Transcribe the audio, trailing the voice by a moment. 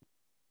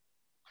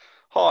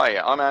Hi,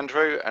 I'm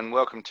Andrew, and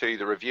welcome to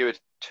the Reviewer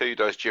 2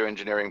 Does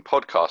Geoengineering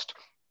podcast.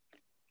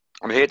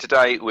 I'm here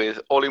today with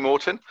Ollie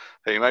Morton,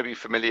 who may be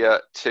familiar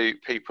to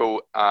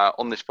people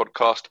on this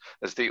podcast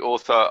as the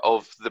author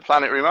of The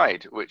Planet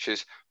Remade, which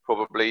is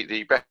probably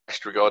the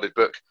best regarded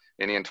book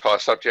in the entire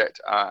subject,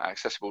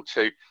 accessible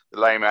to the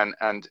layman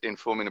and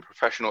informing the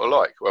professional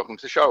alike. Welcome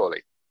to the show,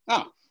 Ollie.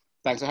 Oh,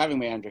 thanks for having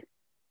me, Andrew.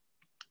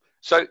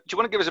 So do you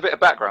want to give us a bit of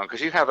background?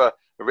 Because you have a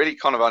really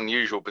kind of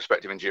unusual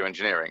perspective in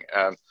geoengineering.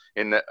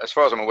 In that, as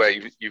far as I'm aware,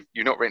 you've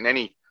not written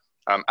any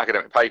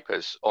academic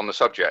papers on the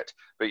subject,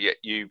 but yet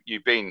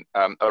you've been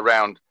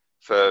around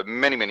for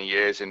many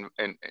years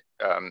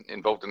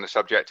involved in the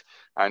subject,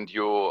 and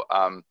your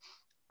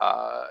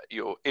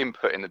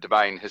input in the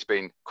domain has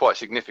been quite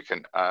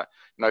significant.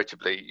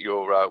 Notably,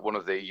 you're one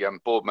of the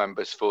board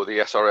members for the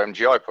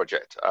SRMGI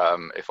project,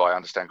 if I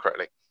understand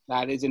correctly.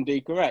 That is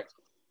indeed correct.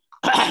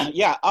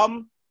 Yeah.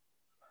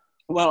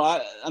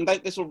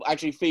 This will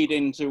actually feed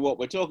into what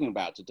we're talking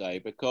about today,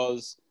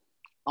 because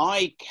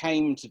I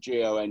came to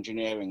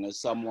geoengineering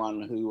as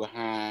someone who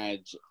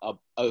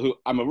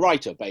I'm a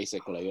writer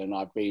basically, and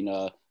I've been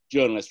a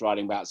journalist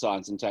writing about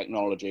science and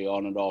technology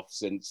on and off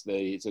since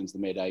the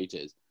mid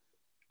 80s.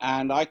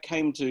 And I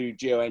came to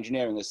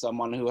geoengineering as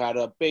someone who had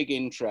a big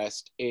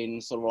interest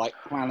in sort of like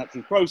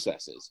planetary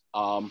processes,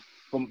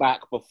 from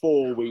back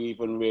before we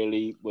even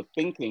really were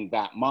thinking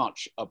that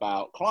much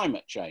about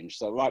climate change.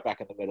 So right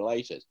back in the middle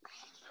 80s.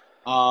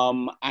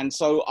 And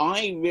so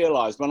I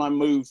realized when I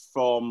moved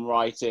from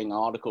writing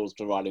articles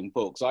to writing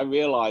books, I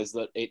realized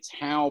that it's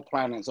how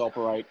planets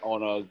operate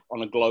on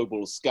a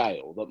global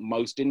scale that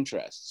most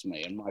interests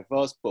me. And my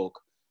first book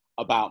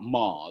about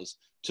Mars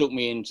took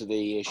me into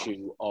the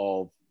issue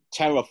of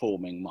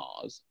terraforming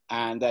Mars.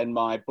 And then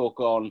my book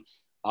on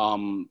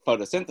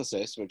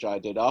photosynthesis, which I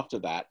did after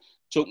that,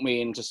 took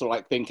me into sort of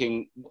like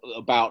thinking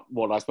about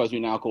what I suppose we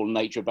now call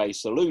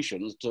nature-based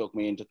solutions, took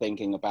me into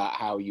thinking about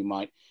how you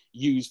might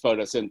use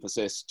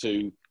photosynthesis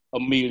to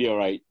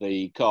ameliorate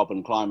the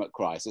carbon climate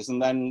crisis. And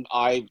then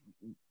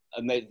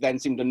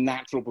it seemed a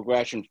natural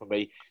progression for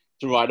me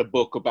to write a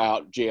book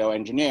about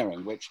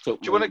geoengineering, which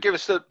took. Do you want to give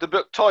us the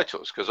book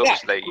titles? Because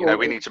obviously,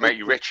 we need to make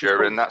you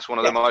richer, and that's one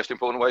of the most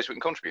important ways we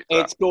can contribute to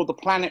that. It's called The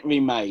Planet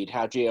Remade: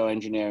 How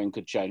Geoengineering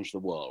Could Change the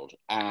World.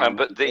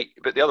 But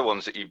the other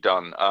ones that you've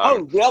done.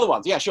 The other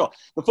ones, yeah, sure.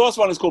 The first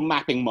one is called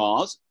Mapping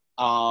Mars,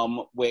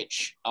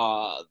 which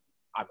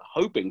I'm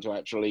hoping to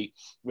actually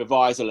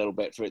revise a little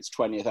bit for its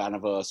 20th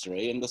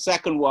anniversary. And the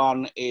second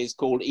one is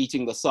called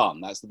Eating the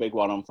Sun. That's the big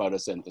one on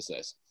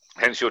photosynthesis.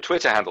 Hence your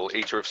Twitter handle,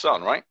 Eater of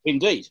Sun, right?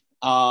 Indeed.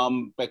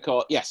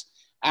 Yes.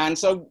 And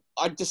so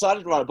I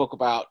decided to write a book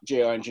about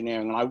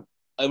geoengineering, and I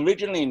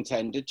originally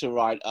intended to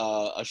write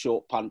a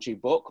short, punchy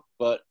book,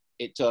 but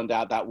it turned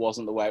out that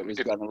wasn't the way it was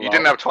going to roll. You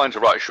didn't have time to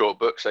write a short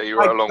book, so you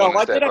wrote a long one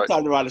instead. I did have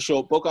time to write a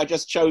short book. I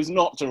just chose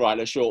not to write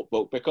a short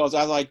book because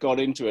as I got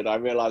into it, I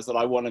realized that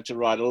I wanted to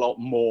write a lot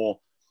more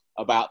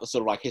about the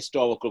sort of like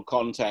historical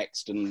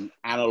context and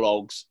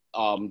analogues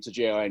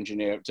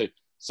to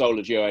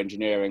solar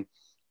geoengineering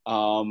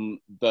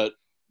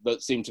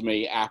that seemed to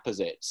me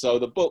apposite. So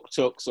the book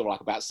took sort of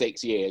like about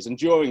 6 years. And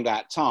during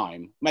that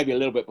time, maybe a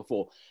little bit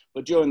before,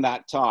 but during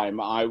that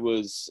time, I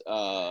was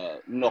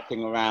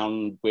knocking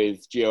around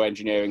with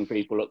geoengineering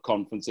people at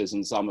conferences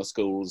and summer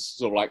schools,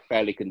 sort of like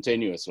fairly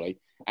continuously,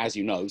 as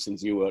you know,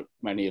 since you were at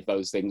many of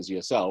those things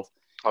yourself.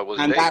 I was,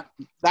 and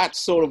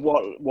that's sort of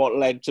what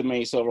led to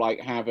me sort of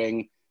like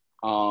having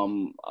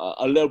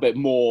a little bit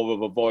more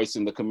of a voice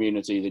in the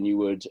community than you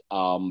would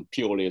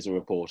purely as a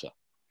reporter.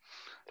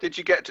 Did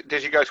you go to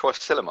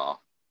Asilomar?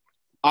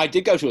 I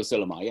did go to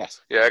Asilomar, yes.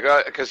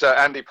 Yeah, because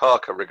Andy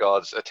Parker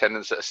regards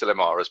attendance at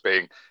Asilomar as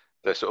being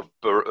the sort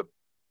of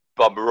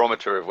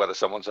barometer of whether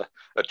someone's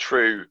a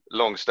true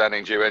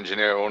long-standing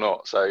geoengineer or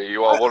not. So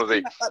you are one of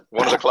the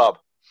club.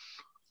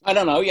 I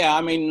don't know. Yeah,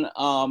 I mean,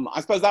 I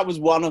suppose that was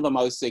one of the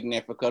most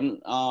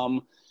significant.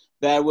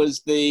 There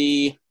was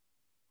I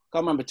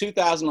can't remember,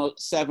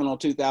 2007 or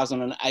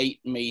 2008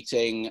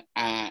 meeting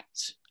at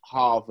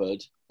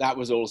Harvard. That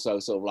was also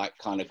sort of like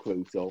kind of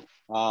crucial.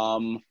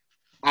 And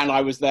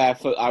I was there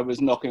I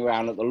was knocking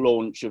around at the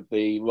launch of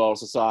the Royal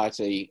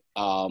Society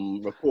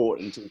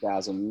report in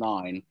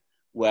 2009.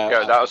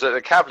 That was at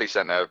the Kavli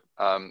Centre,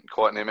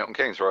 quite near Milton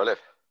Keynes, where I live.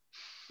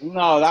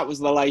 No, that was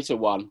the later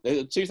one.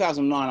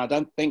 2009, I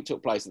don't think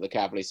took place at the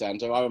Kavli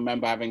Centre. I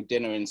remember having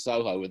dinner in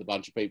Soho with a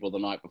bunch of people the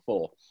night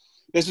before.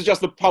 This was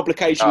just the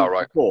publication of the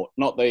report,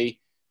 not the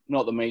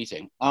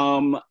meeting. I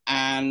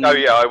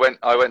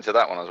went to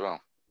that one as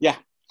well. Yeah.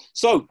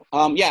 So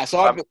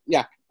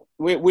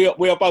we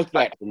are both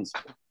veterans.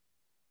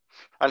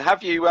 And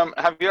have you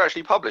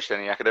actually published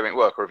any academic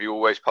work, or have you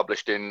always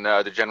published in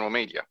the general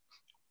media?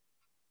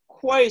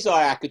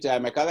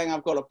 Quasi-academic. I think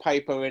I've got a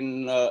paper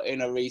in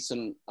a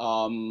recent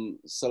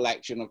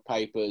selection of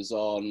papers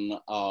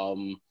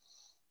on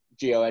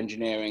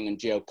geoengineering and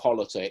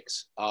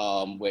geopolitics,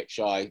 which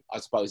I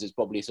suppose is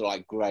probably sort of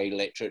like grey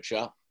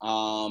literature.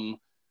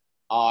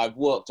 I've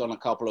worked on a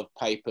couple of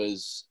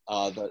papers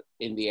that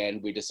in the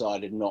end we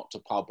decided not to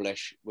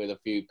publish with a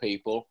few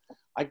people.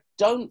 I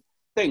don't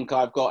think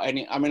I've got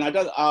any. I mean, I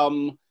don't.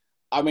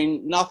 I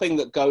mean, nothing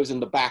that goes in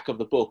the back of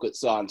the book at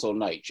Science or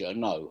Nature.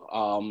 No.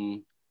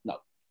 No.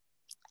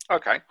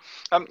 Okay.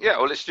 Yeah,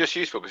 well, it's just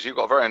useful because you've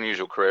got a very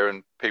unusual career,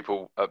 and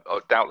people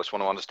doubtless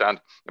want to understand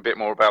a bit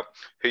more about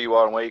who you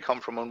are and where you come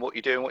from and what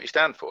you do and what you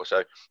stand for.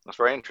 So that's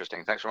very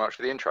interesting. Thanks very much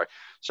for the intro.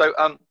 So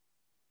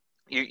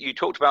you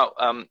talked about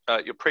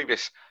your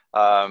previous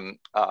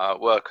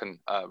work and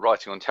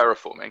writing on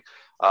terraforming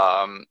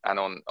and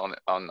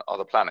on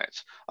other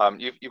planets.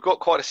 You've got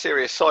quite a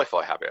serious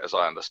sci-fi habit, as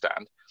I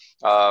understand.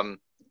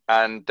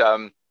 And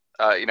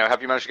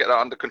have you managed to get that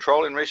under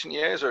control in recent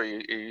years, or are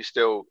you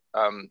still?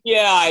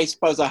 Yeah, I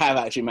suppose I have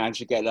actually managed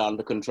to get it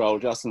under control,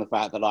 just in the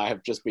fact that I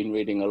have just been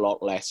reading a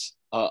lot less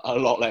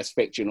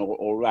fiction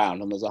all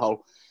around, and there's a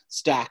whole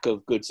stack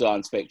of good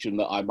science fiction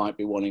that I might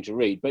be wanting to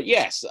read. But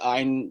yes,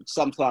 I'm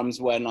sometimes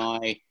when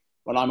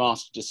I'm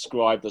asked to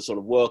describe the sort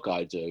of work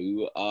I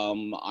do,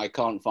 I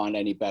can't find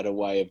any better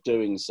way of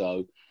doing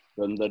so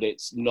than that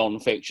it's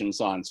non-fiction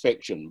science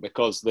fiction,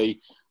 because the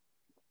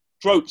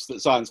tropes that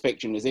science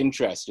fiction is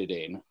interested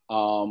in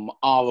are,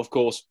 of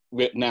course,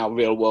 now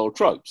real-world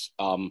tropes.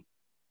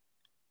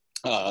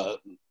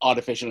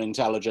 Artificial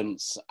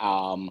intelligence,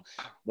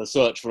 the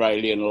search for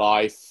alien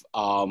life,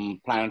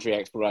 planetary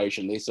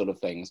exploration, these sort of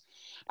things.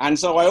 And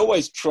so I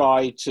always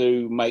try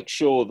to make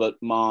sure that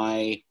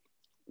my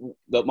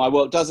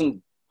work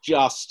doesn't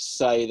just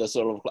say the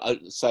sort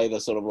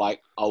of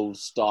like old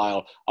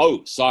style,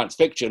 oh, science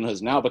fiction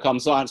has now become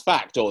science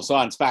fact, or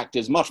science fact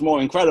is much more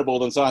incredible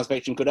than science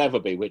fiction could ever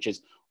be, which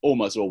is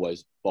almost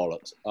always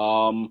bollocks.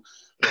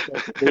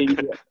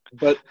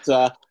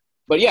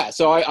 But yeah,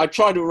 so I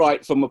try to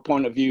write from a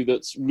point of view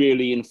that's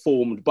really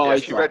informed by. Yeah,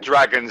 if you read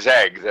Dragon's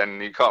Egg, then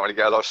you can't really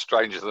get a lot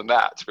stranger than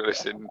that, to be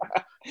honest, in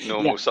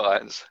normal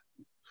science.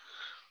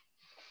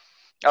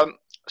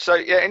 So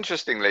yeah,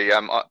 interestingly,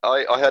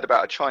 I heard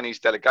about a Chinese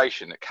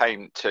delegation that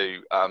came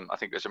to, I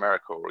think it was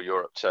America or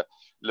Europe, to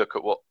look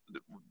at what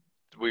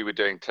we were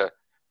doing to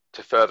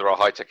further our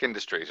high-tech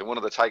industries. And one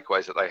of the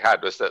takeaways that they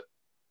had was that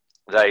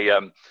they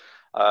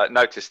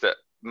noticed that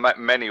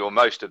many or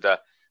most of the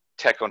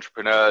tech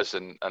entrepreneurs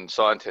and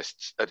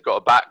scientists had got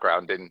a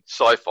background in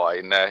sci-fi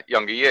in their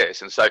younger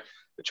years. And so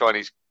the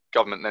Chinese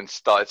government then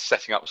started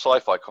setting up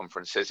sci-fi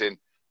conferences in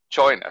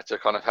China to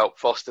kind of help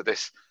foster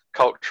this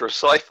culture of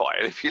sci-fi.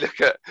 And if you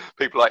look at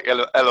people like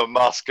Elon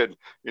Musk and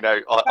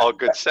our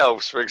good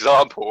selves, for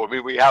example, I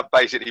mean, we have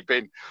basically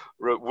been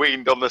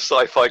weaned on the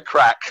sci-fi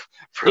crack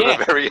from a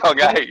very young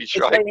age.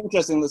 It's very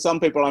interesting that some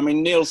people, I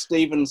mean, Neil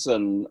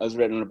Stephenson has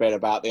written a bit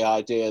about the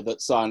idea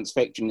that science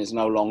fiction is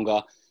no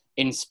longer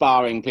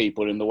inspiring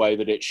people in the way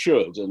that it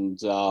should, and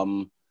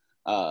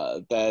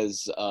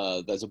there's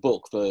a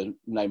book, the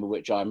name of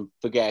which I'm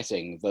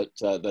forgetting,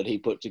 that he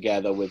put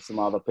together with some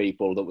other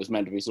people that was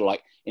meant to be sort of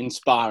like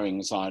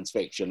inspiring science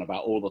fiction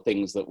about all the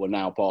things that were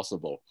now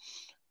possible.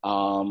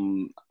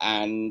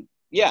 And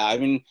yeah, I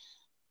mean,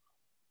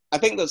 I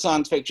think that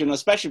science fiction,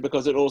 especially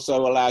because it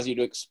also allows you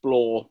to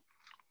explore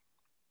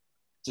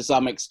to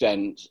some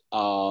extent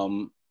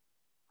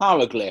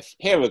hieroglyph,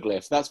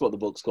 that's what the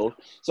book's called.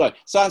 So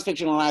science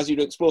fiction allows you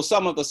to explore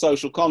some of the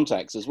social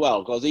context as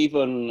well, because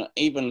even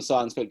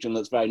science fiction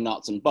that's very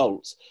nuts and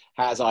bolts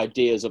has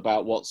ideas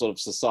about what sort of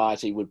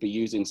society would be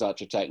using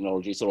such a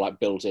technology sort of like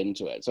built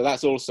into it. So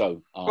that's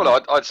also...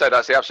 well, I'd say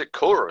that's the absolute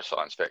core of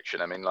science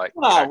fiction. I mean, like...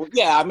 Well,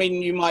 yeah, I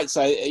mean, you might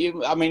say... you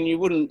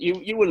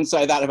wouldn't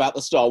say that about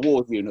the Star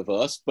Wars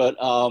universe, but...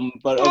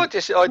 well, I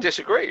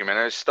disagree. I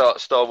mean,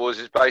 Star Wars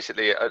is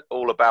basically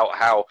all about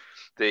how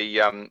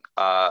the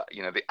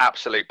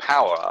absolute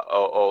power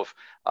of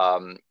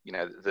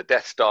the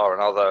Death Star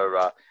and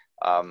other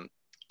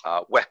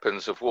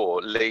weapons of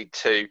war lead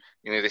to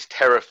this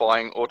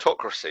terrifying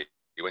autocracy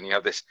when you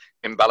have this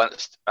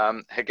imbalanced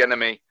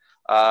hegemony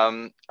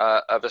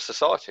of a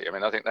society. I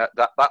mean, I think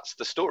that's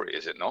the story,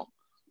 is it not?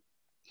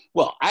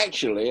 Well,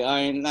 actually,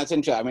 I mean, that's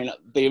interesting. I mean,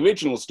 the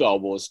original Star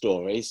Wars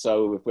story,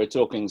 so if we're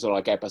talking sort of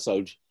like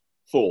episode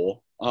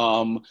 4,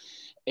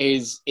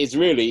 is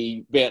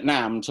really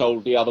Vietnam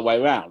told the other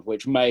way around,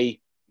 which may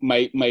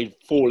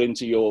fall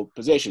into your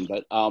position.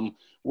 But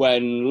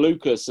when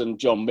Lucas and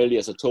John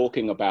Milius are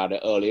talking about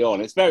it early on,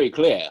 it's very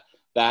clear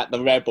that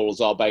the rebels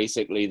are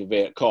basically the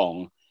Viet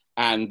Cong,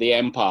 and the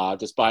Empire,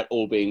 despite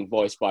all being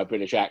voiced by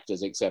British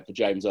actors except for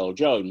James Earl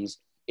Jones,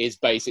 is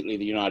basically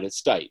the United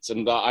States.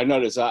 And I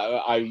noticed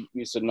that I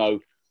used to know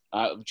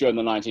during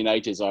the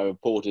 1980s, I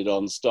reported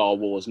on Star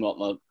Wars, not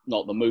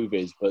the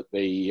movies, but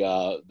the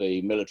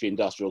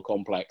military-industrial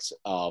complex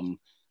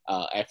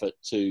effort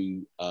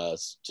to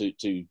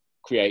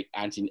create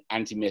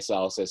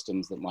anti-missile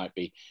systems that might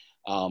be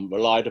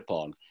relied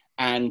upon.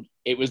 And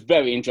it was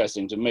very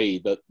interesting to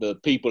me that the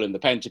people in the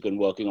Pentagon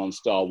working on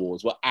Star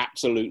Wars were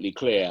absolutely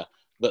clear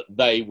that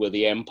they were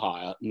the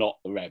Empire, not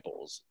the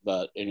rebels.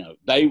 That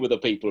they were the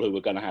people who were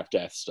going to have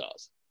Death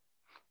Stars.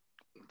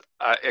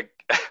 I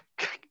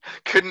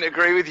couldn't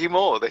agree with you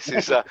more. This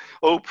is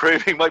all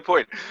proving my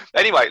point.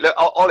 Anyway, look,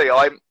 Ollie,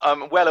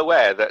 I'm well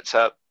aware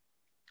that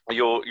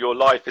your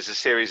life is a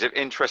series of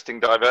interesting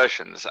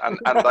diversions, and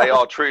they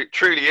are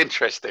truly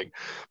interesting.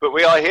 But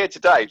we are here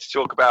today to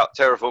talk about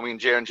terraforming and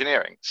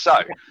geoengineering. So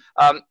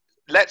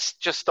let's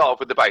just start off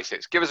with the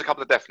basics. Give us a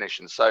couple of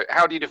definitions. So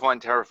how do you define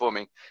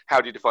terraforming?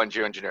 How do you define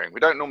geoengineering? We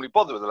don't normally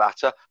bother with the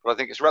latter, but I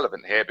think it's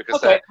relevant here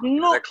because they're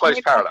close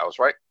parallels,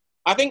 right?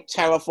 I think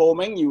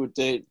terraforming you would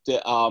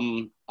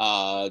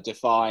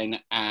define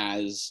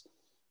as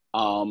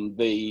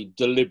the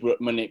deliberate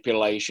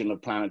manipulation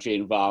of planetary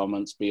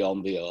environments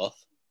beyond the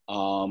Earth.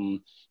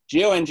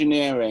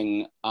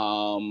 Geoengineering,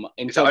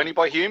 is it only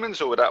by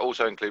humans, or would that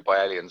also include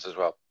by aliens as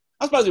well?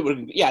 I suppose it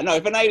would. Yeah, no.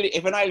 If an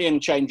alien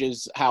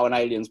changes how an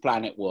alien's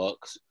planet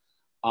works,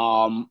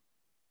 I'm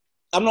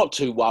not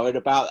too worried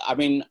about. I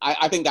mean,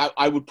 I think that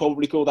I would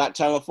probably call that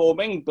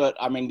terraforming, but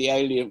I mean, the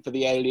alien,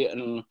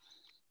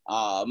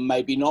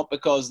 maybe not,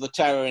 because the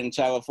terror in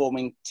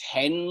terraforming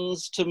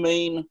tends to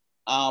mean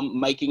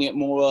making it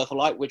more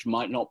Earth-like, which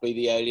might not be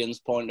the alien's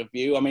point of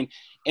view. I mean,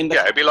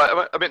 it'd be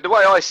like, I mean, the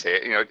way I see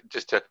it,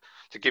 just to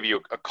give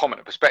you a comment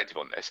and perspective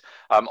on this,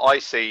 I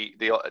see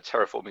the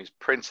terraforming as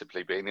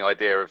principally being the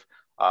idea of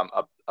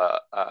a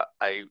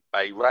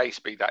race,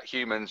 be that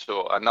humans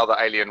or another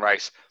alien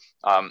race,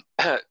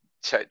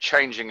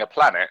 changing a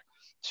planet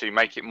to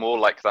make it more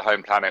like the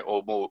home planet,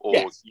 or more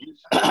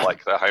useful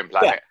like the home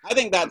planet. Yeah, I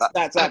think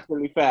that's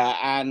absolutely fair,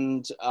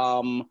 and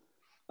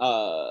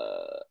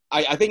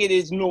I think it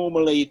is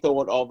normally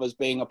thought of as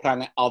being a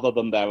planet other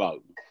than their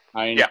own.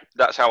 I mean, yeah,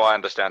 that's how I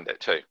understand it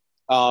too.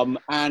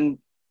 And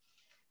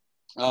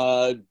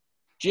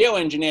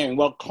geoengineering,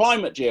 well,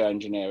 climate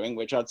geoengineering,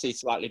 which I'd see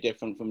slightly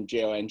different from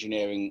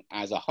geoengineering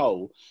as a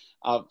whole.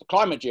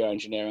 Climate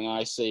geoengineering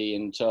I see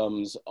in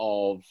terms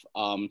of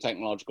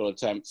technological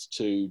attempts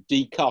to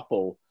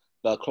decouple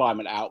the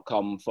climate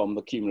outcome from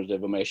the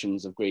cumulative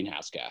emissions of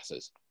greenhouse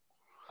gases.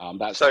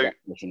 That's so,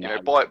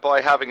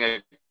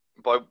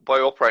 by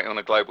operating on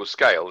a global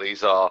scale,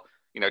 these are,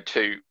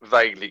 two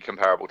vaguely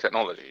comparable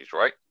technologies,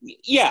 right?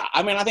 Yeah,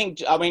 I mean,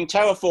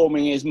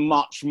 terraforming is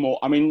much more.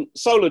 I mean,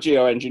 solar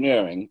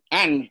geoengineering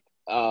and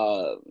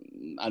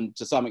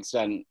to some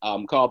extent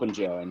carbon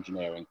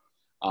geoengineering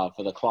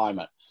for the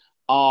climate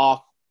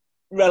are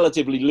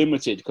relatively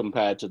limited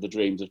compared to the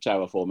dreams of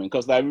terraforming,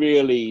 because they're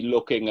really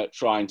looking at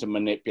trying to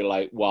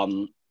manipulate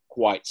one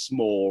quite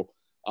small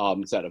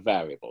set of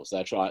variables.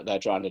 They're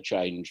trying to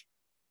change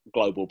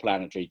global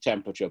planetary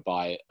temperature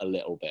by a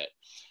little bit.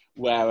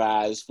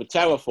 Whereas for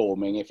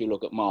terraforming, if you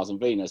look at Mars and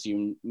Venus,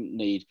 you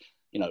need,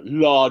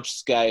 large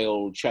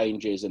scale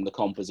changes in the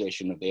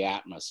composition of the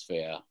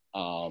atmosphere.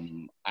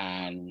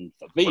 And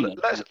for Venus,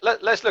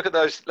 let's look at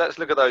those. Let's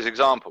look at those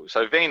examples.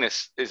 So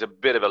Venus is a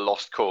bit of a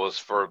lost cause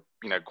for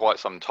quite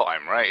some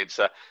time, right? It's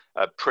a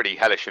pretty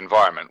hellish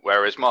environment.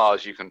 Whereas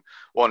Mars, you can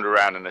wander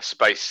around in a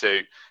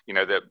spacesuit.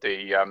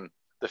 The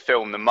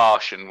film The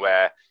Martian,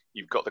 where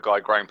you've got the guy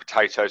growing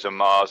potatoes on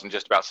Mars and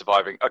just about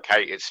surviving.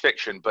 Okay, it's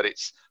fiction, but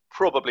it's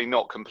probably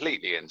not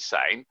completely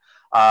insane.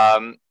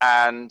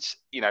 It's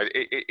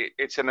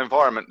an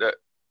environment that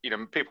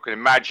people can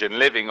imagine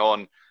living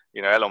on.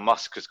 Elon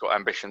Musk has got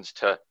ambitions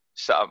to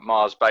set up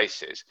Mars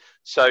bases.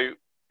 So,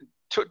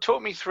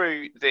 talk me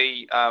through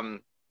the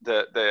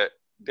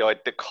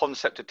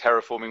concept of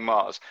terraforming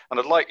Mars, and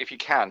I'd like, if you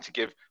can, to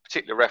give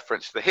particular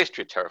reference to the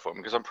history of terraforming,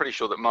 because I'm pretty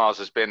sure that Mars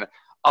has been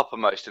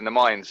uppermost in the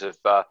minds of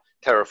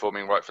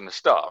terraforming right from the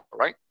start,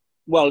 right?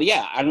 Well,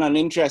 yeah, and an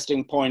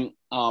interesting point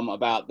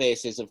about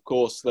this is, of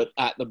course, that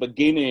at the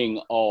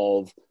beginning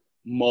of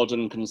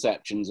modern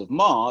conceptions of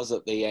Mars,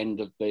 at the end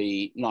of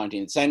the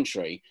 19th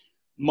century,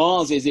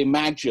 Mars is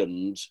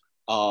imagined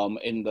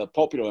in the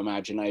popular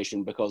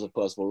imagination, because of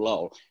Percival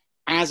Lowell,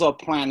 as a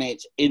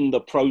planet in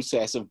the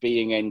process of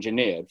being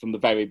engineered from the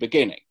very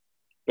beginning,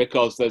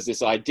 because there's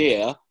this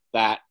idea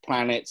that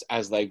planets,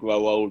 as they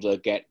grow older,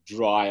 get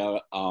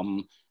drier,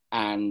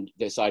 and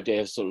this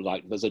idea of sort of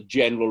like there's a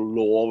general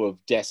law of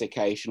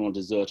desiccation or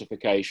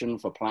desertification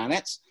for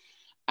planets.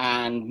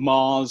 And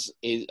Mars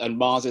is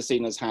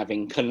seen as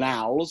having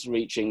canals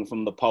reaching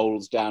from the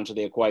poles down to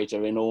the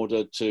equator in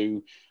order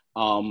to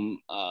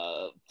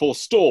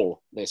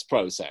forestall this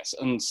process.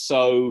 And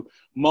so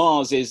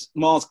Mars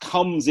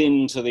comes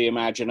into the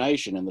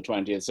imagination in the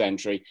 20th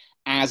century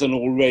as an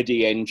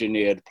already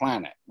engineered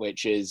planet,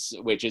 which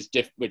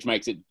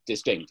makes it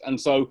distinct. And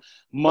so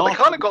Mars,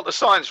 they kind of got the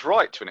science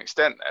right to an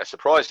extent there,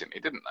 surprisingly,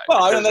 didn't they?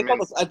 Well,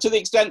 to the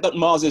extent that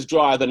Mars is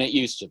drier than it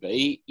used to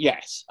be,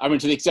 yes. I mean,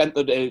 to the extent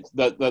that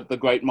the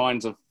great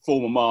minds of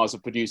former Mars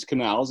have produced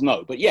canals,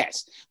 no. But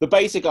yes, the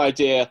basic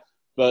idea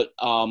that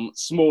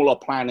smaller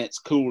planets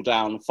cool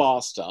down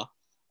faster.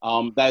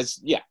 In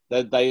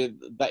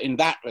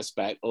that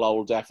respect,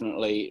 Lowell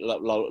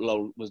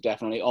was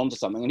definitely onto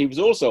something, and he was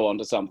also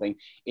onto something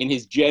in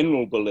his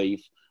general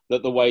belief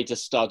that the way to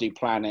study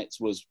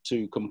planets was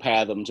to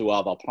compare them to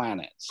other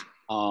planets.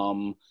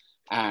 And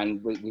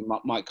we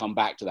might come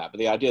back to that, but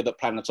the idea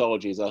that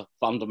planetology is a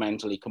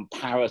fundamentally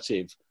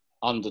comparative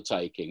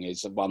undertaking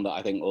is one that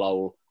I think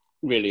Lowell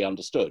really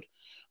understood.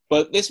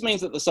 But this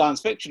means that the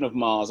science fiction of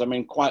Mars, I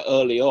mean, quite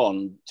early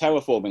on,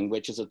 terraforming,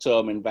 which is a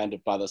term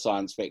invented by the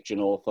science fiction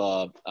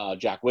author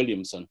Jack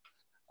Williamson,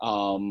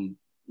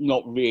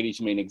 not really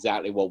to mean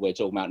exactly what we're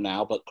talking about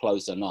now, but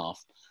close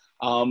enough.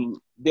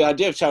 The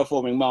idea of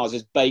terraforming Mars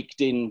is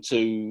baked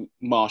into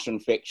Martian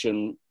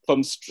fiction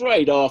from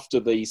straight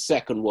after the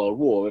Second World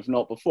War, if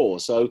not before.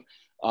 So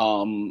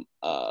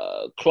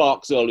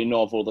Clarke's early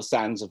novel, The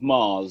Sands of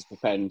Mars,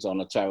 depends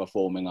on a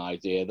terraforming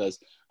idea. There's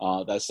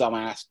some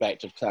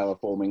aspect of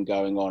terraforming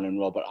going on in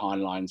Robert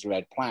Heinlein's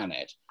Red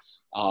Planet.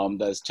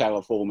 There's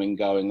terraforming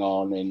going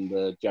on in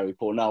the Jerry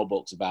Pournelle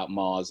books about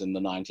Mars in the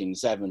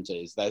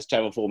 1970s. There's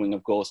terraforming,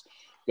 of course,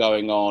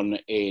 going on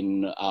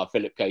in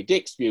Philip K.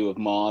 Dick's view of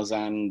Mars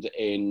and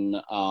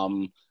in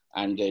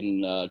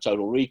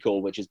Total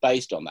Recall, which is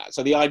based on that.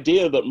 So the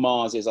idea that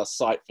Mars is a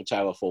site for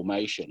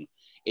terraformation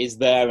is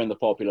there in the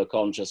popular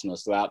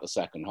consciousness throughout the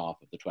second half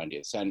of the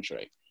 20th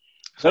century.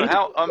 So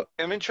how,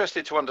 I'm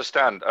interested to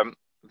understand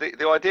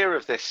the idea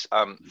of this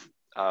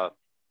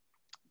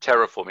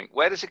terraforming.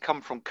 Where does it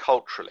come from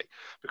culturally?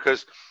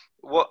 Because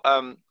what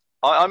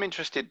I'm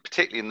interested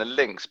particularly in the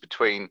links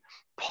between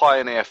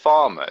pioneer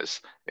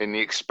farmers in the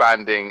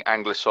expanding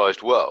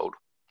anglicised world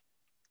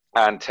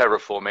and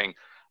terraforming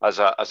as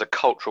a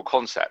cultural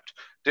concept.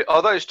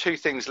 Are those two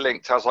things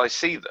linked as I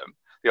see them?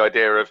 The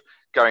idea of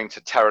going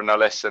to terra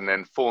nullis and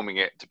then forming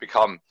it to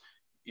become,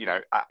 you know,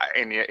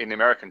 in the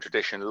American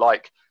tradition,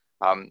 like,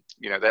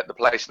 you know, the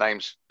place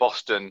names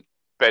Boston,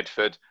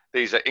 Bedford,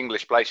 these are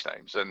English place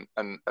names, and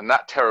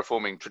that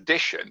terraforming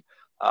tradition,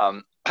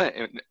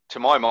 to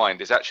my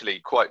mind, is actually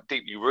quite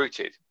deeply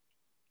rooted.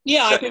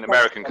 Yeah, I think in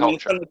American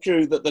culture. I mean, it's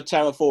true that the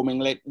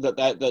terraforming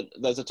that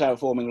there's a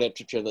terraforming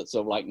literature that's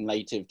sort of like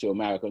native to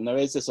America, and there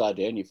is this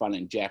idea, and you find it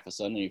in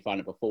Jefferson, and you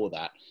find it before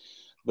that,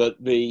 that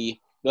the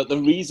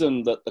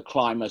reason that the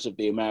climate of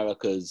the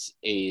Americas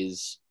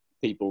is,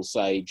 people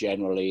say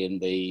generally in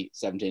the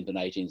 17th and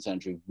 18th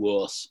century,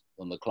 worse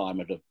than the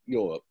climate of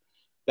Europe.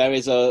 There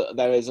is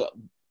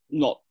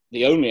not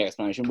the only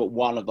explanation, but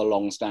one of the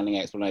long-standing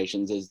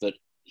explanations is that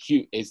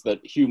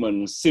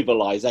human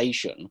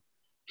civilization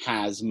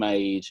has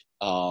made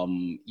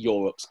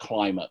Europe's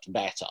climate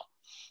better.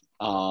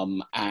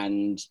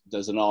 And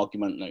there's an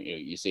argument that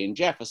you see in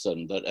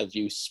Jefferson that as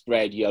you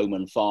spread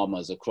yeoman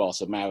farmers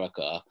across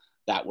America,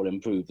 that will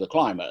improve the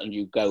climate. And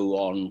you go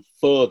on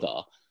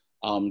further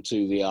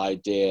to the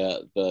idea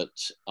that...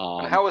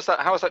 and how is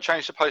that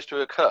change supposed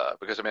to occur?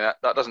 Because, I mean,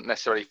 that doesn't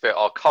necessarily fit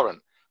our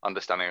current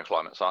understanding of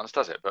climate science,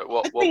 does it? But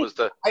what was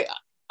the...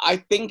 I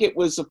think it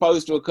was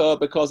supposed to occur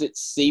because it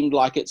seemed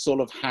like it sort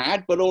of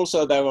had, but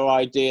also there were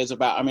ideas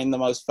about, I mean, the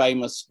most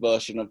famous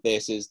version of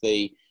this is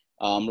the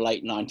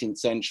late 19th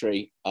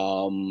century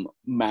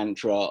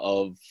mantra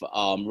of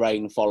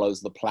rain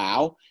follows the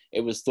plough.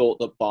 It was thought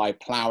that by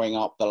ploughing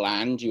up the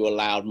land, you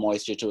allowed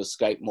moisture to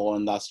escape more,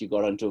 and thus you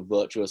got into a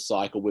virtuous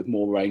cycle with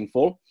more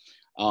rainfall.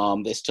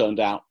 This turned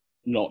out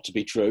not to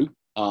be true.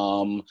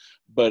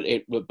 But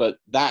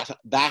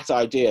that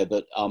idea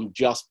that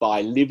just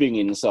by living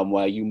in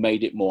somewhere you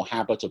made it more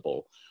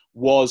habitable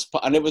was,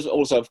 and it was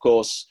also, of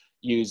course,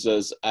 used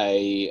as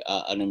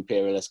an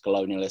imperialist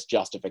colonialist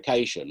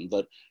justification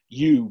that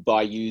you,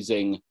 by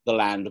using the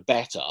land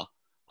better,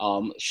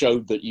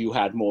 showed that you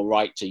had more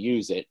right to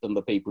use it than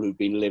the people who'd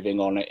been living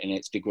on it in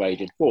its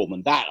degraded form.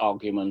 And that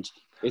argument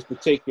is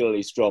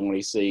particularly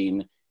strongly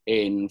seen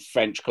in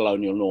French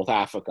colonial North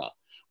Africa,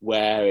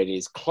 where it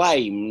is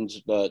claimed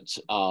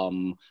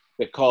that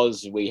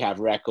because we have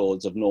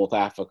records of North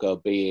Africa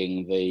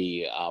being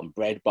the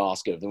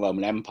breadbasket of the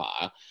Roman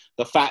Empire,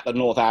 the fact that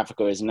North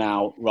Africa is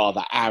now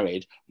rather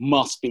arid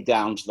must be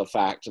down to the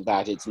fact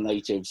that its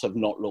natives have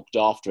not looked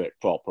after it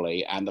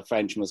properly, and the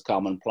French must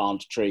come and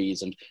plant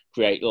trees and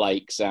create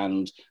lakes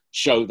and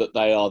show that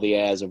they are the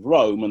heirs of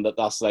Rome and that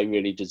thus they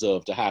really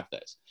deserve to have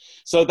this.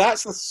 So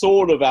that's the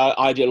sort of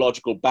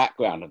ideological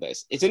background of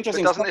this. It's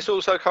interesting. But doesn't this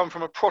also come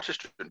from a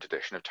Protestant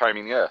tradition of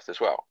taming the earth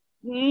as well?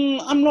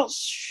 I'm not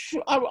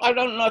sure. I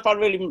don't know if I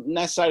really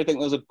necessarily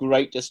think there's a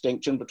great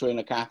distinction between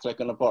a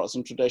Catholic and a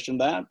Protestant tradition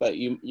there, but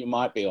you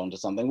might be onto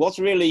something. What's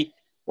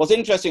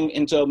interesting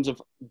in terms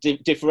of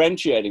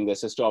differentiating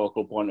this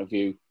historical point of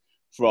view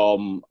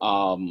from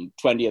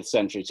 20th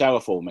century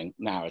terraforming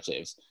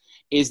narratives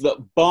is that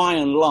by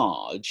and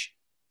large,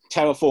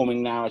 terraforming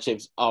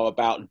narratives are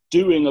about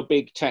doing a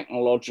big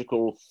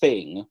technological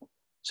thing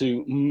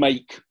to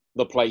make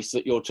the place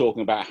that you're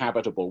talking about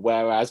habitable,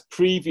 whereas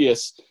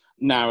previous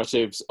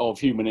narratives of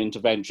human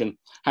intervention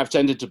have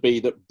tended to be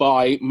that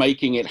by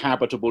making it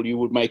habitable, you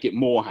would make it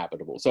more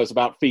habitable. So it's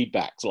about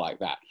feedbacks like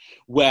that.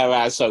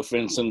 Whereas, so for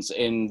instance,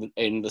 in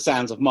The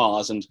Sands of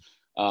Mars, and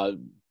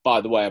by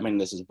the way, I mean,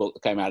 this is a book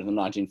that came out in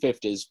the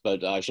 1950s,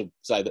 but I should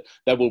say that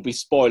there will be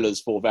spoilers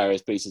for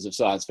various pieces of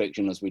science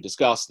fiction as we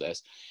discuss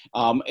this.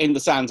 In The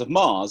Sands of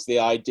Mars, the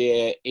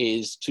idea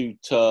is to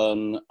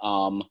turn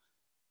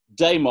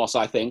Deimos,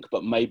 I think,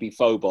 but maybe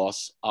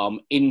Phobos,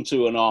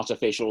 into an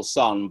artificial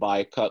sun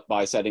by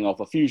setting off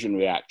a fusion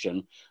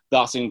reaction,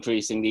 thus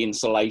increasing the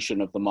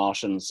insulation of the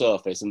Martian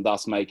surface and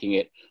thus making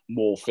it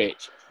more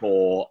fit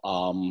for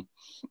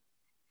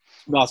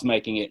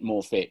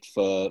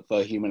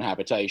human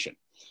habitation.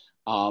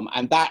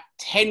 And that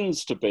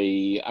tends to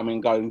be, I mean,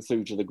 going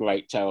through to the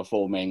great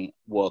terraforming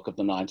work of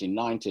the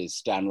 1990s,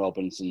 Stan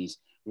Robinson's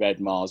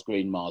Red Mars,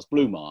 Green Mars,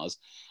 Blue Mars,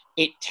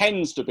 it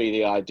tends to be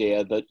the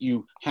idea that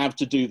you have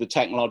to do the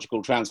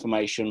technological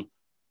transformation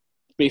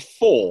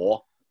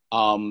before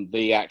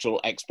the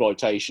actual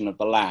exploitation of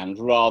the land,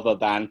 rather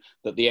than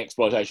that the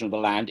exploitation of the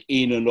land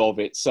in and of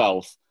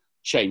itself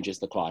changes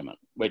the climate,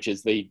 which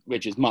is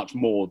much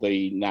more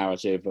the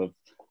narrative of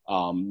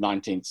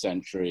 19th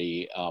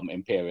century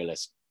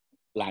imperialist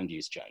land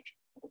use change.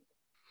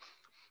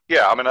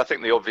 Yeah, I mean, I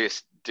think the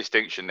obvious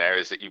distinction there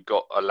is that you've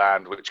got a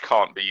land which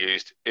can't be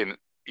used in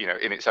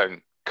its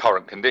own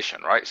current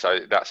condition, right? So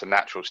that's a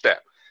natural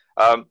step.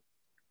 Well,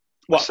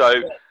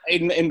 so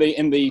in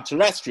the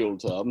terrestrial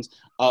terms,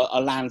 a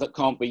land that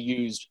can't be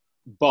used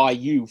by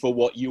you for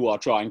what you are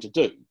trying to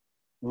do,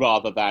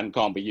 rather than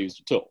can't be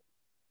used at all.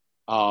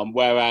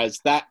 Whereas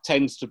that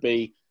tends to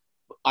be,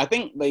 I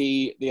think,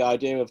 the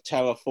idea of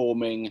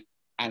terraforming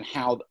and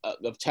how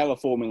of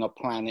terraforming a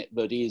planet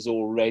that is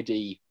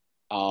already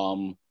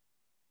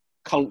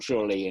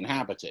culturally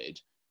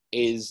inhabited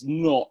is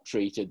not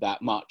treated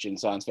that much in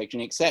science fiction,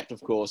 except,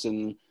 of course,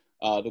 in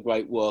the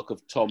great work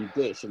of Tom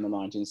Dish in the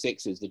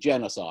 1960s, The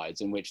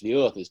Genocides, in which the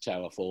Earth is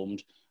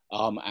terraformed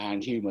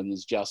and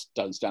humans just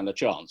don't stand a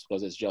chance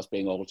because it's just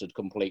being altered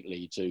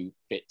completely to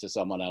fit to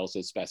someone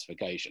else's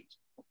specifications.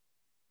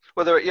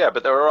 Well,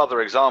 but there are other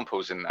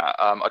examples in that.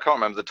 I can't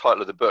remember the title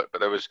of the book,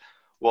 but there was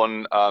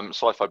one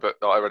sci-fi book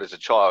that I read as a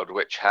child,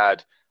 which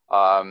had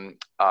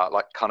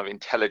like kind of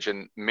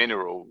intelligent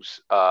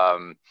minerals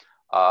on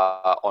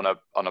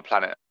a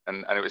planet,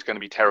 and it was going to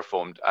be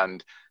terraformed,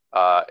 and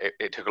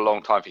it took a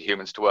long time for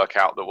humans to work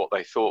out that what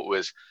they thought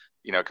was,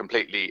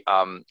 completely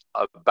a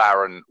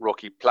barren,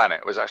 rocky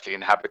planet was actually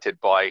inhabited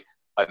by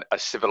a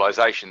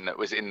civilization that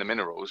was in the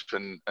minerals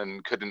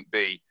and couldn't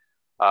be,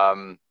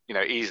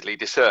 easily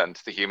discerned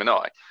to the human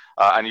eye.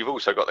 And you've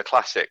also got the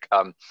classic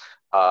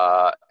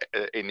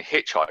in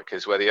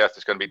Hitchhikers, where the Earth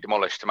is going to be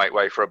demolished to make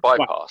way for a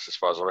bypass, right, as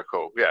far as I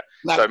recall. Yeah.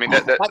 So I mean,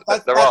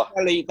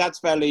 that's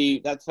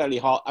fairly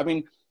hard. I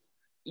mean,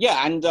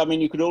 yeah, and I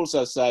mean, you could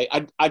also say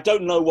I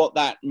don't know what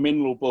that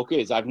mineral book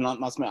is. I've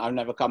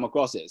never come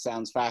across it. It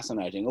sounds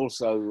fascinating.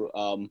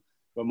 Also,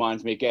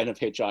 reminds me again of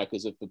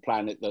Hitchhikers, of the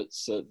planet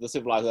that's the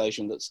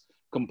civilization that's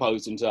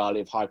composed entirely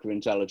of hyper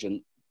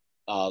intelligent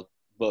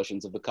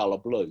versions of the color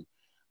blue.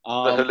 The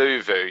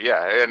Haluvu,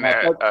 yeah, and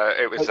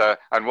it was,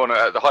 and one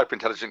the hyper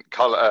intelligent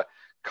color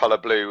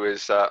blue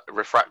is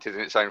refracted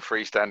in its own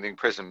freestanding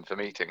prism for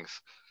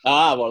meetings.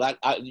 Ah, well,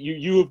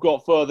 you have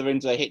got further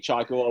into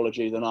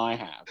hitchhikerology than I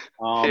have.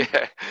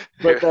 Yeah.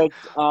 But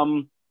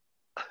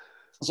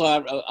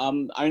I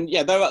mean,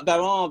 yeah,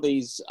 there are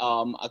these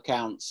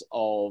accounts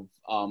of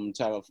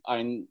terror. I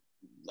mean,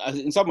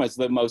 in some ways,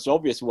 the most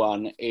obvious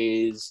one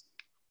is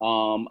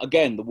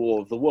again the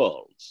War of the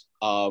Worlds,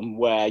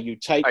 where you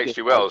take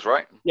H.G. Wells,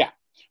 right? Yeah,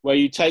 where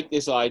you take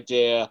this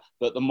idea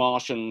that the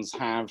Martians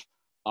have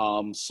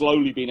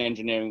slowly been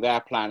engineering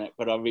their planet,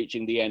 but are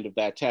reaching the end of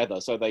their tether,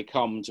 so they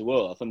come to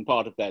Earth, and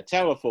part of their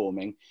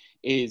terraforming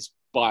is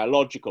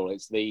biological.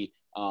 It's the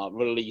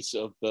release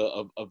of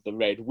the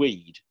red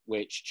weed,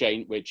 which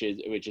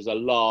is a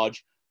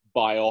large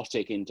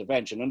biotic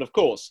intervention, and of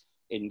course,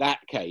 in that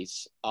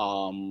case,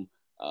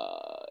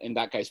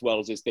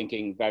 Wells is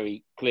thinking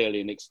very clearly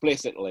and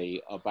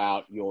explicitly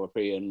about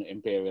European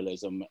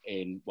imperialism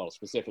in, well,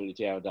 specifically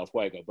Tierra del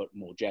Fuego, but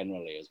more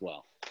generally as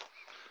well.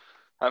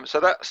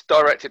 So that's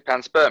directed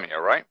panspermia,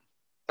 right?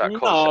 That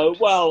concept. No,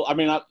 well, I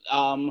mean, I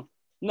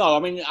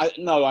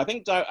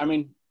think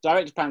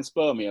directed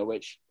panspermia,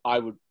 which I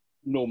would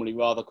normally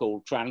rather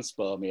call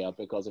transpermia,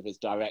 because if it's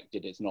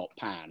directed, it's not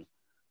pan.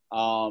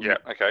 Yeah,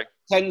 okay.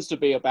 Tends to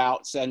be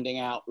about sending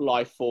out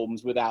life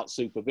forms without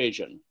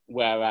supervision,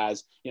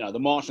 whereas, the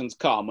Martians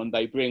come and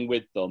they bring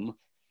with them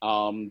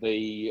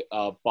the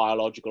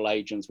biological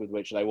agents with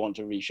which they want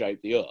to reshape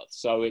the Earth.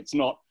 So it's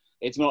not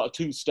a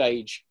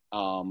two-stage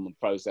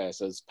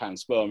process as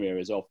panspermia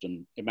is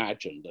often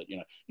imagined, that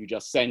you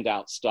just send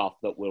out stuff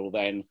that will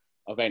then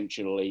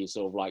eventually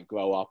sort of like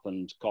grow up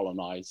and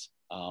colonize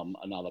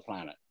another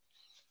planet.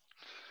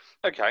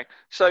 Okay,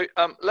 so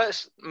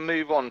let's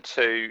move on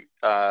to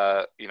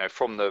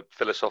from the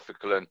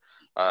philosophical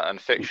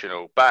and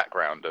fictional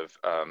background of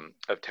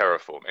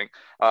terraforming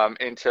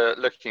into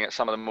looking at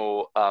some of the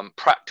more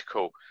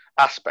practical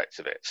aspects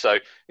of it. So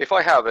if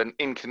I have an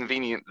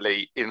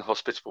inconveniently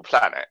inhospitable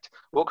planet,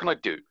 what can I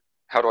do?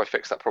 How do I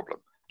fix that problem?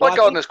 Like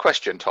Gardener's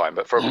question time,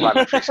 but for a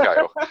planetary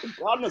scale.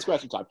 Gardener's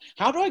question time.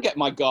 How do I get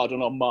my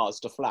garden on Mars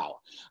to flower?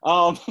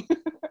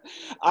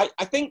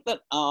 I think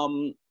that,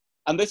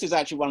 and this is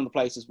actually one of the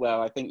places where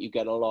I think you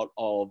get a lot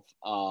of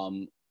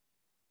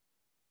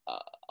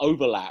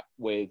overlap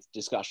with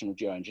discussion of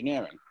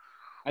geoengineering.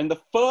 And the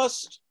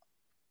first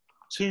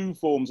two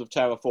forms of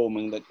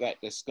terraforming that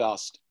get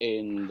discussed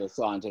in the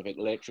scientific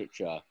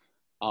literature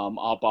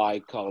are by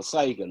Carl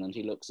Sagan, and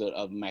he looks at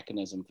a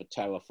mechanism for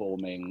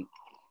terraforming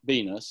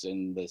Venus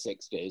in the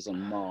 60s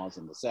and Mars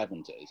in the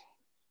 70s.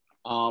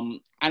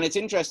 And it's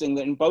interesting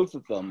that in both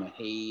of them,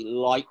 he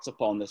lights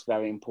upon this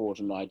very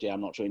important idea,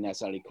 I'm not sure he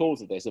necessarily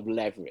calls it this, of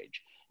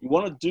leverage. You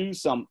want to do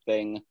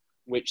something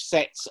which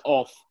sets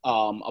off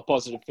a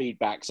positive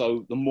feedback,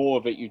 so the more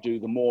of it you do,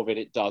 the more of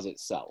it does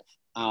itself.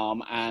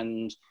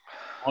 And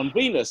on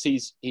Venus,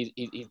 he's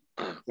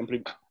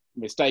simply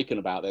mistaken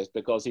about this,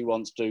 because he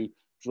wants to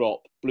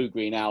drop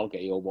blue-green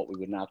algae, or what we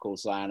would now call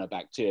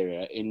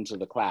cyanobacteria, into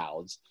the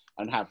clouds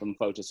and have them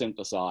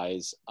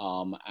photosynthesize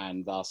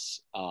and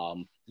thus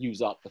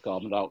use up the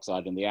carbon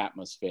dioxide in the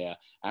atmosphere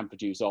and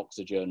produce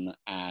oxygen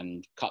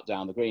and cut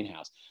down the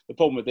greenhouse. The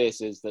problem with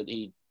this is that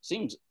he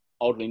seems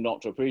oddly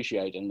not to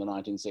appreciate in the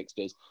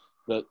 1960s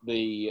that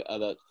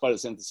that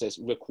photosynthesis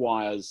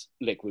requires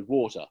liquid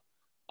water.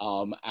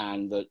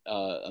 And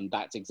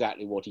that's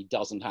exactly what he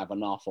doesn't have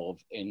enough of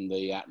in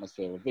the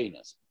atmosphere of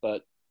Venus.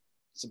 But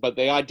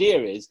the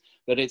idea is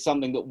that it's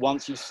something that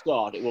once you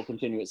start, it will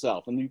continue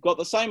itself. And you've got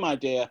the same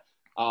idea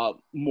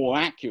more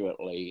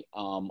accurately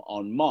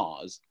on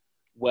Mars,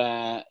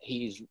 where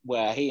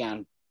he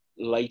and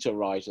later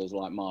writers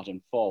like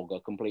Martin Fogg are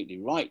completely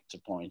right to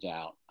point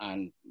out,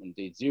 and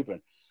indeed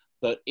Zubrin,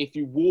 that if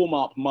you warm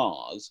up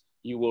Mars,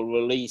 you will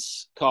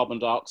release carbon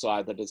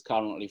dioxide that is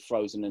currently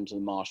frozen into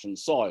the Martian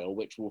soil,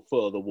 which will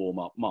further warm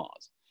up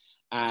Mars.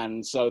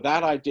 And so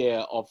that idea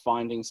of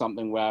finding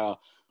something where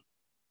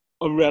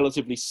a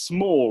relatively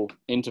small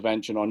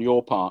intervention on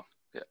your part,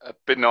 a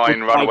benign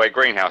runaway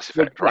greenhouse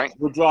effect, right?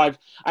 Would drive,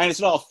 and it's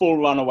not a full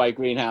runaway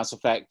greenhouse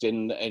effect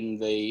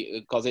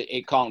because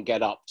it can't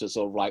get up to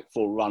sort of like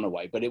full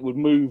runaway, but it would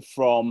move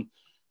from,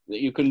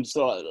 you can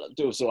sort of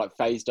do a sort of like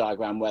phase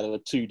diagram where there are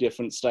two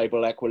different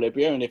stable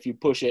equilibria, and if you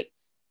push it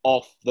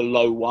off the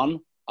low one,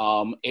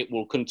 it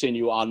will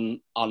continue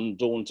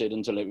undaunted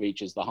until it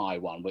reaches the high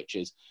one, which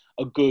is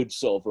a good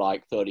sort of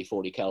like 30,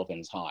 40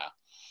 kelvins higher.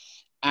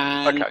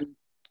 And okay.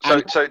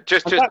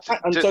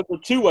 So for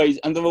two ways,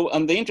 and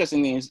the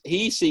interesting thing is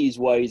he sees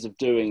ways of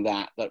doing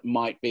that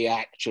might be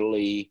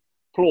actually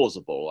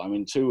plausible. I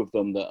mean, two of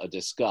them that are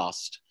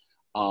discussed.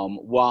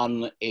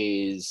 One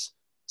is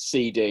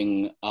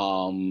seeding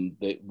one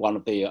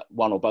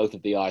or both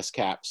of the ice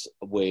caps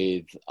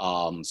with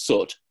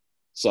soot,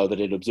 so that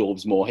it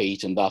absorbs more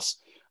heat and thus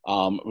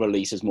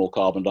releases more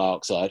carbon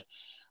dioxide.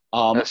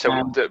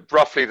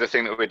 Roughly the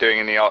thing that we're doing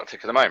in the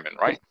Arctic at the moment,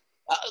 right?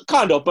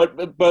 Kind of,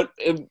 but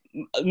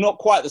not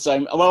quite the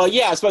same. Well,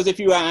 yeah, I suppose if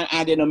you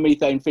add in a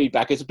methane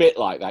feedback, it's a bit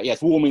like that.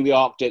 Yes, warming the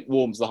Arctic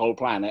warms the whole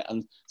planet.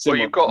 And well,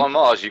 you've got on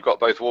Mars, you've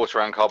got both water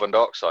and carbon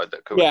dioxide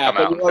that could come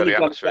out into the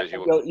atmosphere.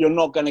 You're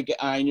not going to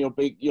get. I mean,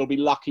 you'll be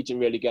lucky to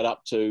really get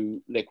up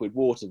to liquid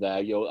water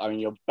there.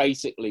 You're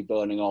basically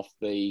burning off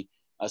the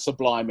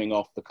subliming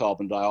off the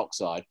carbon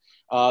dioxide.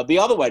 The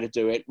other way to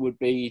do it would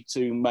be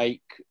to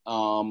make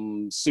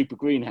super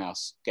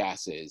greenhouse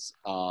gases.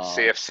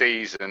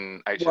 CFCs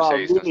and HFCs. Well,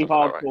 really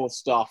hardcore right?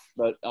 stuff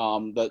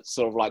that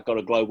sort of like got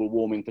a global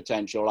warming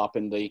potential up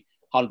in the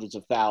hundreds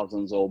of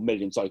thousands or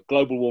millions. So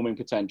global warming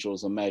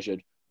potentials are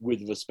measured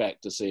with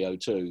respect to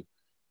CO2.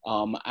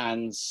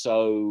 And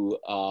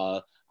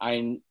so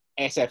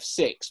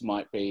SF6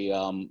 might be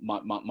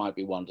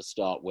one to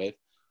start with.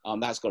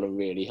 That's got a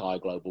really high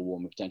global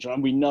warming potential.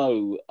 And we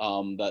know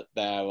that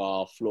there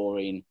are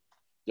fluorine,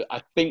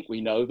 I think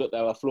we know that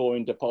there are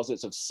fluorine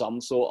deposits of some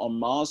sort on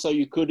Mars. So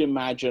you could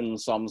imagine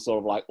some sort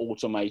of like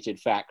automated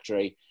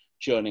factory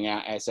churning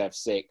out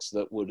SF6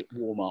 that would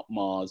warm up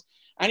Mars.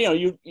 And,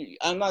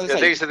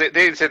 these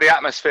are the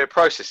atmosphere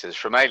processes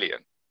from Alien.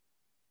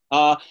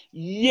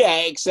 Yeah,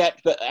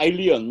 except that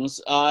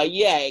aliens,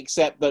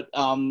 except that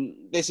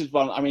this is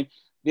one, I mean,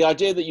 the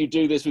idea that you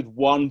do this with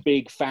one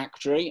big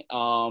factory,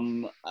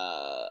 and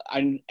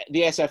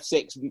the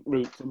SF6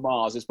 route from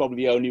Mars is probably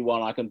the only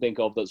one I can think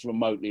of that's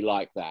remotely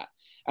like that.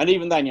 And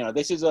even then,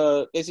 this is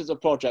a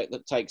project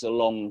that takes a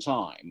long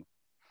time.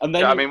 And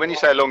then when you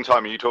say a long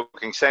time, are you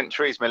talking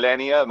centuries,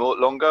 millennia, more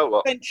longer?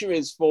 What?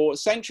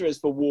 Centuries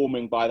for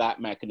warming by that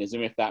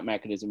mechanism, if that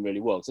mechanism really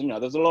works. And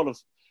there's a lot of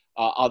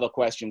other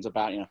questions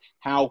about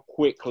how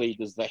quickly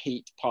does the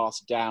heat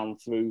pass down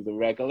through the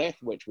regolith,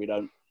 which we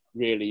don't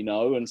really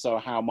know, and so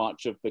how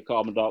much of the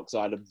carbon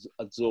dioxide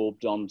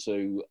absorbed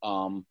onto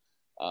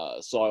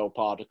soil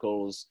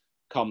particles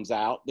comes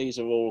out. These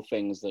are all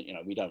things that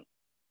we don't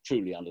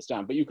truly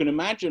understand, but you can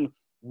imagine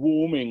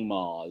warming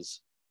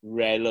Mars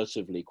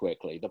relatively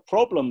quickly. The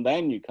problem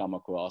then you come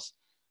across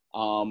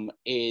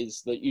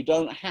is that you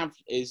don't have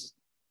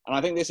and I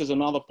think this is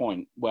another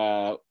point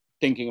where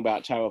thinking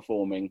about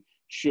terraforming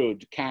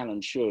can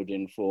and should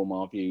inform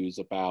our views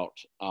about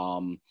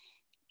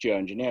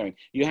geoengineering.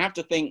 You have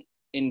to think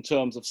in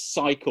terms of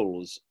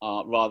cycles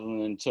rather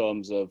than in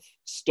terms of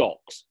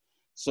stocks.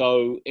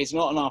 So it's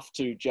not enough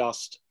to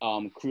just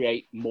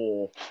create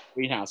more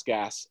greenhouse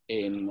gas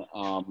in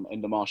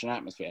the Martian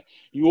atmosphere.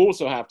 You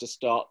also have to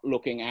start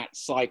looking at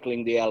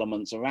cycling the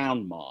elements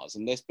around Mars.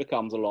 And this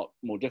becomes a lot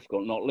more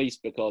difficult, not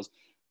least because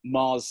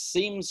Mars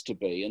seems to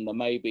be, and there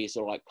may be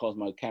sort of like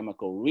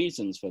cosmochemical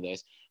reasons for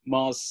this,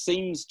 Mars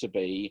seems to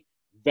be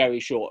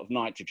very short of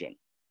nitrogen.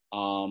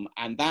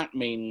 And that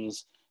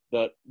means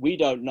that we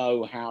don't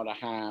know how to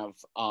have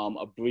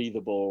a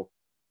breathable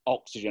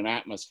oxygen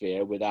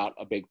atmosphere without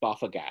a big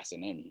buffer gas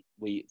in it.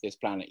 This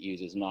planet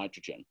uses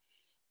nitrogen.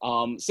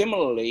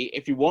 Similarly,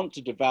 if you want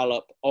to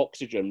develop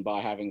oxygen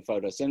by having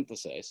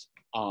photosynthesis,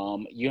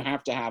 you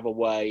have to have a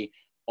way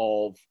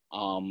of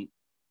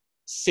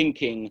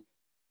sinking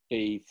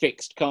the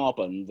fixed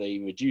carbon,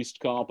 the reduced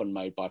carbon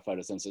made by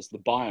photosynthesis, the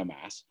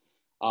biomass.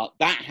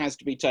 That has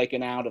to be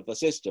taken out of the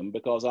system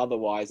because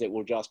otherwise it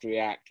will just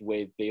react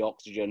with the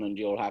oxygen and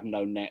you'll have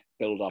no net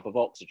buildup of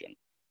oxygen.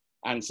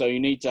 And so you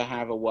need to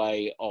have a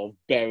way of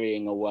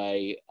burying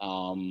away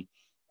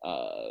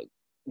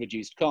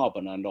reduced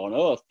carbon. And on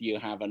Earth, you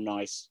have a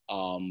nice,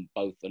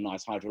 both a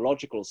nice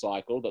hydrological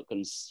cycle that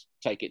can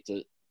take it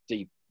to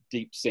deep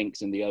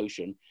sinks in the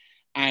ocean,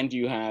 and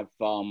you have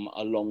a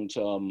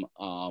long-term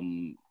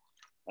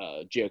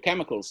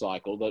geochemical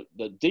cycle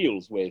that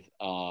deals with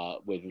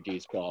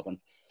reduced carbon.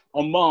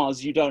 On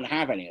Mars, you don't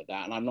have any of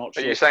that, and I'm not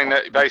sure. Are you saying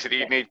that basically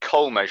you need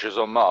coal measures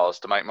on Mars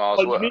to make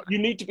Mars work? You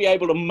need to be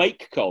able to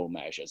make coal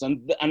measures,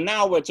 and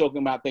now we're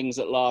talking about things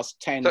that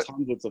last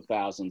hundreds of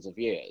thousands of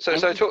years. So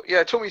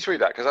talk me through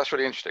that, because that's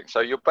really interesting. So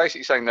you're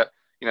basically saying that,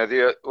 you know,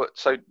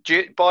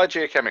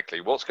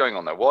 biogeochemically, what's going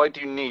on there? Why do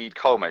you need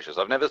coal measures?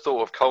 I've never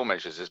thought of coal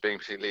measures as being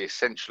particularly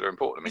essential or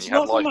important. I mean, you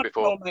had life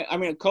before.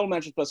 Coal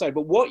measures per se,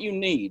 but what you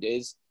need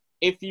is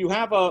if you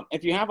have a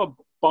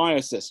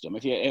biosystem,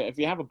 if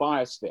you have a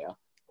biosphere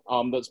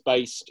that's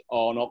based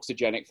on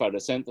oxygenic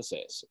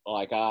photosynthesis,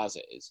 like ours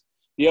is,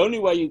 the only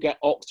way you get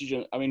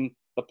oxygen, I mean,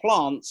 the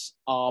plants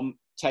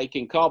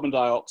taking carbon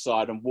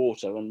dioxide and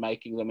water and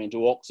making them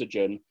into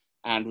oxygen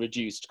and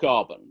reduced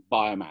carbon,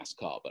 biomass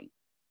carbon.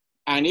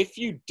 And if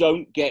you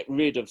don't get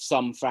rid of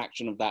some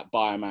fraction of that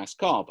biomass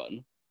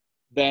carbon,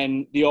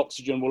 then the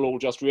oxygen will all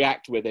just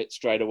react with it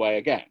straight away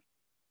again.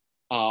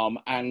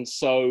 And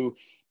so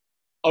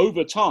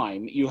over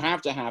time, you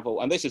have to have,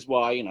 and this is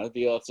why, you know,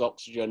 the Earth's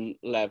oxygen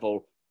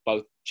level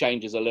both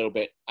changes a little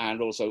bit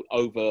and also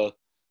over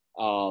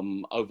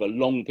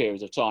long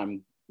periods of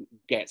time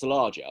gets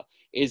larger,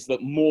 is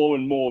that more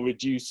and more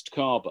reduced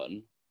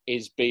carbon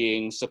is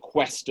being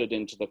sequestered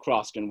into the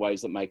crust in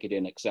ways that make it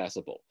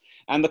inaccessible.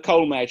 And the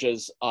coal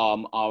measures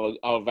are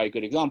a very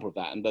good example of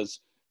that. And there's,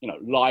 you know,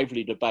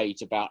 lively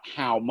debate about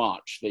how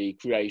much the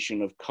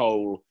creation of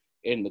coal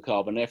in the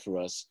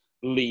Carboniferous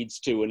leads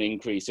to an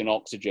increase in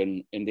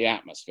oxygen in the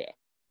atmosphere.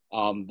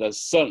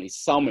 There's certainly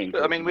some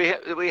increase. I mean,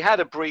 we had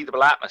a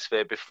breathable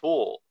atmosphere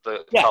before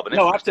the Carboniferous.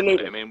 No,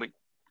 absolutely. I mean,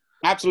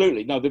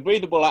 absolutely. No, the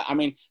breathable, I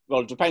mean,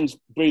 well, it depends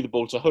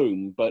breathable to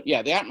whom, but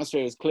yeah, the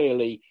atmosphere is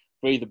clearly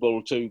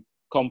breathable to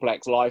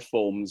complex life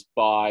forms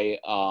by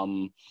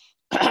the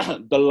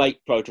late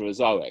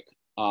Proterozoic.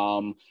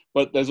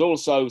 But there's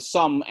also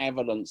some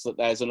evidence that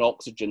there's an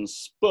oxygen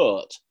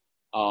spurt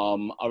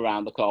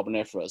around the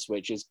Carboniferous,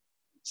 which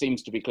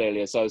seems to be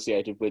clearly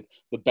associated with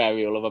the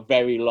burial of a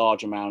very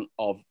large amount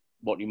of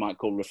what you might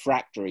call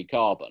refractory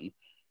carbon.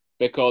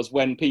 Because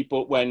when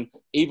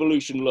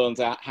evolution learns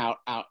how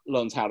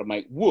to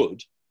make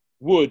wood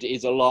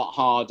is a lot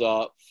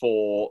harder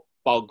for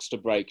bugs to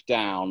break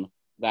down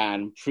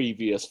than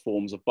previous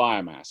forms of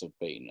biomass have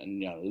been.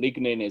 And, you know,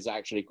 lignin is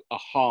actually a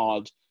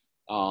hard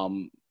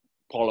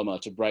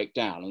polymer to break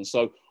down. And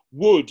so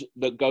wood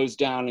that goes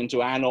down into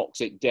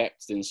anoxic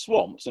depths in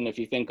swamps, and if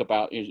you think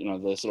about, you know,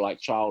 the sort of like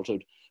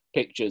childhood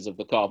pictures of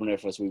the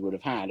Carboniferous we would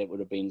have had, it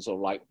would have been sort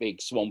of like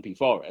big swampy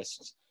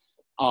forests.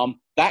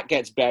 That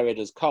gets buried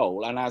as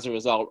coal, and as a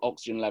result,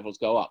 oxygen levels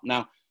go up.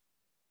 Now,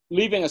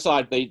 leaving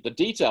aside the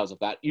details of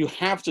that, you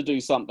have to do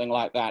something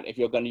like that if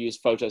you're going to use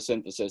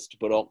photosynthesis to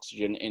put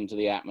oxygen into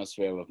the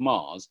atmosphere of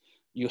Mars.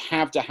 You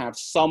have to have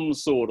some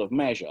sort of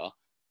measure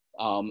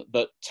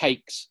that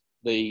takes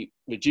the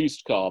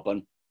reduced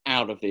carbon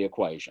out of the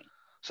equation.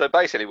 So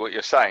basically what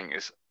you're saying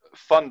is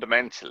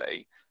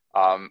fundamentally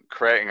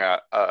creating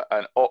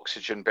an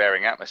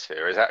oxygen-bearing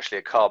atmosphere is actually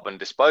a carbon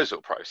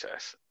disposal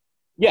process.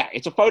 Yeah,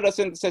 it's a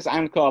photosynthesis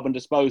and carbon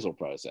disposal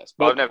process.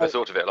 But I've never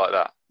thought of it like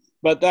that.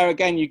 But there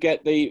again,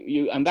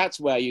 and that's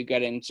where you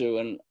get into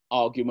an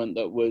argument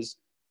that was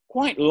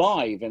quite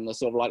live in the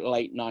sort of like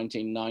late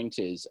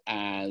 1990s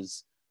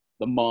as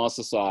the Mars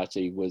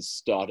Society was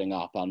starting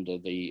up under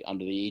the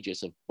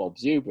aegis of Bob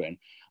Zubrin,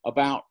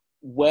 about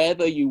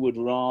whether you would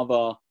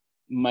rather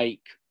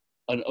make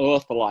an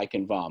Earth-like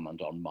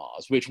environment on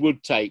Mars, which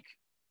would take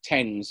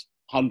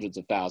hundreds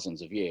of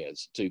thousands of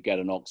years to get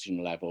an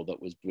oxygen level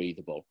that was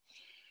breathable,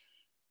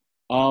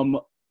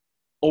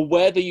 or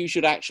whether you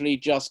should actually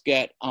just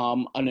get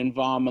an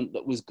environment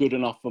that was good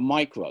enough for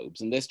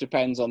microbes. And this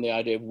depends on the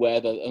idea of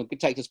whether, it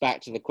takes us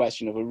back to the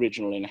question of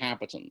original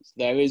inhabitants.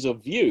 There is a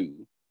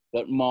view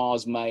that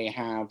Mars may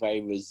have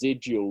a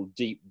residual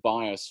deep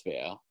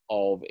biosphere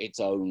of its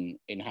own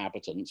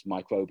inhabitants,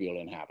 microbial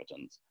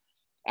inhabitants,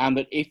 and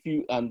that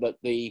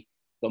the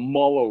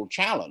moral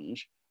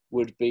challenge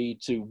would be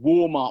to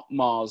warm up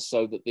Mars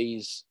so that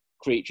these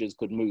creatures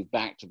could move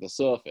back to the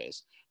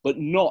surface, but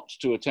not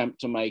to attempt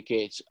to make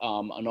it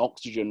an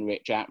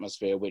oxygen-rich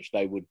atmosphere, which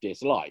they would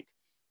dislike,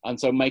 and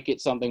so make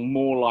it something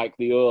more like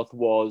the Earth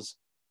was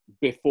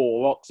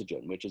before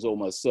oxygen, which is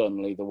almost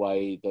certainly the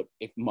way that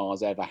if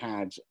Mars ever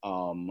had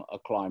a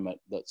climate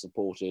that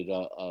supported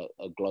a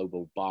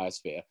global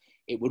biosphere,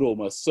 it would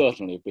almost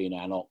certainly have been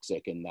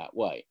anoxic in that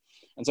way.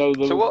 And so,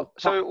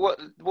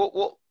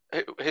 what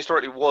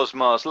historically was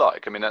Mars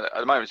like? I mean, at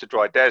the moment it's a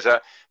dry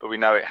desert, but we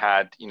know it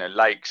had, you know,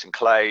 lakes and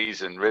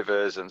clays and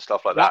rivers and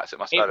stuff like that. So it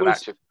must have had an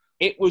active.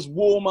 It was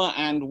warmer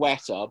and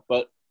wetter,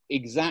 but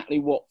exactly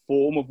what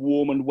form of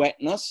warm and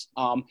wetness?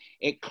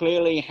 It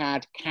clearly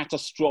had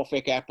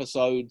catastrophic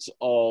episodes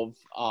of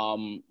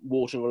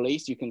water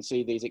release. You can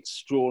see these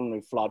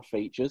extraordinary flood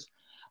features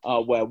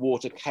where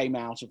water came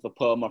out of the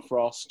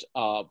permafrost,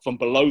 from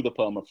below the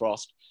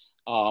permafrost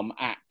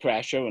at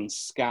pressure and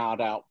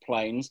scoured out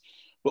plains.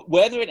 But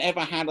whether it ever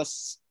had a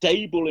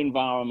stable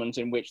environment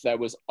in which there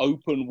was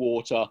open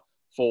water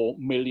for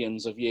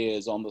millions of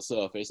years on the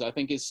surface, I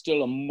think is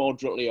still a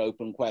moderately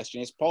open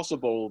question. It's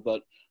possible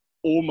that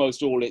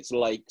almost all its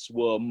lakes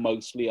were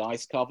mostly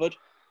ice covered.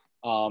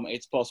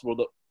 It's possible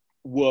that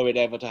were it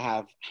ever to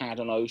have had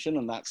an ocean,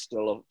 and that's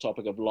still a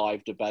topic of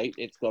live debate,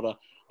 it's got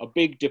a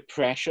big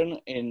depression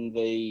in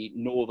the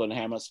northern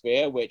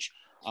hemisphere, which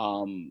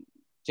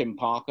Tim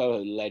Parker,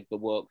 who led the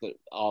work that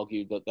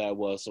argued that there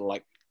were sort of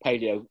like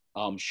paleo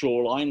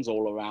shorelines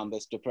all around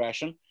this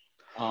depression.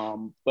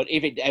 But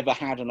if it ever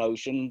had an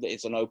ocean,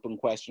 it's an open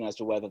question as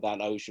to whether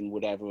that ocean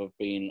would ever have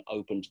been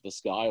open to the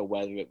sky or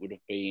whether it would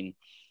have been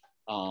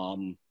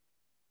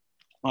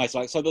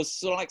ice-like. So there's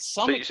sort of like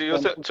some. So you're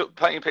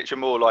painting a picture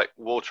more like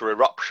water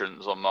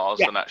eruptions on Mars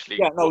than actually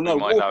what we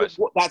might know.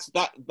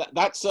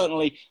 That's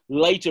certainly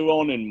later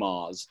on in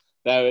Mars.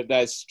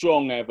 There's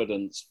strong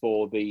evidence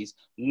for these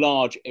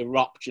large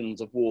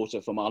eruptions of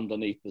water from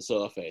underneath the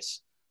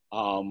surface,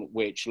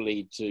 which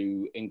lead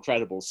to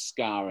incredible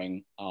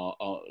scouring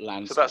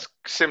landscape. So that's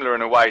similar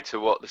in a way to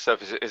what the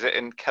surface is. It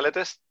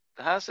Enceladus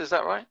has? Is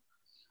that right?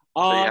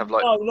 So you have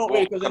like no, not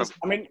really. Because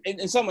I mean,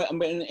 in some way, I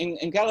mean,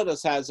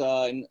 Enceladus has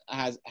a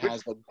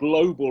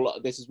global.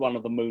 This is one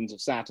of the moons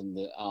of Saturn.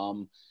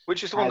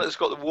 Which is the one that's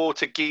got the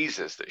water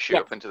geysers that shoot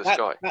up into the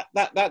sky.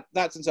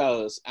 That's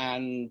Enceladus,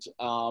 and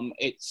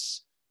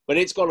it's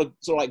got a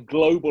sort of like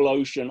global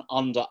ocean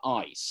under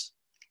ice.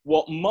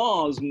 What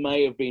Mars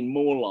may have been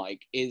more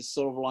like is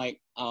sort of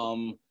like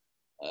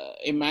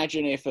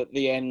imagine if at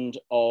the end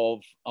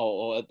of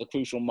or at the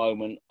crucial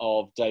moment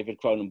of David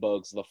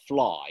Cronenberg's The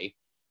Fly.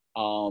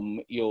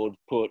 You'd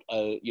put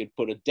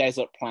a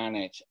desert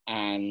planet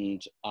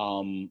and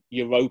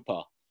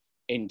Europa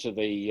into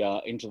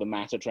the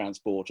matter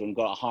transporter and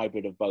got a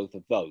hybrid of both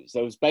of those. So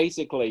it was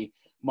basically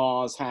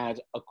Mars had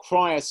a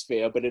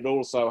cryosphere, but it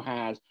also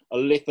had a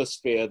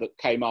lithosphere that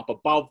came up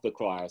above the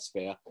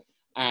cryosphere,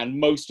 and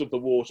most of the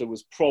water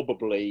was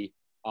probably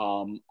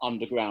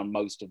underground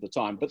most of the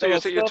time. But so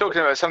you're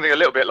talking about something a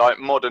little bit like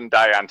modern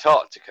day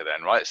Antarctica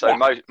then, right? So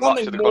much of the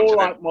continent. More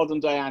like modern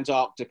day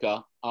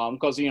Antarctica,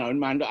 because you know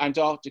in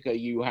Antarctica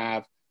you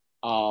have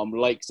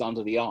lakes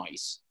under the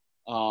ice.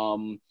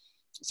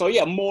 So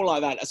yeah, more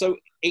like that. So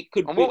it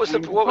could. And what was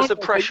the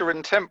pressure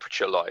and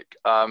temperature like,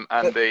 and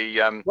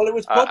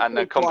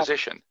the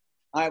composition?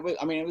 I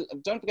mean,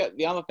 don't forget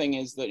the other thing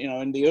is that you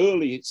know in the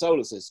early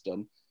solar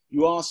system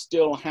you are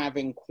still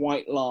having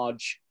quite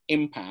large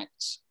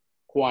impacts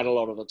quite a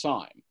lot of the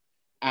time,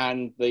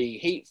 and the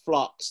heat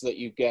flux that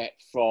you get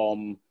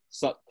from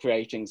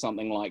creating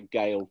something like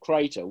Gale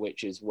Crater,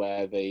 which is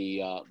where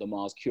the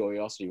Mars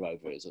Curiosity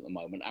rover is at the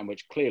moment, and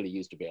which clearly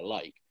used to be a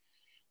lake.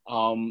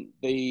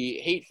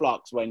 The heat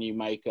flux when you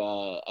make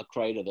a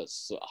crater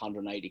that's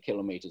 180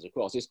 kilometers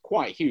across is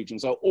quite huge, and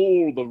so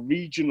all the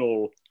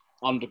regional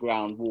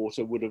underground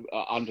water would have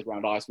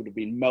underground ice would have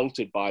been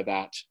melted by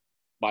that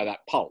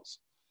pulse.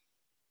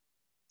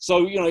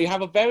 So, you know, you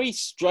have a very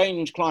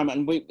strange climate,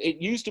 and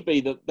it used to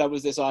be that there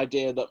was this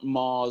idea that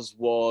Mars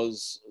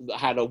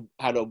had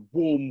a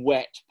warm,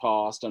 wet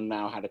past and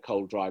now had a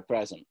cold, dry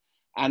present.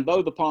 And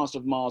though the past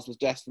of Mars was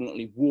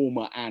definitely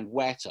warmer and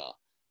wetter,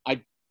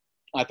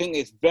 I think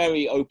it's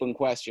very open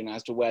question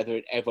as to whether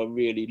it ever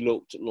really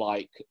looked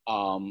like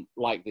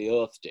the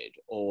Earth did,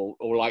 or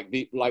like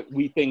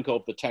we think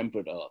of the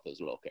temperate Earth as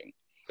looking.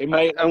 It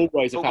may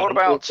always have what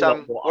about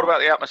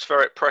the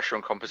atmospheric pressure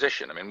and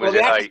composition? I mean,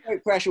 the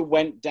atmospheric pressure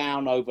went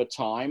down over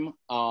time,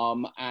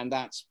 and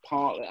that's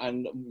partly,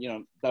 and you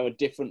know, there are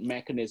different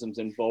mechanisms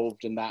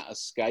involved in that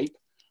escape,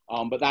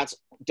 but that's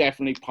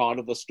definitely part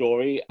of the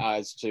story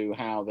as to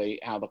how the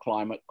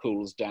climate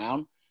cools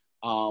down,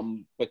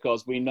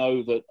 because we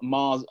know that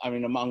Mars, I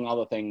mean, among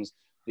other things,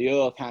 the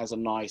Earth has a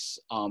nice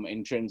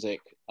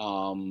intrinsic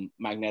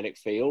magnetic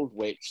field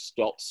which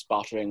stops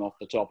sputtering off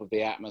the top of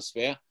the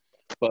atmosphere.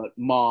 But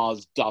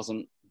Mars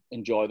doesn't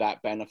enjoy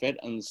that benefit.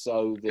 And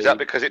so is that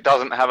because it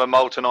doesn't have a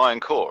molten iron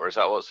core? Is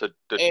that what's it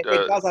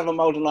does have a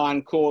molten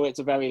iron core. It's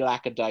a very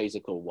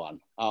lackadaisical one.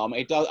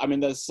 It does. I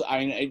mean,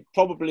 it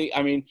probably.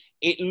 I mean,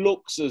 it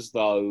looks as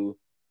though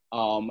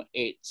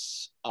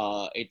its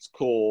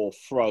core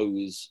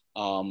froze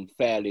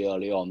fairly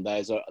early on.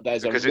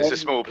 Because it's a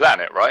small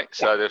planet, right?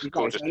 So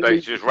they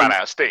just ran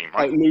out of steam,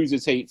 right? So it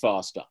loses heat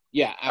faster.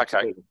 Yeah,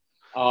 absolutely. Okay.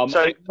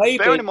 So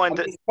bearing in mind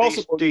that it's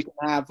possible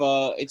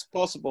it's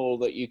possible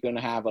that you can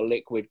have a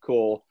liquid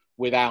core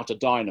without a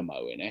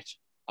dynamo in it.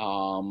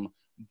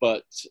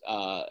 But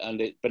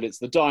it's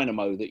the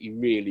dynamo that you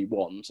really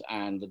want,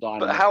 and the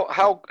dynamo. But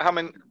how I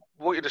mean,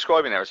 what you're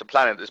describing there is a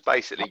planet that's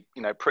basically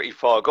pretty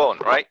far gone,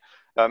 right?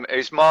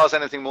 Is Mars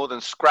anything more than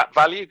scrap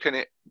value? Can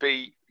it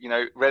be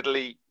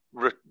readily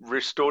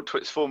restored to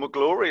its former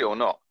glory or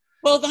not?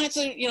 Well, that's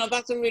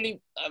the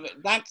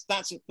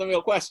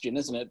real question,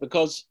 isn't it?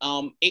 Because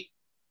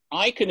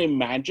I can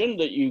imagine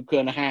that you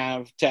can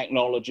have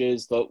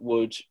technologies that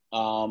would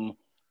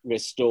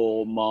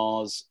restore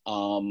Mars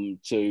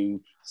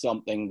to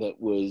something that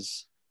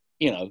was,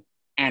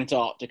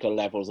 Antarctica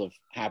levels of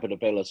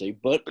habitability.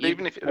 But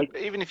even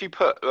if you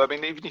put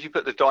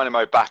the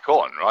dynamo back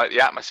on, right,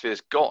 the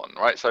atmosphere's gone,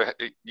 right? So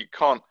you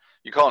can't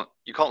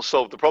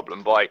solve the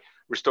problem by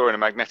restoring a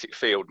magnetic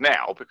field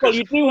now, because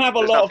you do have a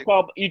lot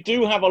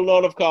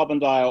of carbon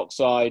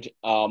dioxide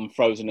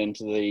frozen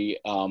into the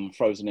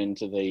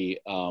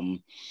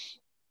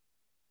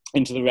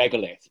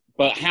regolith,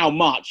 but how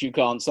much you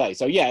can't say.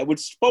 So yeah, it would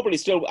probably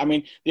still. I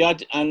mean, the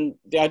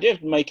idea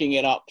of making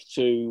it up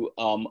to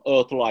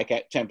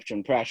Earth-like temperature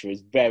and pressure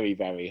is very,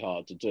 very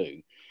hard to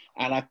do,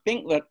 and I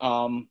think it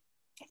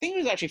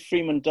was actually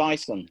Freeman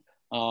Dyson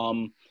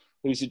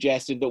who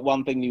suggested that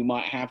one thing you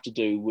might have to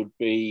do would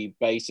be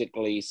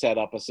basically set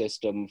up a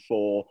system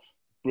for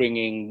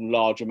bringing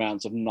large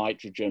amounts of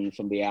nitrogen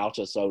from the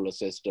outer solar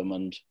system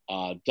and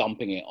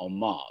dumping it on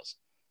Mars.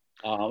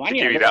 To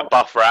give you that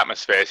buffer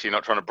atmosphere, so you're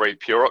not trying to breathe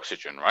pure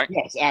oxygen, right?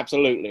 Yes,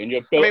 absolutely. And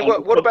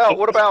what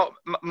about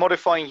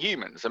modifying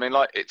humans? I mean,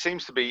 like, it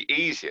seems to be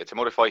easier to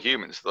modify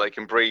humans so they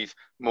can breathe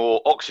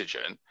more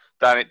oxygen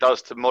than it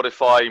does to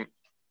modify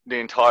the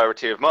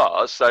entirety of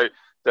Mars, so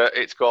that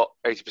it's got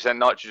 80%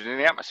 nitrogen in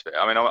the atmosphere.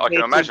 I mean, I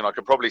can imagine I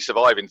could probably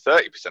survive in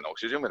 30%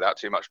 oxygen without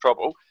too much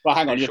trouble. Well,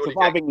 hang on, you're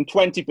surviving in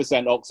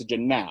 20%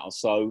 oxygen now,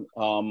 so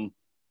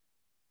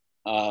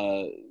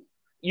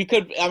you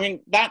could. I mean,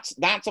 that's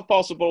a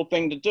possible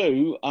thing to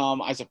do,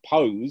 I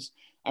suppose.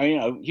 I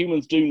mean,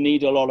 humans do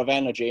need a lot of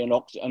energy, and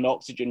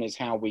oxygen is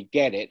how we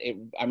get it.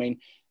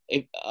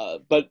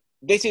 But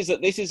this is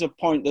a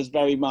point that's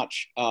very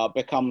much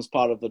becomes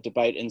part of the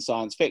debate in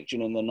science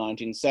fiction in the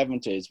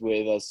 1970s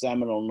with a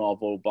seminal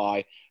novel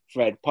by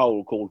Fred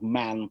Pohl called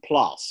Man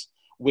Plus,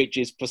 which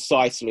is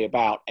precisely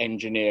about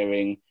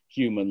engineering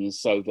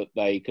humans so that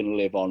they can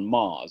live on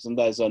Mars. And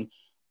there's an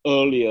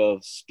earlier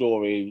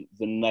story,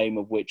 the name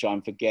of which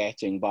I'm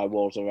forgetting, by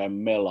Walter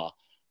M. Miller,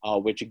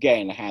 which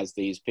again has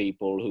these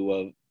people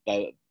who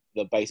that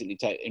basically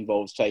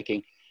involves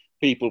taking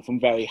people from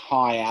very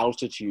high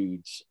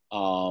altitudes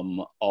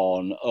on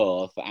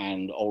Earth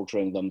and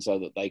altering them so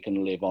that they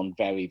can live on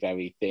very,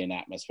 very thin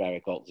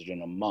atmospheric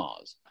oxygen on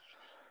Mars.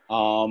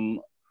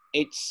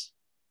 It's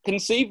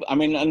conceived. I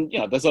mean, and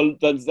there's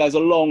a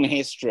long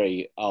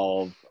history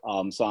of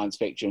science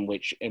fiction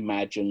which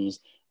imagines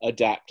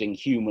adapting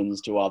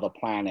humans to other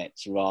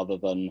planets rather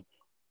than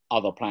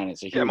other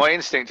planets. Yeah, my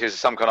instinct is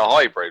some kind of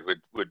hybrid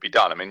would be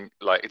done. I mean,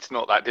 like, it's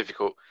not that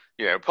difficult.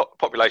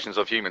 Populations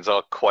of humans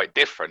are quite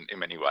different in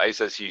many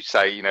ways, as you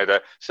say.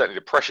 Certainly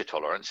the pressure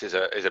tolerance is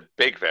a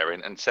big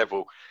variant, and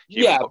several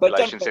human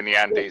populations in the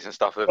Andes and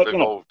stuff have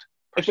evolved.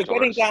 If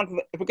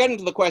we're getting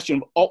to the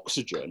question of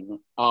oxygen,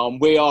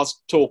 we are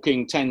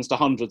talking tens to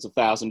hundreds of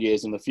thousand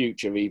years in the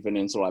future, even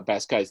in sort of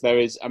best case. There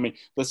is, I mean,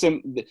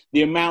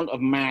 the amount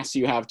of mass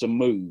you have to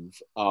move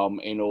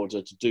in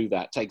order to do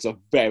that takes a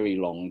very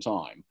long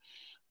time.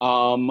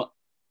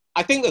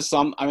 I think there's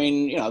some. I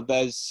mean,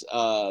 there's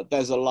a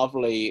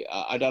lovely.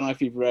 I don't know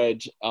if you've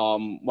read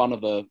one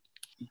of the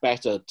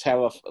better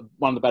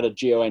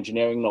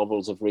geoengineering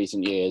novels of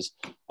recent years.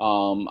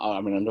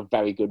 I mean, a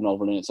very good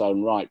novel in its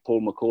own right.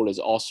 Paul McCauley's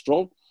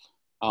Austral,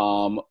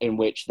 in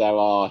which there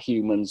are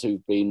humans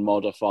who've been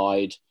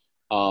modified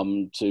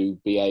to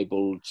be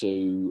able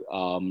to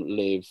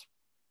live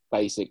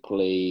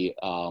basically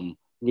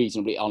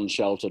reasonably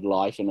unsheltered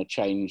life in a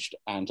changed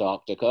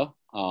Antarctica,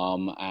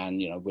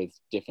 and with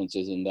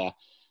differences in their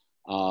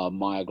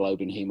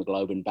myoglobin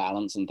hemoglobin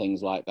balance and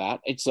things like that.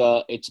 It's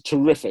a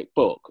terrific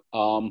book.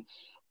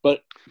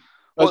 But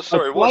what's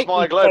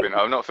myoglobin?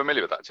 I'm not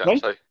familiar with that term.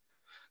 Right?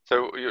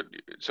 So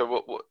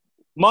what?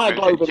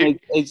 Myoglobin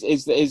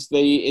is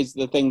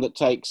the thing that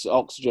takes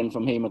oxygen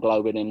from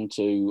hemoglobin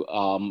into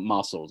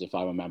muscles, if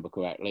I remember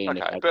correctly.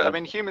 Okay, but I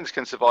mean, humans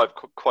can survive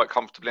quite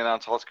comfortably in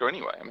Antarctica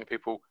anyway. I mean,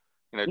 people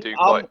do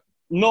quite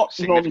not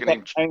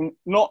significant.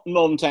 Not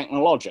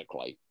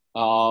non-technologically.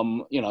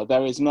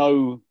 There is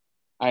no,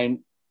 and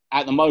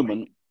at the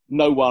moment,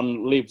 no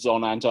one lives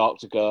on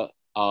Antarctica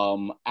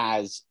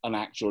as an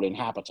actual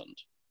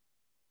inhabitant.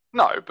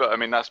 No, but I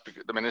mean that's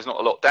because, I mean there's not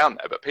a lot down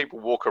there, but people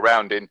walk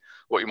around in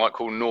what you might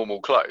call normal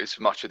clothes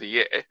for much of the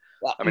year.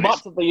 I mean,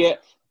 Much of the year.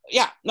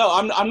 Yeah, no,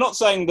 I'm not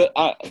saying that.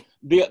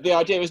 The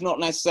idea is not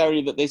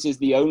necessarily that this is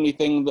the only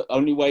thing, the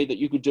only way that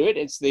you could do it.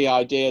 It's the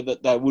idea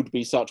that there would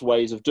be such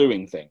ways of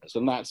doing things,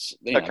 and that's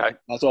okay.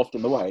 that's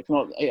often the way. It's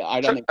not.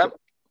 I don't So, think.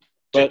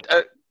 But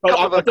couple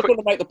I of just quick. want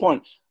to make the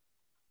point.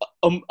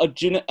 A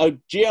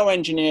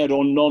geoengineered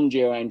or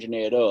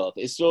non-geoengineered Earth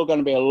is still going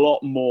to be a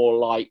lot more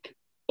like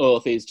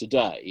Earth is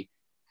today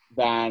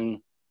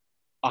than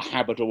a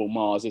habitable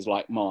Mars is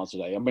like Mars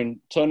today. I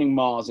mean, turning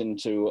Mars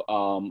into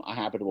a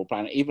habitable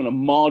planet, even a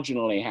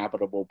marginally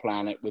habitable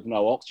planet with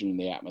no oxygen in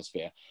the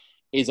atmosphere,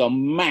 is a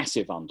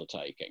massive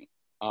undertaking.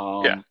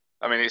 Yeah,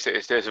 I mean, it's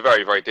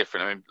very, very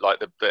different. I mean, like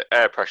the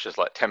air pressure is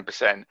like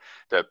 10%.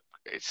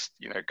 It's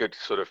good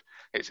sort of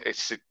it's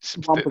the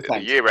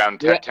 1%.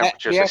 year-round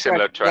temperatures are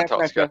similar to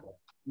Antarctica.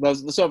 The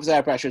surface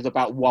air pressure is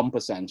about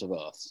 1% of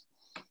Earth's.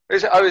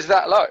 Is it? Oh, is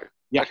that low?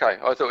 Yeah. Okay,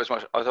 I thought it was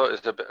much. I thought it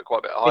was quite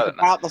a bit higher than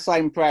that. It's about the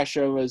same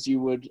pressure as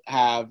you would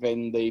have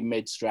in the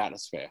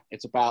mid-stratosphere.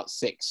 It's about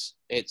 6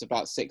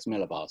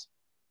 millibars.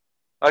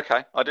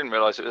 Okay, I didn't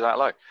realise it was that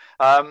low.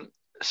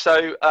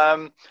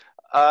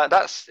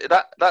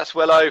 That's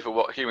well over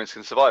what humans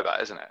can survive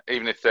at, isn't it?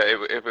 Even if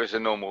it was a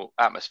normal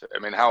atmosphere. I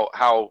mean, how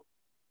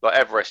like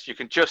Everest, you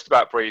can just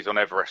about breathe on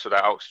Everest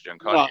without oxygen,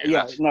 can't you?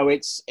 Yeah, no,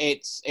 it's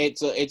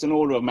an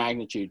order of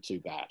magnitude too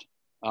bad.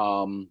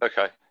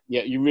 Okay.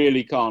 Yeah, you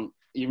really can't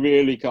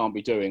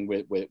be doing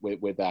with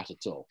that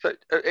at all. So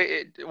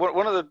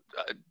one of the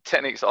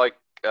techniques I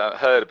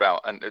heard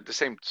about, and the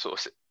same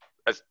sort of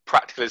as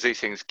practical as these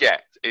things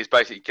get, is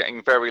basically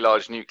getting very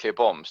large nuclear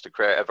bombs to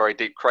create a very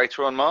deep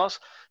crater on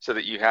Mars, so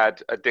that you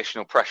had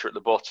additional pressure at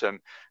the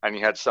bottom and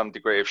you had some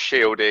degree of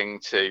shielding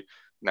to,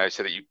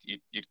 so that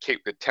you'd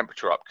keep the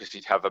temperature up, because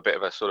you'd have a bit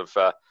of a sort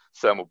of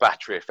thermal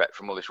battery effect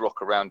from all this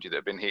rock around you that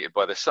had been heated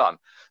by the sun.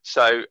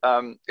 So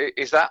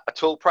is that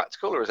at all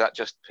practical, or is that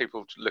just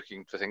people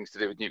looking for things to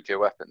do with nuclear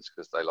weapons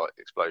because they like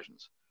the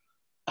explosions?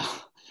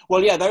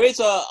 Well, yeah, there is it's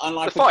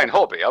a fine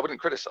hobby. I wouldn't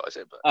criticize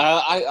it, but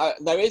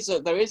there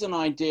is an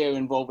idea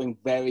involving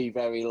very,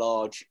 very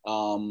large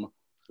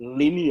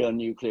linear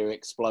nuclear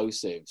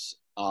explosives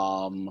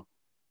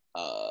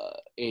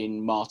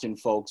in Martin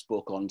Fogg's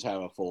book on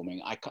terraforming.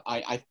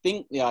 I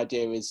think the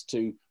idea is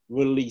to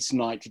release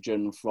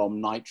nitrogen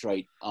from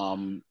nitrate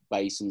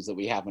basins that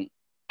we haven't,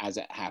 as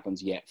it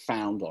happens, yet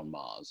found on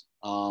Mars.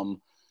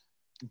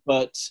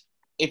 But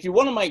if you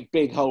want to make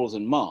big holes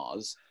in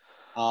Mars,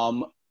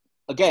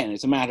 again,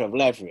 it's a matter of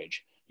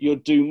leverage. You'll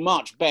do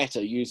much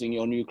better using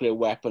your nuclear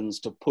weapons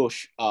to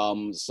push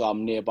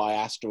some nearby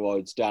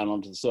asteroids down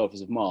onto the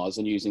surface of Mars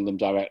than using them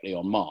directly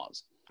on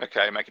Mars.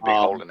 Okay, make a big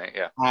hole in it,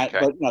 yeah. Okay.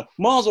 But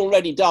Mars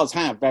already does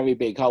have very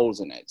big holes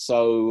in it.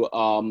 So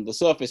the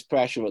surface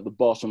pressure at the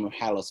bottom of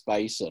Hellas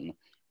Basin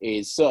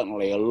is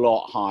certainly a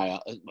lot higher,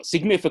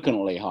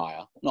 significantly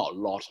higher, not a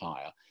lot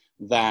higher,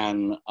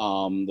 than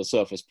the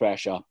surface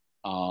pressure.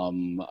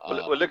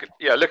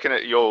 Looking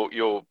at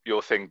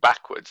your thing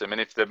backwards, I mean,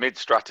 if the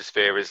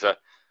mid-stratosphere is a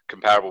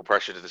comparable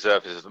pressure to the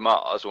surface of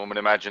Mars, one would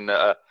imagine that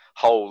a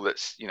hole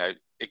that's,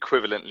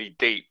 equivalently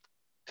deep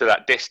to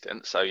that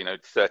distance, so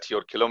 30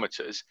 odd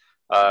kilometers,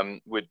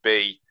 would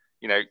be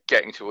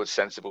getting towards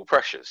sensible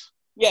pressures.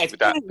 Yeah, it's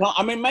not.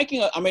 I mean,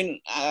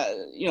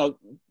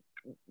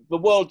 the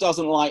world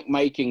doesn't like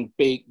making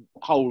big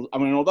holes. I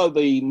mean, although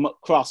the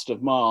crust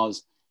of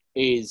Mars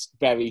is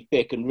very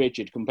thick and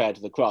rigid compared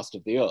to the crust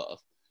of the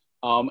Earth,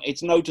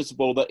 it's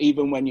noticeable that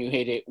even when you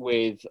hit it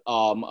with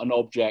an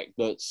object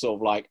that's sort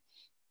of like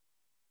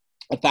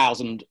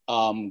 1,000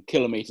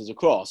 kilometers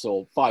across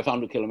or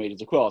 500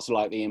 kilometers across,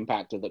 like the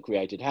impactor that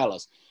created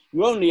Hellas,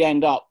 you only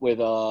end up with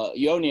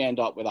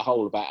a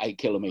hole about 8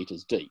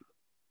 kilometers deep.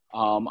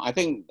 I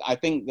think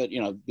that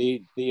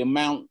the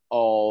amount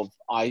of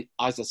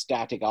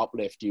isostatic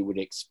uplift you would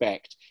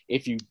expect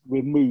if you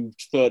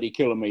removed 30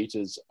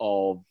 kilometers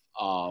of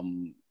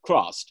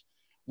crust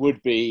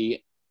would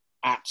be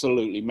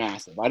absolutely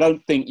massive. I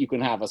don't think you can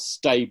have a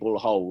stable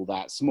hole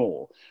that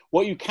small.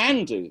 What you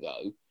can do,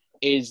 though,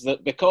 is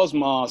that because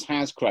Mars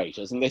has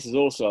craters, and this is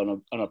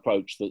also an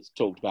approach that's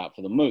talked about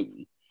for the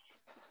Moon,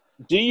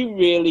 do you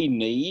really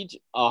need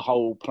a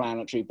whole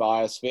planetary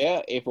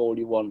biosphere if all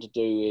you want to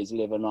do is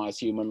live a nice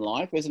human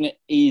life? Isn't it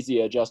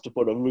easier just to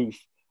put a roof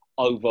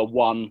over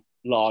one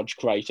large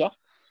crater?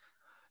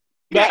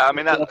 Yeah, I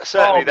mean, that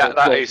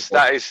is.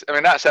 I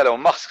mean, that's Elon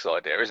Musk's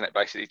idea, isn't it?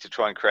 Basically, to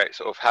try and create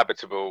sort of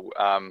habitable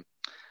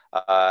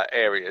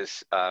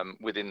areas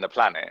within the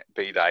planet,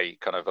 be they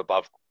kind of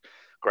above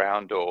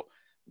ground or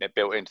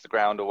built into the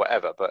ground or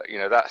whatever. But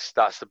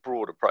that's the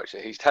broad approach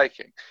that he's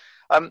taking.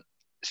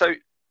 So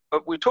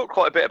we've talked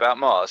quite a bit about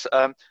Mars.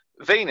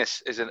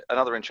 Venus is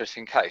another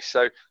interesting case.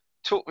 So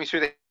talk me through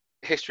the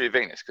history of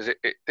Venus, because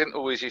it didn't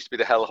always used to be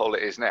the hellhole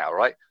it is now,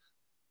 right?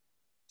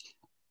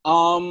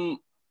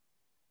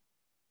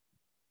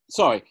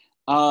 Sorry.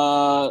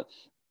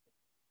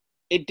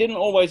 It didn't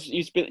always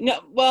used to be. No,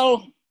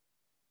 well,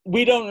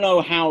 we don't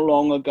know how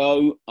long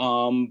ago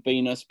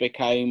Venus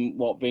became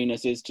what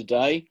Venus is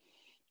today.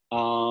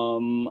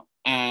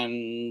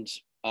 And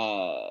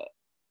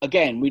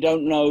again, we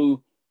don't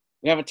know.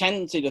 We have a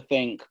tendency to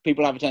think,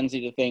 people have a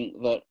tendency to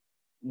think that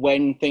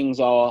when things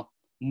are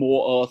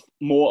more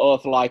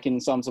Earth-like in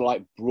some sort of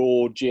like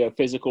broad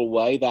geophysical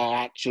way, they're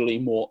actually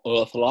more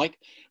Earth-like.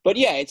 But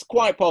yeah, it's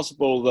quite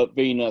possible that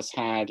Venus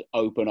had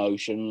open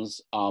oceans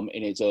in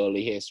its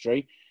early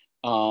history.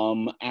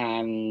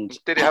 And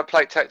did it have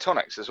plate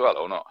tectonics as well,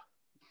 or not?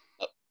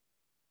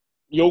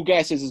 Your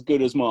guess is as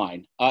good as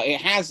mine.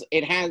 It has.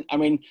 I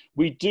mean,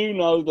 we do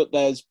know that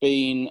there's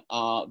been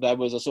there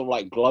was a sort of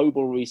like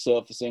global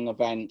resurfacing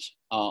event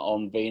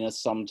on Venus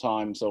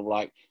sometime sort of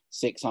like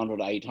 600,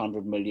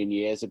 800 million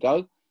years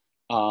ago,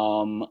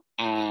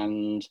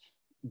 and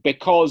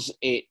because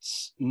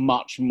it's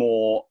much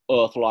more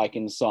Earth-like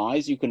in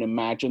size, you can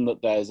imagine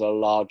that there's a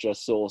larger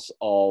source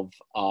of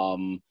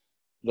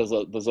there's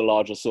a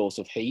larger source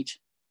of heat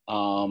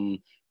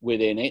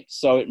within it.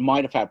 So it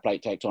might have had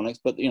plate tectonics,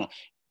 but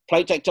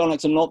plate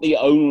tectonics are not the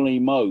only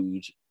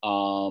mode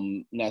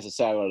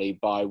necessarily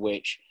by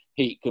which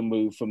heat can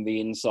move from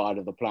the inside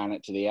of the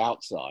planet to the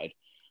outside.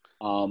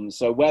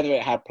 So whether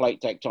it had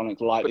plate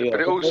tectonics like the Earth, but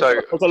it also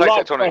there's a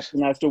lot of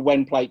question as to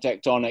when plate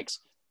tectonics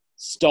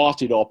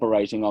started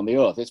operating on the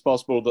Earth. It's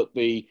possible that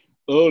the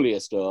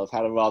earliest Earth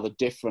had a rather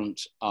different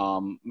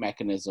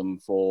mechanism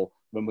for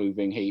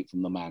removing heat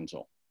from the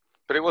mantle.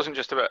 But it wasn't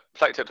just about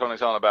plate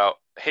tectonics. Aren't about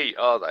heat,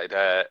 are they?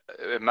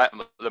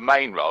 The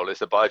main role is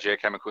the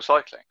biogeochemical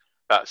cycling.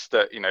 That's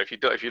the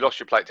if you lost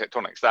your plate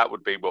tectonics, that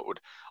would be what would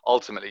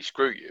ultimately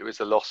screw you, is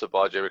the loss of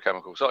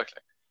biogeochemical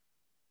cycling.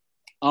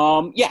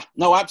 Yeah,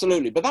 no,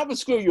 absolutely. But that would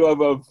screw you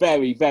over a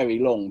very, very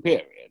long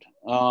period.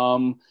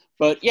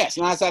 But yes,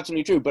 no, that's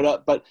absolutely true.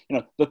 But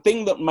the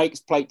thing that makes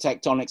plate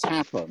tectonics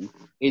happen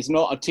is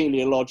not a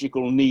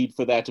teleological need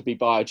for there to be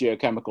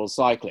biogeochemical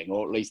cycling,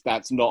 or at least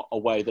that's not a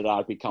way that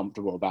I'd be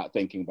comfortable about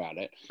thinking about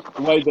it.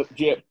 The way that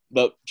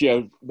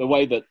the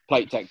way that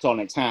plate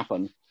tectonics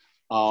happen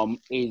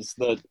is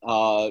that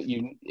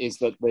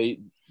the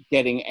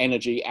getting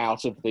energy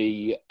out of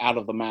the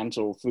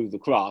mantle through the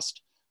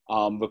crust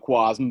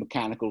requires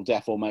mechanical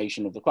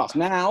deformation of the crust.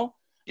 Now,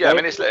 yeah, I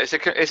mean it's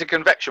a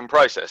convection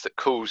process that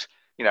cools.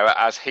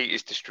 As heat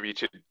is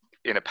distributed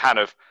in a pan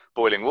of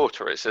boiling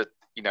water, it's a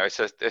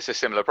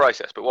similar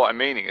process. But what I'm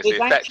meaning is the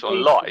effect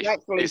on life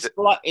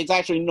it's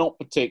actually not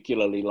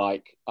particularly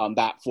like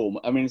that form.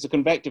 I mean, it's a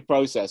convective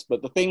process,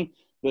 but the thing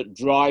that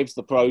drives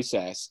the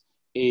process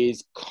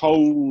is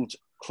cold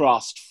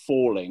crust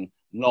falling,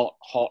 not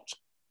hot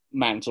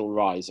mantle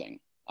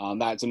rising.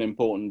 That's an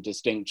important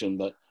distinction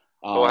that.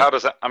 Well, how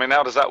does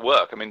that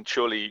work? I mean,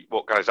 surely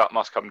what goes up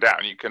must come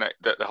down.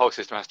 The whole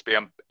system has to be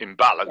in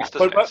balance,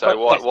 doesn't it? So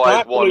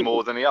why is one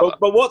more than the other?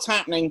 But what's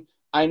happening,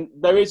 and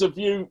there is a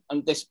view,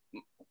 and this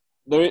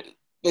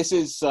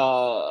is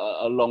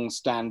a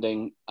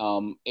long-standing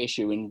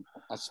issue in,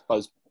 I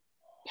suppose,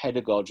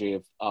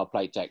 pedagogy of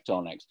plate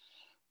tectonics.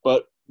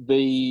 But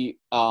the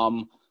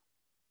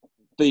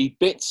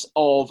bits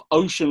of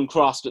ocean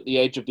crust at the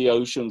edge of the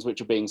oceans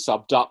which are being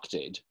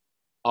subducted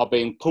are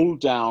being pulled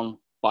down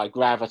by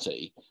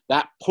gravity.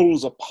 That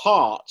pulls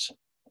apart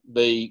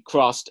the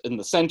crust in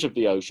the center of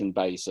the ocean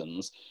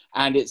basins,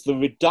 and it's the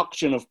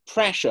reduction of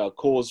pressure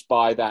caused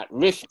by that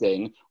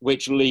rifting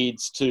which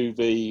leads to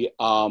the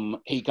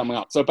heat coming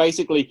up. So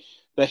basically,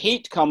 the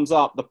heat comes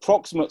up, the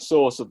proximate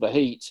source of the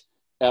heat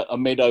at a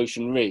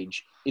mid-ocean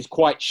ridge is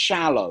quite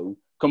shallow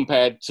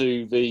compared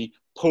to the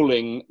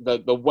pulling,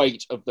 the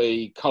weight of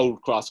the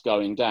cold crust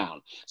going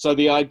down. So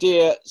the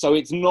idea, so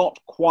it's not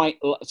quite,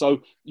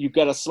 so you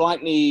get a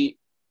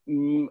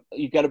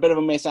bit of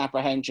a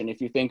misapprehension if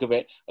you think of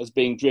it as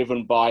being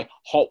driven by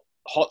hot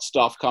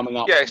stuff coming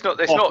up. Yeah, it's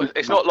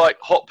not like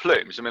hot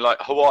plumes. I mean, like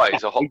Hawaii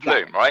is a hot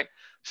plume, right?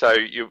 So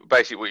you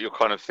basically, what you're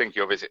kind of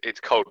thinking of is it's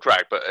cold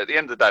drag, but at the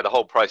end of the day, the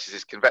whole process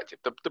is convective.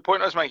 The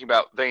point I was making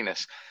about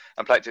Venus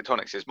and plate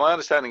tectonics is, my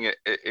understanding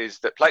is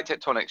that plate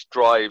tectonics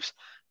drives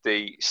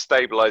the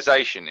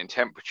stabilization in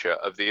temperature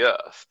of the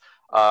Earth.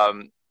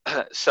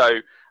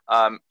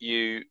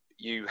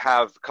 You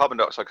have carbon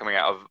dioxide coming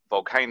out of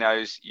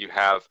volcanoes, you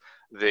have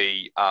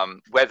the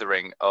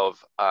weathering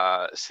of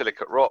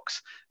silicate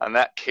rocks, and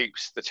that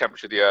keeps the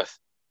temperature of the Earth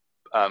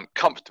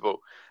comfortable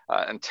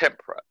and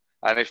temperate.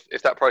 And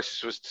if that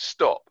process was to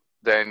stop,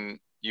 then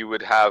you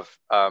would have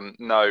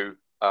no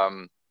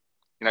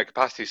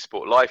capacity to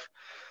support life.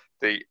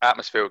 The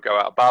atmosphere would go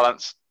out of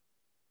balance,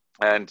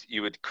 and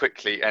you would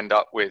quickly end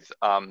up with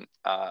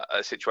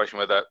a situation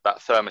where that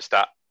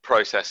thermostat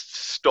process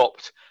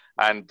stopped,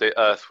 and the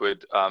Earth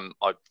would,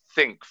 I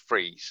think,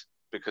 freeze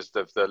because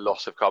of the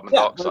loss of carbon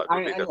dioxide.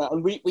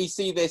 And we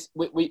see this.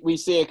 We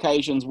see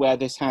occasions where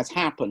this has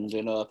happened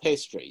in Earth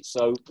history.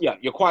 So yeah,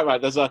 you're quite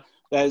right.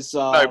 There's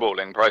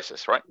snowballing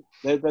process, right?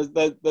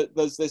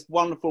 There's this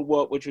wonderful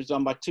work which was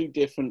done by two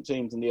different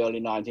teams in the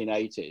early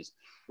 1980s,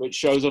 which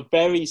shows a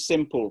very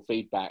simple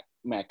feedback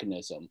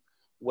mechanism,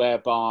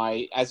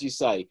 whereby, as you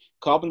say,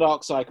 carbon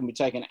dioxide can be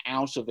taken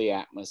out of the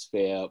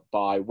atmosphere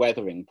by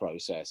weathering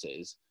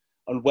processes,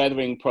 and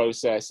weathering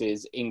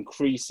processes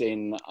increase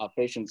in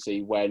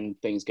efficiency when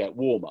things get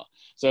warmer.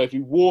 So if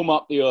you warm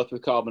up the Earth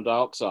with carbon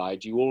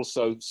dioxide, you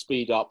also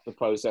speed up the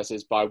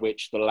processes by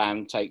which the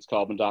land takes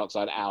carbon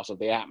dioxide out of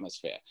the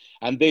atmosphere.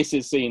 And this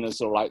is seen as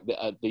sort of like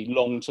the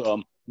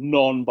long-term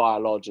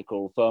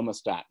non-biological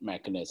thermostat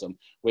mechanism,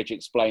 which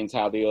explains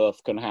how the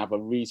Earth can have a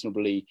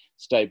reasonably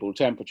stable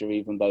temperature,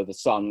 even though the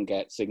sun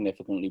gets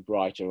significantly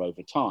brighter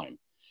over time.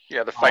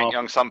 Yeah, the faint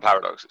young sun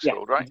paradox, it's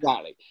called, right?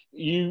 Exactly.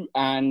 You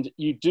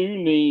do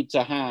need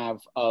to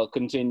have a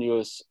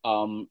continuous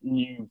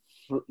new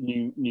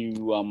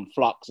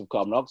flux of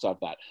carbon dioxide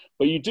for that.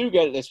 But you do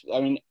get this.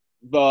 I mean,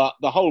 the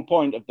whole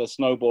point of the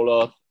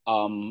snowball Earth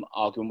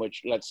argument,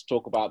 which let's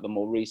talk about the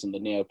more recent, the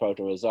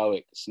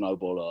Neoproterozoic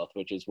snowball Earth,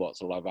 which is what,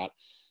 sort of about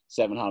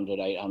 700,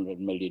 800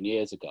 million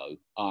years ago,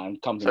 and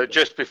so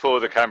just before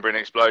the Cambrian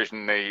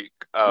explosion, the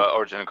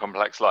origin of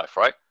complex life,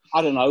 right?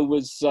 I don't know.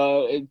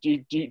 Do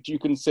you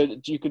consider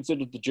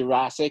the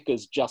Jurassic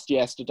as just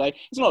yesterday?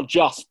 It's not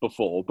just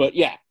before, but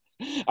yeah.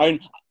 I mean,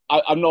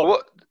 I'm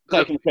not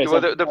taking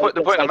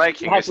the point I'm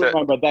making is that,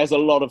 remember, there's a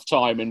lot of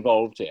time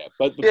involved here.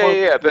 But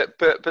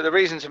but the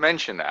reason to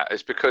mention that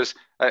is because,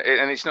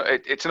 and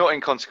it's not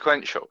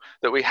inconsequential,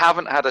 that we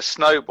haven't had a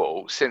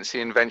snowball since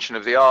the invention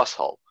of the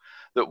arsehole.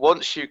 That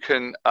once you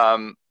can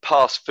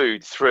pass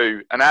food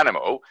through an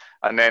animal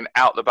and then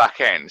out the back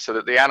end, so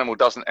that the animal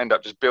doesn't end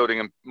up just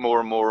building more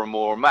and more and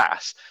more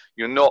mass,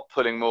 you're not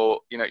putting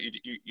more, you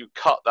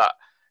cut that,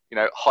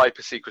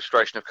 hyper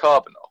sequestration of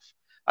carbon off,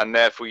 and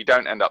therefore you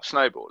don't end up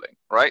snowballing,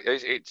 right?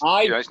 It's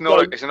not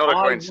a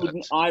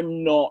coincidence.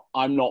 I'm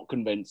not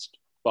convinced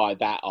by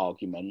that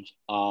argument.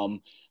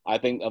 I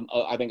think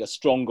a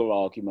stronger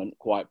argument,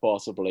 quite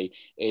possibly,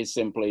 is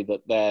simply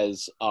that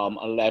there's a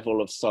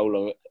level of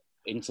solar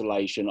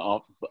insulation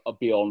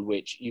beyond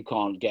which you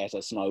can't get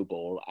a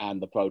snowball,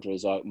 and the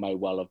Proterozoic may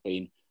well have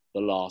been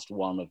the last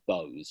one of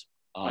those.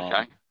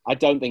 Okay. I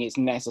don't think it's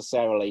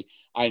necessarily.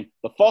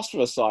 The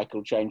phosphorus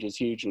cycle changes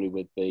hugely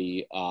with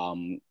the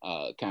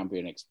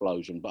Cambrian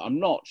explosion, but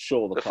I'm not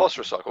sure the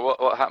phosphorus cycle.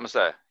 What happens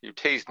there? You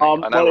teased me.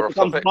 I know it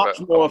becomes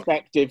much more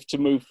effective to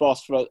move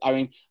phosphorus. I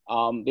mean,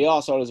 the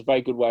arsehole is a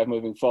very good way of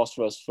moving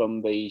phosphorus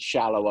from the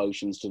shallow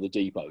oceans to the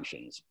deep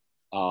oceans,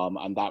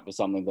 and that was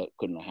something that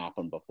couldn't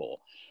happen before.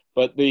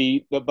 But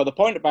the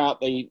point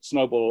about the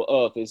snowball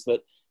Earth is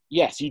that,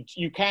 yes,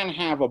 you can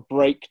have a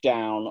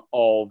breakdown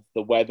of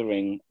the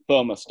weathering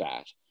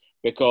thermostat,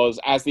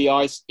 because as the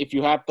ice, if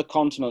you have the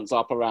continents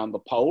up around the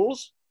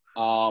poles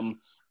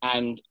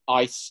and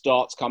ice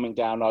starts coming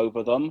down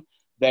over them,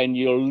 then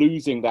you're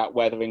losing that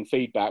weathering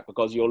feedback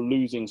because you're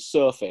losing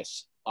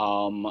surface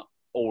all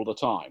the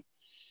time.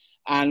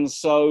 And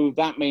so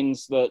that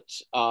means that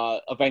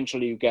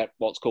eventually you get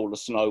what's called a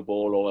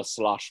snowball or a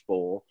slush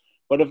ball.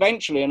 But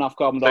eventually enough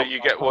carbon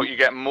dioxide... So you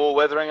get more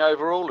weathering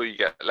overall, or you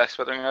get less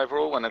weathering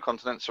overall when the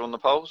continents are on the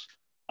poles?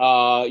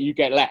 You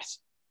get less.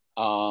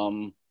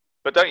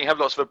 But don't you have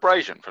lots of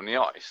abrasion from the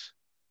ice?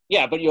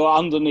 Yeah, but you're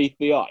underneath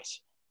the ice.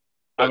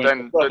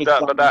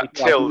 That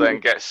till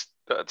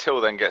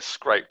then gets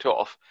scraped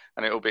off,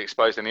 and it will be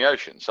exposed in the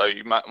ocean. So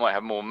you might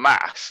have more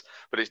mass,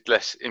 but it's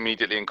less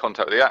immediately in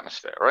contact with the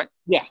atmosphere, right?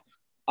 Yeah,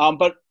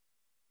 but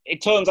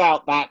it turns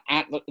out that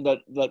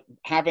that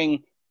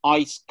having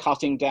ice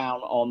cutting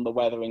down on the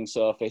weathering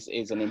surface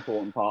is an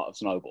important part of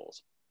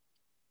snowballs.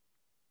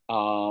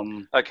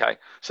 Okay,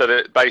 so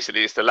that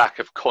basically it's the lack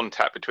of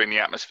contact between the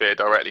atmosphere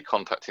directly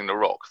contacting the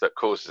rock that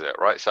causes it,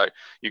 right? So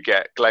you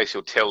get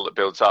glacial till that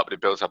builds up, but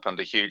it builds up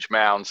under huge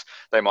mounds.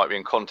 They might be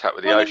in contact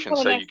with the ocean,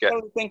 so you get...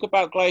 Think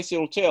about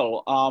glacial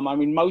till. I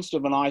mean, most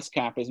of an ice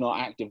cap is not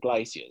active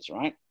glaciers,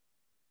 right?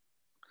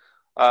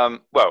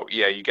 Well,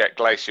 yeah, you get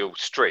glacial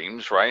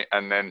streams, right?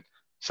 And then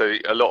so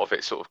a lot of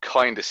it's sort of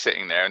kind of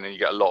sitting there, and then you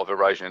get a lot of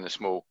erosion in a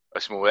small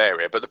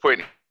area. But the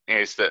point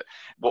is that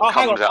what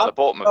comes out the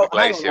bottom of the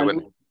glacier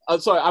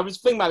sorry, I was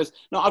thinking about this.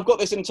 No, I've got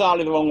this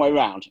entirely the wrong way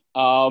round.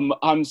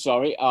 I'm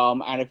sorry.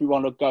 And if we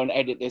want to go and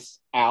edit this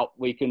out,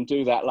 we can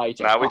do that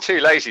later. No, we're too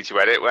lazy to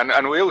edit,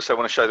 and we also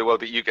want to show the world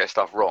that you get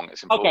stuff wrong.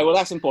 It's important. Okay, well,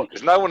 that's important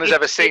because no one has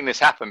ever seen this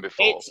happen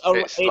before.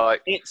 I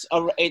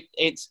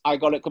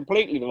got it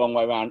completely the wrong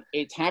way around.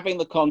 It's having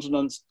the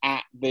continents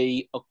at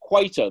the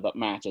equator that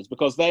matters,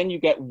 because then you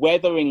get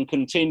weathering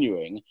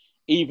continuing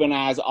even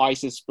as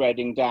ice is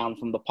spreading down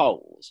from the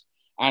poles,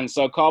 and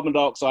so carbon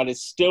dioxide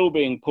is still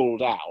being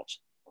pulled out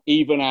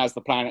even as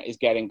the planet is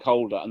getting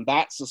colder. And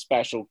that's a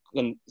special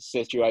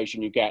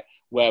situation you get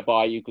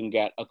whereby you can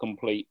get a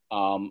complete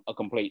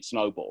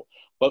snowball.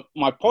 But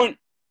my point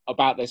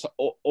about this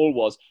all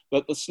was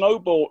that the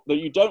snowball, that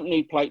you don't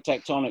need plate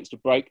tectonics to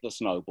break the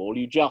snowball,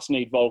 you just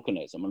need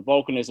volcanism. And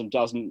volcanism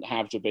doesn't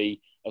have to be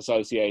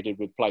associated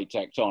with plate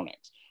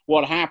tectonics.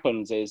 What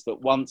happens is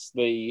that once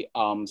the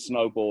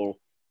snowball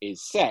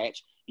is set,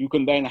 you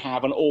can then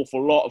have an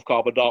awful lot of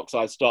carbon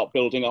dioxide start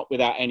building up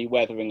without any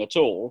weathering at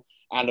all.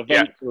 And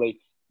eventually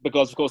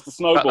because of course the But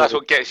snowball. that's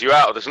what gets you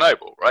out of the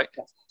snowball, right?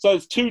 So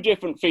it's two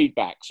different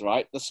feedbacks,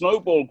 right? The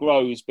snowball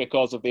grows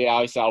because of the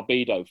ice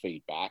albedo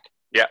feedback.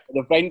 Yeah.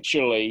 But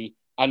eventually,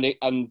 and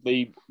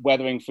the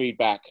weathering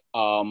feedback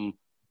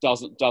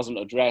doesn't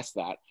address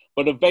that.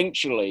 But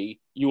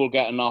eventually, you will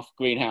get enough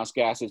greenhouse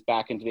gases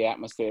back into the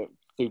atmosphere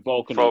through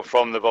volcanism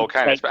From the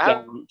volcanoes. But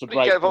how do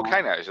you get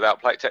volcanoes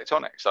without plate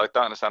tectonics? I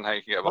don't understand how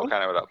you can get a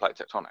volcano without plate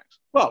tectonics.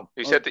 Well,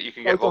 you said that you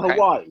can go get volcanoes.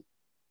 Hawaii.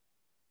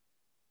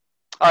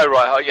 Oh,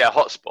 right. Oh, yeah,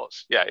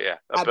 hotspots. Yeah.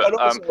 But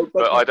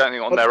I don't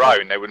think on their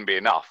own they wouldn't be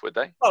enough, would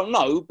they? Well,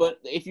 no, but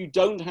if you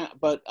don't have...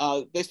 But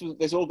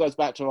this all goes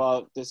back to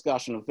our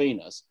discussion of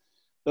Venus.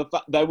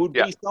 There would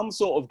be some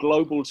sort of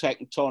global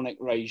tectonic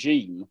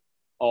regime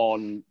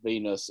on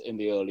Venus in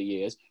the early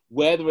years,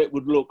 whether it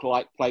would look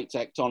like plate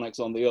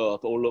tectonics on the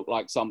Earth or look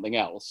like something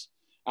else.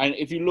 And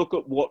if you look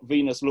at what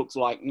Venus looks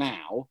like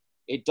now,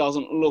 it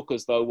doesn't look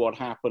as though what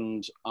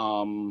happened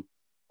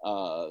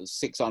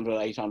 600,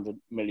 800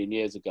 million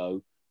years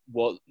ago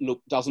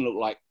doesn't look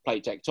like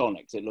plate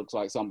tectonics. It looks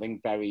like something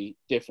very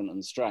different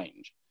and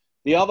strange.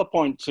 The other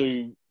point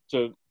to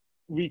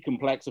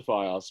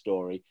recomplexify our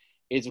story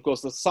is, of course,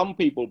 that some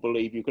people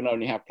believe you can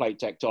only have plate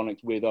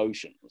tectonics with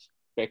oceans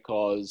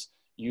because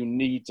you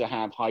need to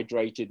have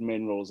hydrated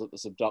minerals at the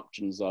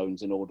subduction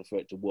zones in order for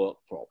it to work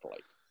properly.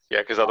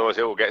 Yeah, because otherwise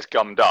it all gets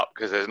gummed up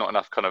because there's not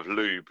enough kind of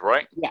lube,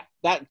 right? Yeah,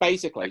 that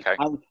basically. Okay.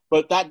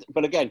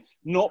 But again,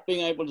 not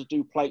being able to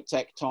do plate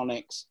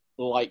tectonics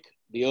like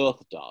the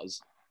Earth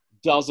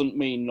doesn't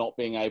mean not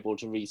being able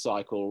to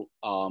recycle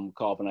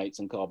carbonates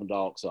and carbon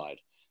dioxide.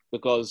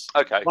 Because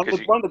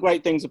one of the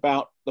great things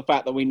about the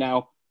fact that we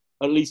now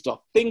at least are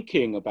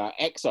thinking about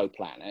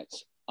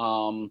exoplanets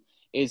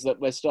is that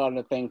we're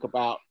starting to think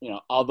about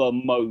other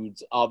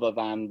modes other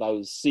than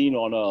those seen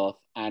on Earth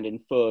and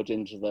inferred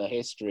into the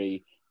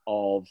history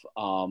of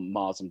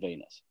Mars and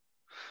Venus.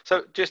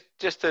 So just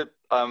to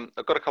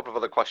I've got a couple of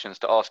other questions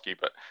to ask you,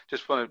 but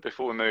just wanted,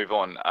 before we move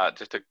on,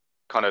 just to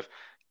kind of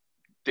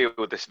deal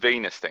with this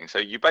Venus thing. So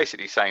you're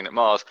basically saying that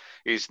Mars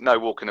is no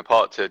walk in the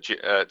park to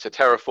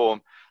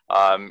terraform.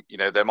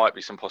 There might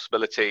be some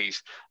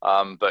possibilities,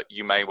 but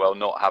you may well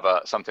not have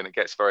something that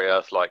gets very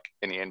Earth-like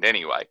in the end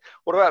anyway.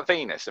 What about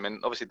Venus? I mean,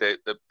 obviously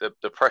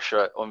the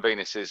pressure on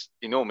Venus is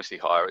enormously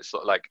higher. It's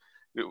sort of like,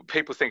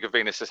 people think of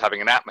Venus as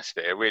having an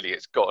atmosphere. Really,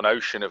 it's got an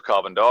ocean of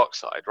carbon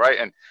dioxide, right?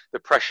 And the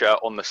pressure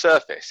on the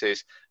surface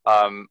is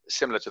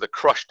similar to the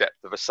crush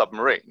depth of a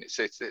submarine.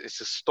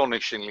 It's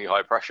astonishingly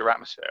high pressure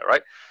atmosphere,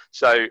 right?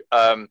 So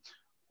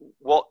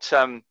what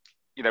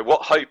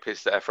hope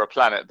is there for a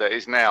planet that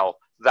is now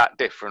that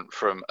different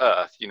from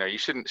Earth? You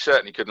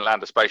certainly couldn't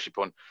land a spaceship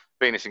on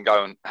Venus and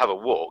go and have a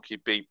walk.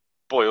 You'd be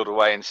boiled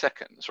away in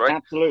seconds, right?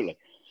 Absolutely.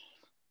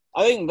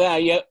 I think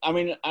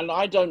and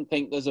I don't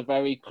think there's a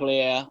very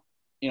clear,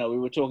 we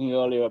were talking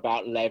earlier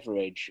about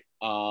leverage.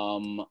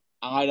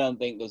 I don't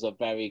think there's a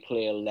very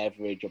clear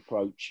leverage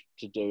approach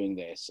to doing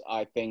this.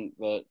 I think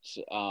that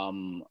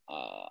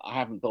I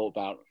haven't thought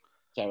about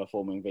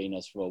terraforming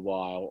Venus for a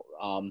while.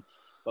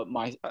 But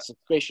my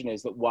suspicion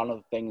is that one of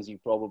the things you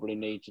probably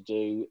need to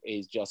do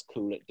is just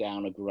cool it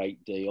down a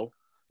great deal.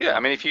 Yeah,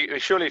 I mean, if you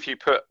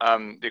put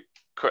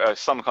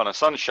some kind of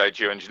sunshade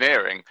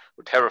geoengineering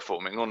or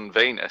terraforming on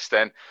Venus,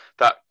 then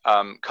that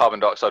carbon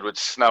dioxide would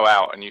snow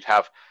out, and you'd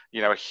have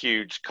a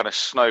huge kind of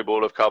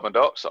snowball of carbon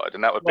dioxide,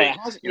 and that would be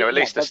at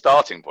least a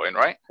starting point,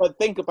 right? But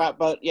think about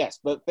how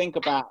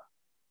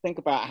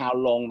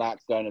long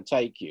that's going to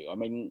take you. I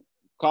mean,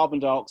 carbon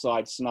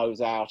dioxide snows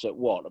out at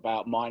what,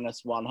 about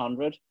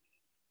 -100?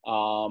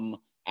 And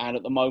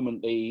at the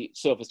moment, the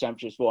surface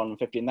temperature is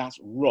 450, and that's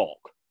rock.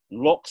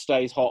 And rock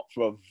stays hot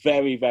for a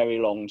very, very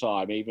long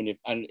time, even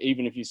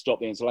if you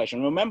stop the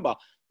insulation. Remember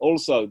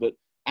also that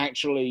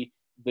actually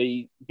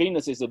the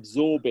Venus is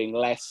absorbing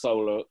less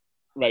solar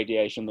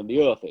radiation than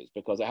the Earth is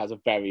because it has a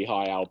very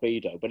high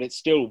albedo, but it's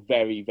still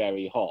very,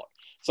 very hot.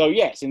 So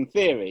yes, in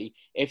theory,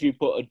 if you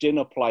put a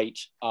dinner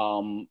plate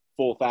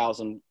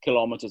 4,000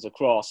 kilometers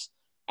across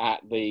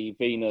at the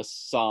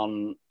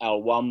Venus-Sun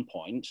L1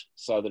 point,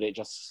 so that it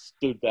just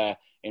stood there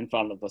in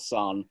front of the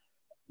sun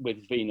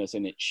with Venus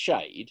in its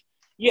shade,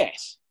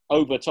 yes,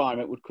 over time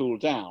it would cool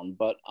down,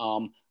 but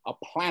a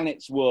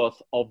planet's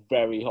worth of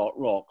very hot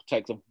rock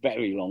takes a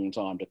very long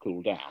time to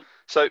cool down.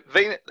 So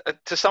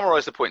to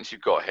summarize the points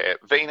you've got here,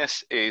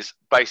 Venus is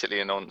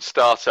basically a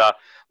non-starter.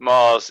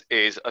 Mars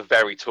is a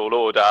very tall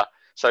order.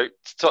 So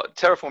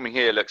terraforming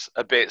here looks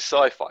a bit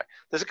sci-fi.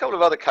 There's a couple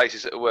of other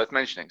cases that are worth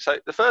mentioning. So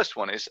the first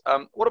one is,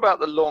 what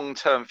about the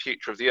long-term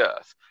future of the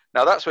Earth?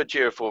 Now that's where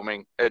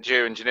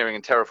geoengineering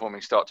and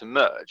terraforming start to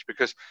merge,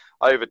 because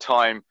over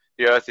time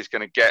the Earth is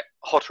going to get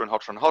hotter and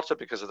hotter and hotter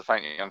because of the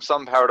faint young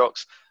sun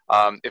paradox.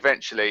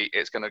 Eventually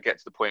it's going to get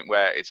to the point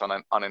where it's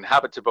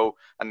uninhabitable,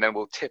 and then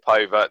we'll tip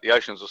over, the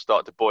oceans will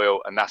start to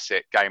boil, and that's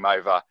it, game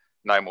over,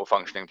 no more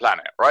functioning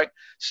planet, right?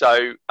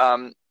 So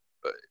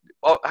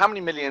how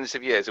many millions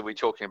of years are we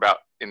talking about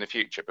in the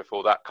future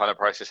before that kind of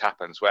process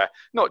happens, where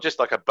not just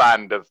like a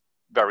band of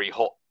very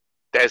hot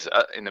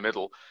desert in the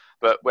middle,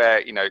 but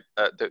where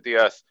the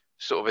Earth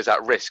sort of is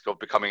at risk of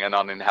becoming an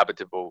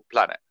uninhabitable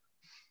planet?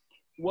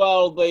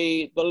 Well,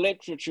 the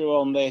literature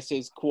on this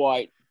is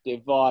quite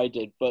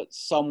divided, but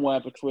somewhere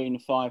between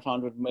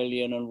 500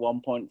 million and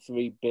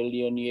 1.3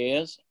 billion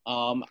years.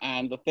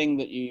 And the thing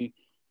that you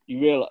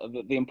realize,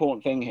 the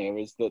important thing here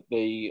is that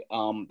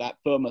that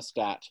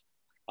thermostat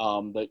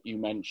that you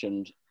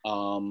mentioned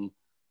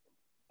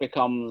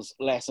becomes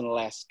less and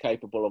less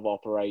capable of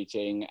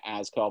operating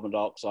as carbon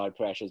dioxide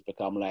pressures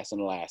become less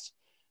and less.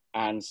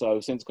 And so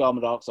since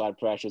carbon dioxide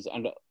pressures,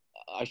 and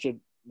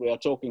we are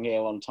talking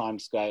here on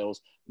timescales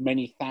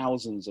many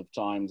thousands of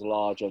times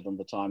larger than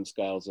the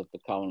timescales of the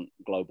current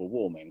global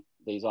warming.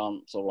 These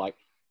aren't sort of like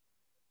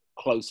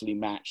closely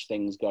matched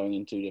things going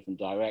in two different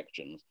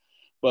directions.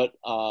 But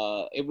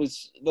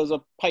there's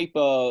a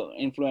paper,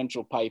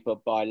 influential paper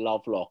by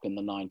Lovelock in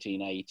the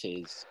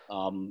 1980s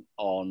on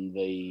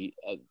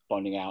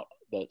pointing out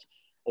that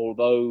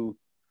although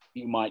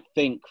you might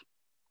think,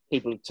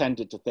 people have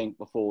tended to think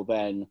before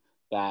then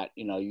that,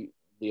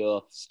 the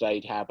Earth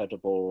stayed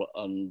habitable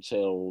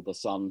until the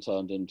sun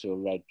turned into a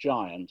red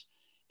giant.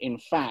 In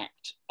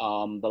fact,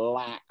 the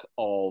lack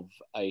of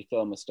a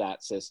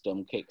thermostat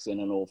system kicks in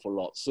an awful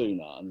lot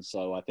sooner. And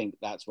so I think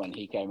that's when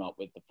he came up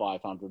with the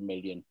 500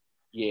 million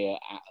year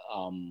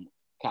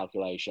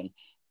calculation.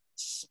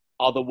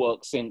 Other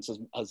work since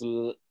has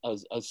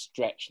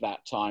stretched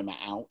that time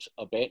out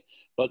a bit.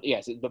 But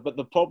yes, but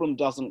the problem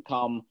doesn't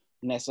come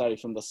necessarily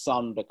from the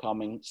sun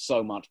becoming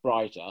so much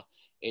brighter.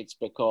 It's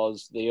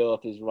because the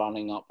Earth is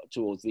running up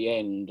towards the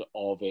end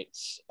of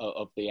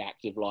the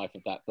active life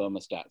of that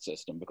thermostat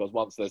system. Because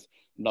once there's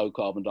no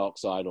carbon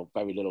dioxide or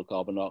very little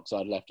carbon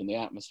dioxide left in the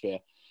atmosphere.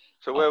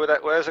 So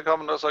where's the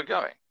carbon dioxide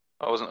going?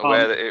 I wasn't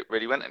aware that it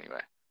really went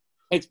anywhere.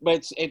 It's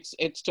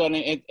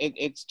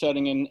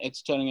turning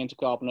into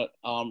carbonate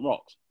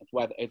rocks.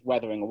 It's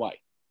weathering away.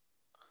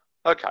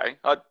 Okay,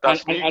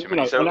 that's new to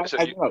me.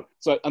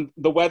 So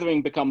the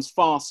weathering becomes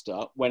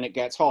faster when it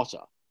gets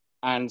hotter,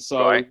 and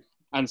so. Right.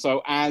 And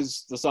so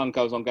as the sun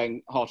goes on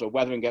getting hotter,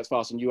 weathering gets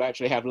faster, and you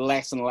actually have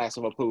less and less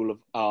of a pool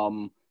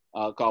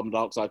of carbon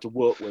dioxide to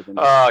work with.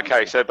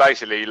 Okay. So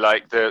basically,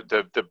 like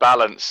the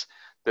balance,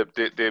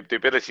 the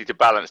ability to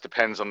balance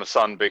depends on the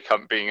sun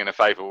being in a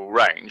favourable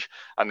range.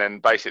 And then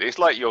basically, it's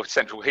like your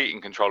central heating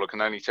controller can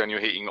only turn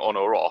your heating on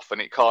or off, and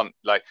it can't,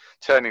 like,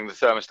 turning the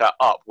thermostat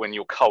up when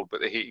you're cold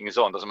but the heating is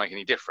on doesn't make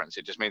any difference.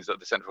 It just means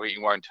that the central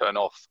heating won't turn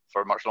off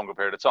for a much longer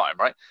period of time,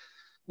 right?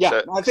 Yeah,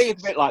 so, I think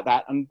it's a bit like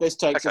that, and this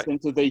takes us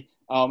into the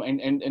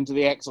into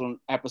the excellent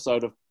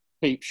episode of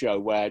Peep Show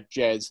where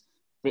Jez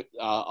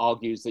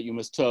argues that you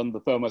must turn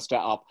the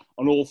thermostat up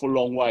an awful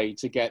long way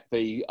to get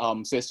the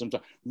system to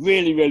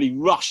really, really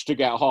rush to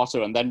get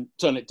hotter and then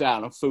turn it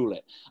down and fool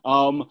it.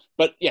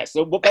 But yes,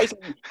 so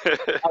basically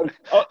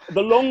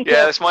the long term.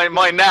 Yes,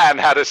 my nan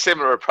had a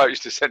similar approach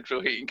to central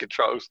heating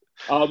controls.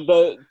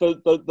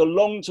 The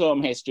long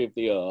term history of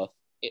the Earth.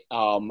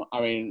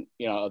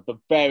 The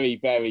very,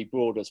 very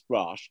broadest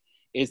brush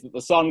is that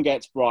the sun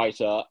gets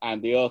brighter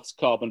and the Earth's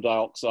carbon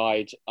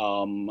dioxide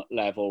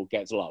level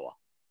gets lower.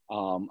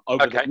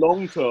 Over the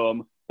long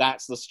term,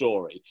 that's the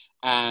story.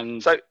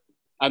 And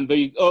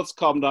the Earth's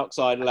carbon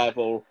dioxide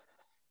level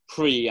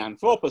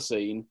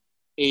pre-Anthropocene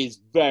is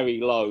very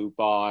low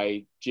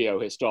by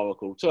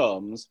geohistorical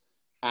terms.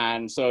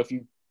 And so if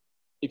you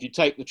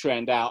take the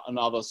trend out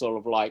another sort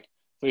of like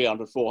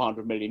 300,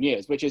 400 million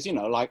years, which is,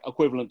 like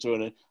equivalent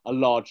to a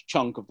large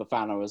chunk of the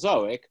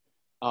Phanerozoic,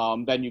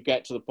 then you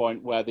get to the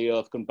point where the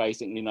Earth can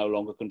basically no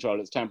longer control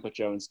its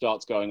temperature and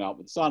starts going up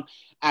with the sun.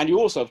 And you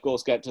also, of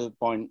course, get to the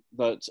point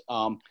that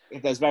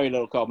if there's very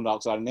little carbon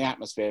dioxide in the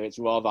atmosphere, it's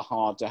rather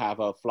hard to have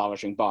a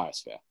flourishing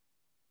biosphere.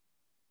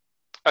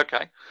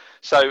 Okay.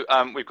 So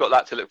we've got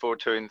that to look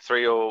forward to in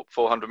 300 or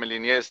 400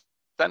 million years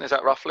then, is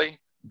that roughly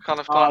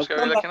kind of time scale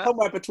you're looking at?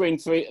 Somewhere between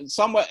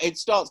somewhere it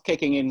starts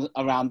kicking in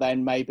around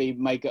then, maybe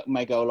may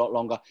go a lot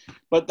longer.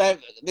 But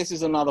this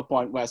is another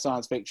point where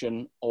science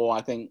fiction, or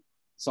I think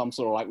some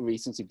sort of like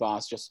recency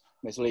bias, just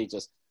misleads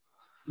us.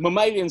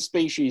 Mammalian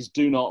species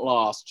do not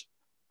last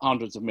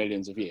hundreds of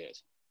millions of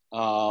years.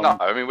 No,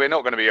 I mean, we're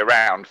not going to be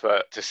around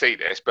to see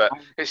this, but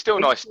it's still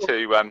nice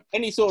to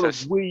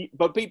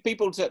But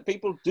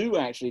people do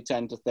actually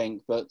tend to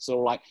think that sort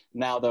of like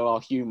now there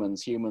are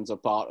humans. Humans are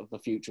part of the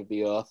future of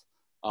the Earth.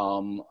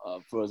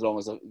 For as long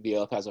as the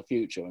Earth has a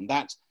future, and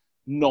that's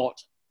not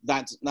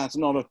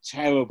a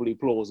terribly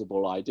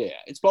plausible idea.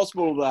 It's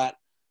possible that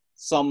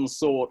some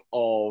sort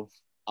of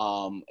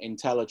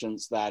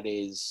intelligence that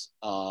is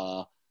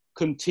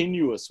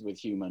continuous with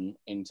human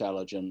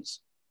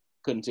intelligence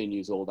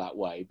continues all that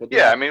way. But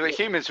I mean,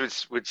 humans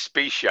would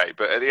speciate,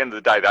 but at the end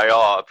of the day, they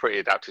are a pretty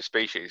adaptive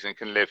species and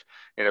can live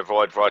in a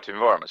wide variety of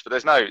environments. But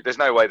there's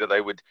no way that they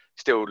would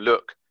still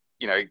look,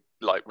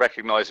 like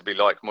recognizably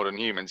like modern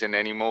humans in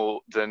any more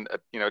than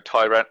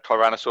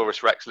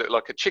Tyrannosaurus Rex looked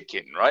like a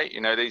chicken, right?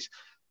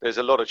 there's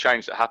a lot of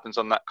change that happens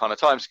on that kind of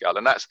timescale,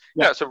 and that's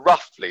Yeah. so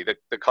roughly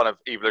the kind of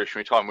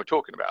evolutionary time we're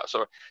talking about.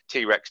 So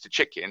T-Rex to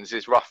chickens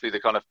is roughly the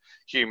kind of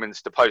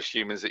humans to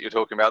post-humans that you're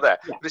talking about there.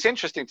 Yeah. But it's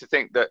interesting to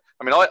think that,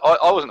 I mean,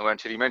 I wasn't aware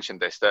until you mentioned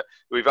this, that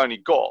we've only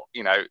got,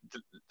 you know,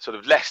 sort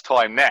of less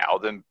time now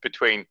than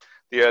between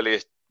the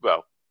earliest,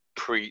 well,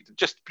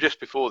 just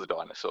before the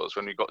dinosaurs,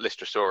 when we've got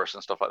Lystrosaurus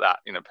and stuff like that,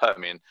 you know,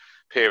 Permian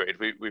period.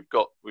 We've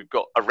got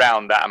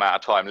around that amount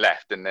of time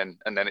left, and then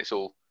it's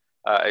all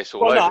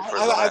over no, for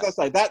us. as I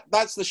say,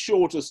 that's the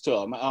shortest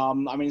term.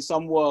 I mean,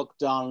 some work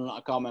done, I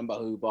can't remember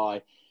who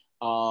by,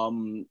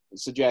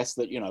 suggests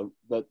that, you know,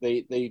 that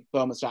the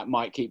thermostat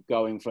might keep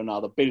going for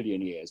another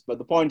billion years. But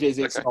the point is,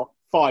 it's not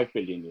 5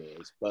 billion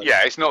years. But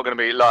yeah, it's not going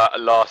to be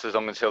last as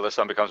long until the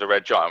sun becomes a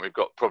red giant. We've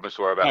got problems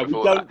to worry about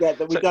before that.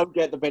 We don't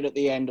get the bit at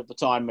the end of the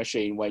time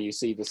machine where you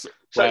see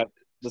where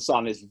the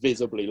sun is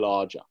visibly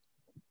larger.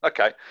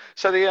 Okay,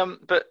 so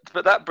but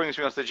that brings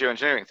me on to the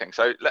geoengineering thing.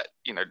 So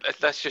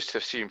let's just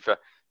assume for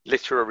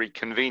literary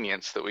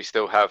convenience that we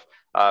still have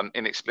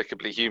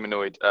inexplicably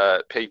humanoid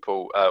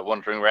people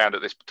wandering around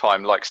at this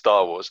time, like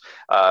Star Wars,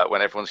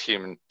 when everyone's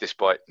human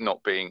despite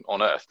not being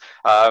on Earth.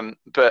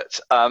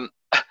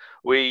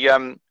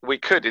 We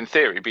could, in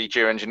theory, be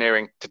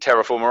geoengineering to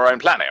terraform our own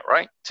planet,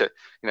 right? To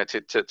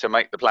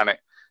make the planet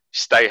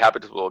stay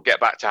habitable or get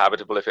back to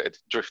habitable if it had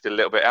drifted a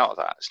little bit out of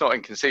that. It's not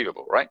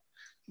inconceivable, right?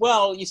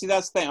 Well, you see,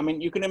 that's the thing. I mean,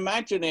 you can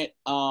imagine it,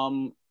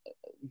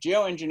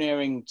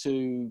 geoengineering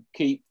to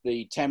keep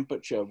the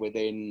temperature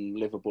within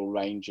livable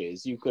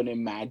ranges. You can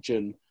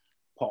imagine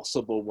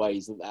possible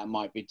ways that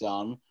might be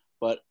done,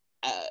 but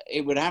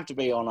it would have to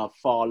be on a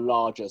far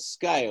larger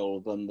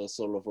scale than the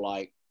sort of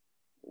like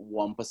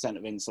 1%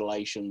 of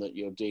insulation that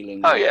you're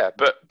dealing with. Oh yeah,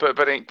 but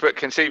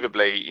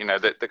conceivably, you know,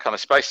 the kind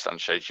of space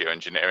station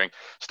geoengineering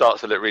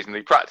starts to look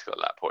reasonably practical at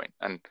that point.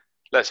 And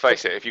let's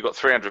face it, if you've got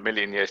 300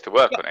 million years to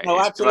work on it,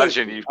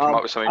 imagine you've come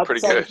up with something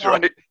pretty good,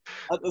 right?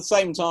 At the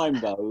same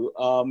time, though,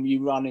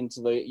 you run into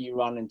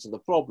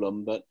the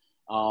problem that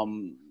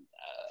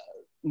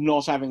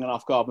not having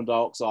enough carbon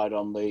dioxide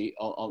on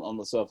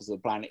the surface of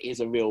the planet is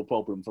a real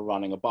problem for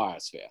running a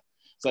biosphere.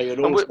 So you'd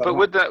also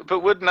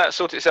wouldn't that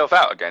sort itself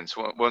out again?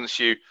 So once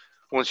you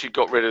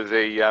got rid of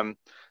the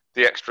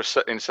extra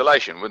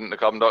insulation, wouldn't the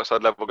carbon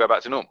dioxide level go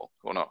back to normal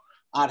or not?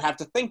 I'd have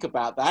to think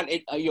about that.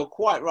 You're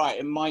quite right.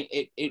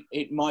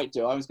 It might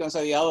do. I was going to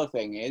say the other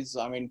thing is,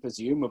 I mean,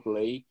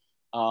 presumably,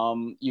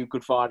 you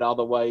could find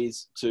other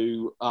ways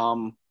to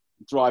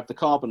drive the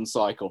carbon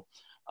cycle.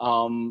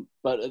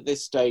 But at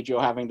this stage,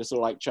 you're having to sort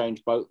of like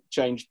change both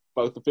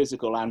the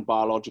physical and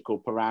biological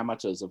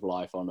parameters of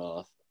life on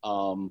Earth.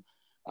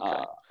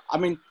 Okay. I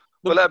mean,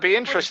 well, that'd be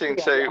interesting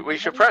too. We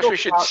should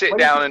sit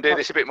down and do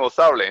this a bit more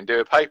thoroughly and do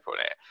a paper on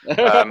it.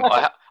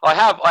 I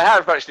have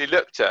actually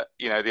looked at,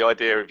 you know, the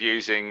idea of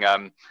using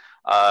solar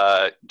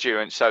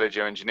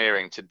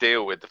geoengineering to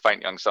deal with the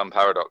faint young sun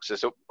paradox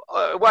as a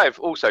way of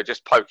also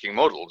just poking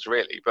models,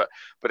 really. But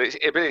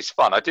it's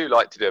fun. I do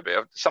like to do a bit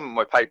of. Some of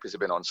my papers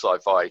have been on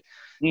sci-fi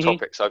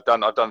topics. I've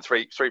done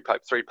three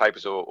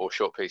papers or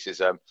short pieces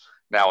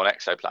now on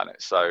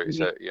exoplanets. So it's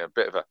a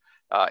bit of a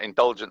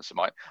indulgence of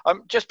mine.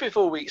 Just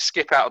before we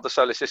skip out of the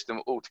solar system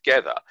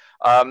altogether,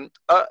 are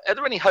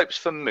there any hopes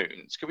for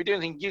moons? Could we do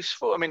anything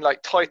useful? I mean,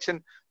 like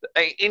Titan,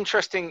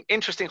 interesting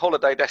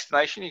holiday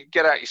destination. You can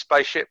get out your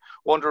spaceship,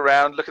 wander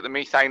around, look at the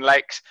methane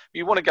lakes.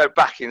 You want to go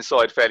back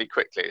inside fairly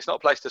quickly. It's not a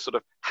place to sort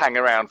of hang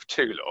around for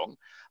too long.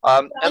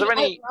 Are there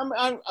any?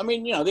 I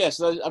mean, you know, yes.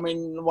 I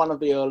mean, one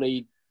of the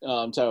early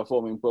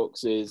terraforming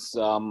books is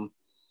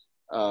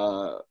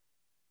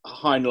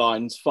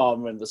Heinlein's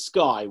Farmer in the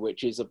Sky,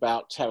 which is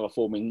about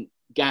terraforming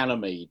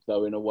Ganymede,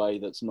 though in a way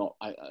that's not,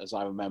 as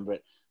I remember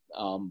it,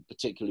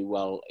 particularly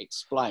well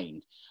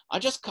explained. I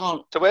just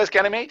can't... So where's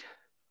Ganymede?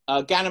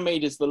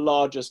 Ganymede is the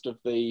largest of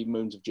the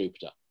moons of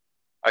Jupiter.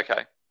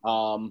 Okay.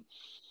 And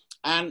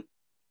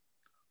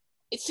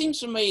it seems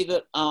to me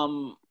that,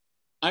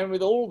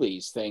 with all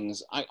these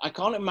things, I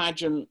can't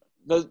imagine...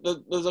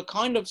 There's a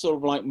kind of sort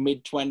of like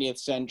mid-20th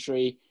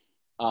century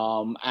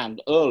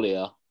and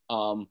earlier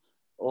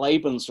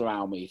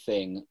Lebensraum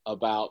thing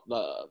about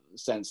the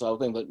sense of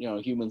thing that, you know,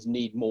 humans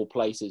need more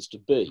places to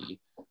be.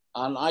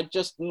 And I'm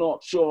just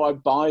not sure I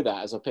buy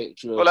that as a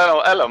picture of...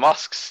 Well, Elon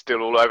Musk's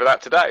still all over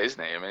that today,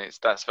 isn't he? I mean,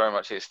 that's very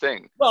much his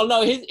thing. Well,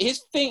 no,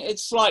 his thing,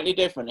 it's slightly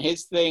different.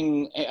 His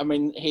thing, I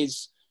mean,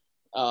 his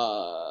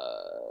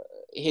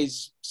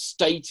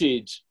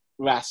stated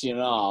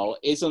rationale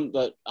isn't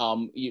that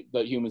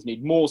that humans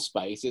need more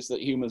space, it's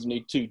that humans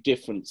need two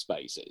different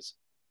spaces.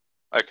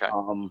 Okay.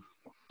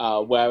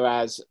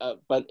 Whereas, you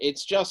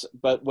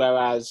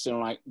know,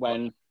 like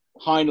when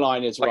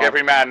Heinlein is like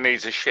every man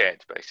needs a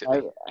shed,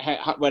 basically.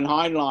 When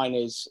Heinlein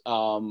is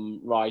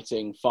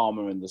writing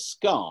Farmer in the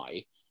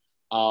Sky,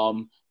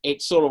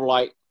 it's sort of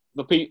like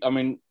the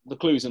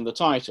clue's in the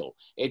title.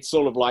 It's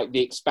sort of like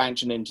the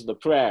expansion into the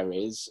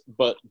prairies,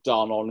 but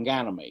done on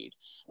Ganymede.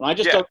 And I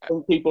just don't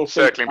think people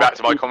circling back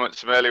to my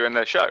comments from earlier in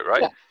the show,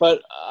 right? Yeah,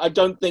 but I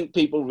don't think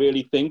people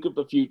really think of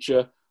the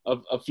future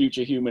of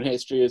future human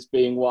history as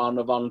being one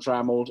of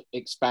untrammeled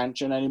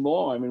expansion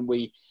anymore. I mean,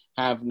 we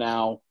have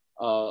now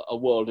a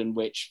world in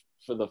which,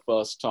 for the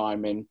first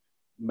time in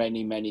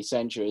many, many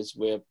centuries,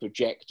 we're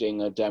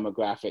projecting a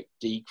demographic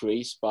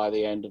decrease by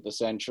the end of the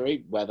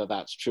century. Whether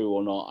that's true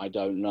or not, I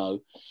don't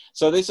know.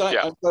 So so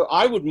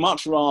I would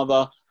much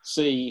rather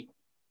see,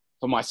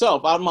 for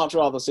myself, I'd much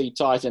rather see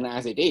Titan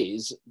as it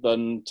is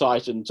than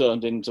Titan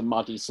turned into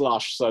muddy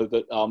slush so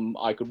that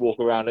I could walk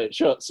around it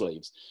shirt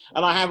sleeves.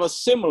 And I have a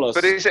similar.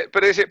 But is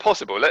it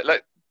possible? I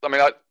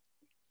mean, I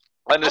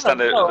understand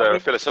there are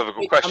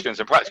philosophical questions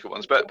and practical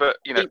ones, but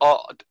you know,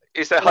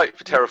 is there hope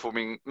for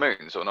terraforming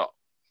moons or not?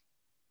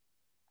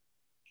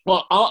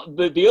 Well,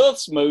 the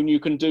Earth's moon, you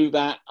can do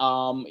that.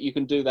 You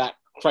can do that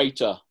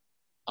crater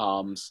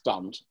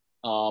stunt.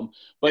 But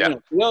you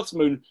know, the Earth's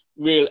moon,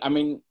 really, I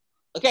mean,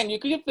 again, you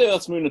could give the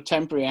Earth's moon a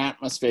temporary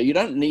atmosphere. You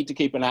don't need to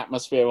keep an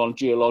atmosphere on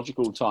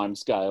geological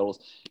timescales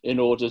in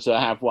order to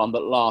have one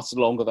that lasts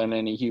longer than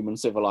any human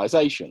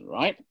civilization,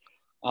 right?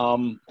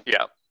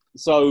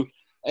 So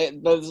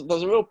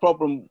there's a real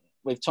problem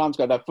with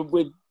timescale.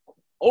 But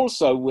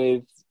also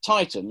with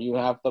Titan, you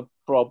have the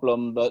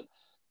problem that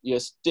you're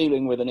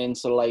dealing with an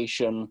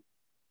insulation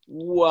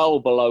well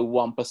below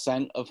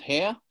 1% of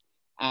here.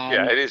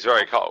 And, it is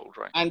very cold,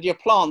 right? And your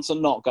plants are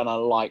not going to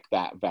like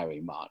that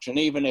very much. And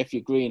even if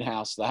you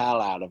greenhouse the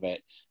hell out of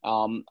it,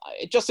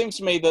 it just seems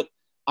to me that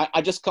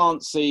I just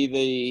can't see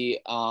the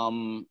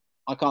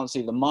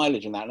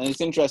mileage in that. And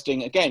it's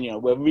interesting, again, you know,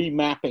 we're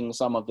remapping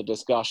some of the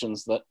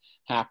discussions that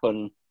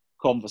happen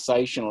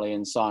conversationally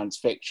in science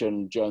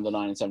fiction during the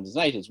 1970s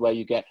and 80s, where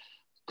you get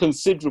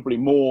considerably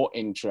more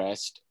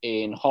interest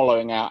in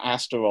hollowing out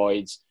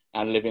asteroids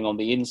and living on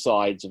the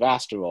insides of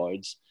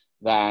asteroids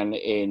than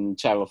in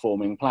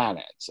terraforming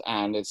planets.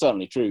 And it's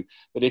certainly true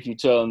that if you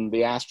turn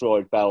the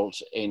asteroid belt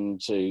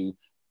into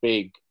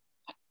big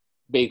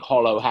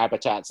hollow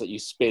habitats that you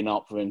spin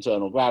up for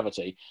internal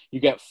gravity,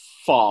 you get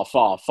far,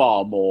 far,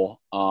 far more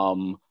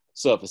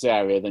surface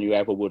area than you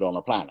ever would on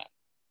a planet.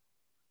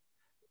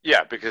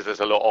 Yeah, because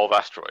there's a lot of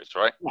asteroids,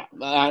 right?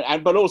 Yeah,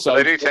 but also... So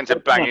they do tend to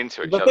bang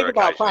into each other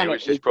occasionally,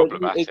 which is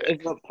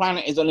problematic. The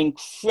planet is an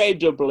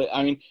incredibly...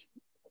 I mean,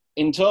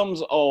 in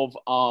terms of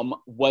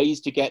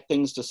ways to get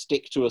things to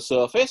stick to a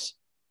surface,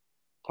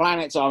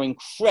 planets are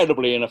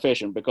incredibly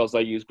inefficient because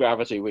they use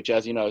gravity, which,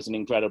 as you know, is an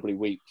incredibly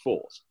weak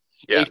force.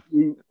 Yeah. If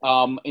you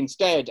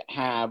instead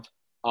have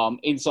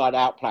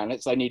inside-out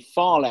planets, they need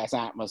far less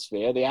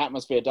atmosphere. The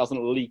atmosphere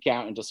doesn't leak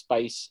out into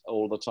space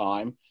all the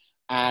time,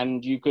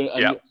 and you can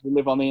you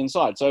live on the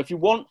inside. So if you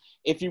want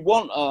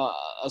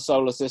a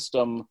solar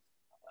system,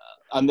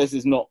 and this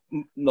is not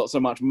so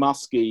much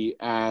Musky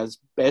as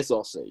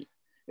Bezosy,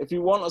 if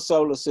you want a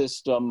solar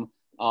system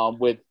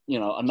with, you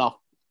know, enough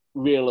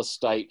real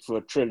estate for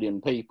 1 trillion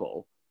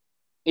people,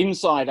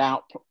 inside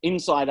out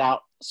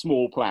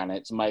small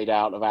planets made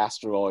out of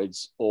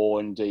asteroids or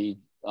indeed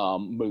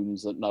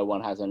moons that no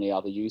one has any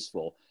other use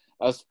for,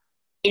 that's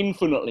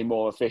infinitely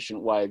more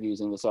efficient way of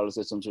using the solar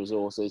system's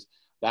resources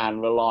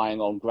than relying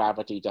on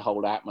gravity to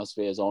hold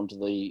atmospheres onto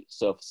the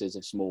surfaces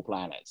of small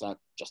planets. That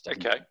just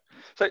okay.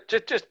 So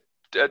just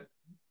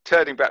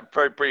turning back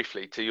very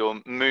briefly to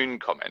your moon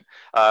comment.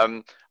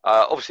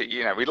 Obviously,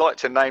 you know, we like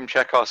to name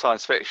check our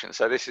science fiction.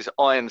 So this is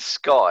Iron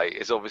Sky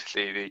is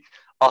obviously the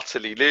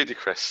utterly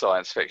ludicrous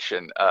science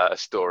fiction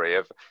story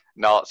of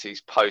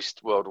Nazis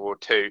post World War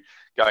II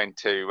going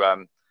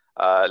to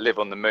live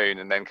on the moon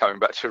and then coming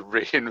back to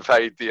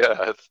reinvade the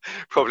Earth.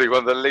 Probably one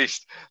of the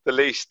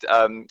least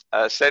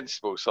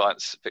sensible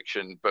science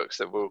fiction books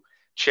that we'll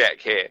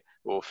check here,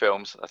 or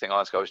films. I think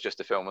Iron Sky was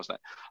just a film, wasn't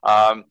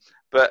it?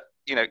 But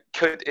you know,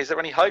 is there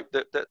any hope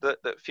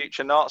that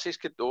future Nazis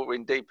could, or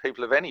indeed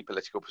people of any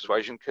political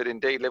persuasion, could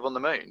indeed live on the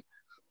moon?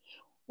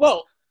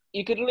 Well,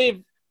 you could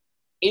live.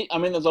 I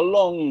mean, there's a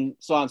long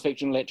science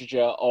fiction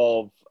literature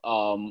of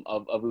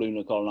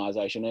lunar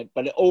colonization,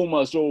 but it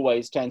almost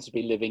always tends to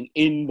be living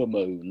in the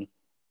moon.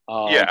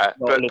 But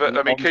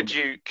I mean, could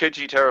you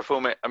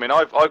terraform it? I mean,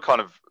 I've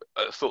kind of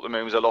thought the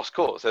moon was a lost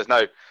cause. There's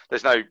no.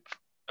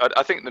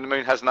 I think the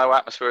moon has no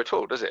atmosphere at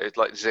all, does it? It's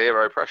like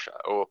zero pressure,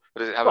 or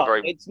does it have a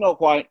very? It's not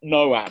quite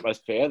no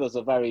atmosphere. There's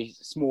a very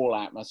small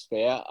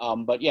atmosphere,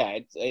 but yeah,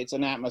 it's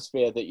an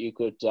atmosphere that you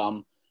could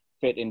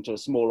fit into a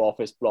small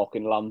office block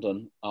in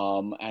London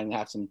and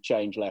have some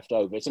change left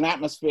over. It's an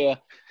atmosphere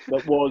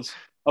that was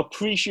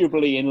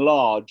appreciably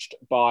enlarged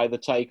by the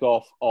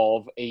takeoff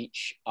of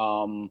each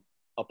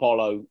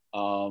Apollo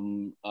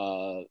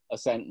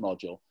ascent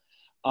module.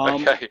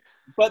 Okay.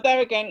 But there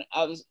again,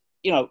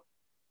 you know,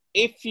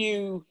 if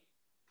you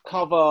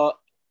cover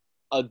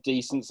a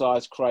decent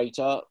sized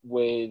crater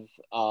with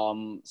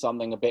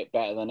something a bit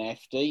better than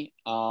FD,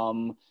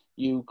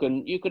 you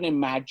can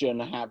imagine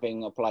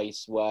having a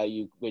place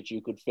which you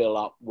could fill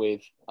up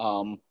with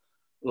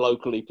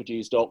locally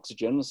produced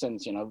oxygen,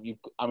 since you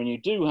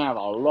do have a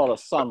lot of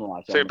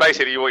sunlight. So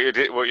basically, what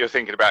you're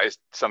thinking about is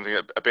something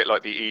a bit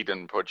like the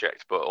Eden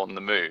project, but on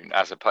the moon,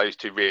 as opposed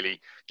to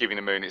really giving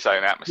the moon its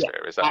own atmosphere.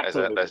 Yeah,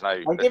 absolutely. There's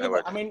no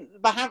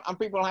and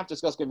people have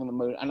discussed giving the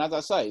moon, and as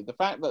I say, the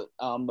fact that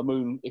the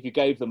moon, if you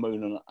gave the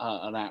moon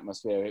an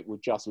atmosphere, it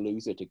would just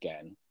lose it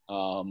again.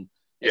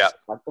 It's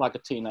like a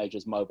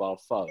teenager's mobile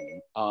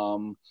phone.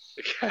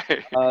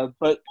 Okay.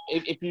 But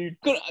if you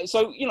could,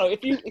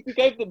 if you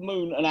gave the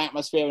moon an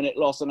atmosphere and it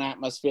lost an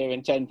atmosphere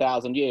in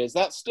 10,000 years,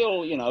 that's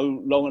still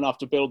long enough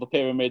to build the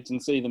pyramids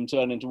and see them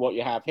turn into what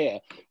you have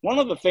here. One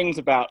of the things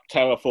about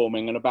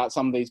terraforming and about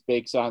some of these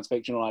big science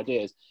fictional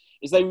ideas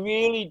is they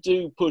really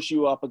do push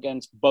you up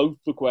against both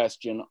the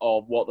question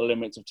of what the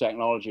limits of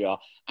technology are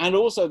and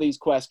also these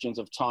questions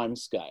of time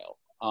scale.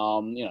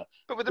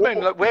 But with the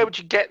moon, where would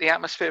you get the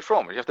atmosphere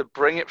from? Would you have to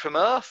bring it from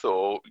Earth,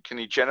 or can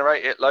you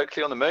generate it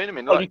locally on the moon? I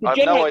mean, I have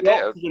no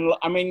idea.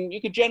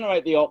 You could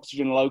generate the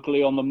oxygen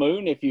locally on the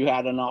moon if you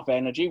had enough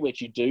energy,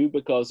 which you do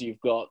because you've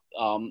got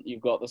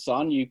the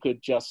sun. You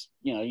could just,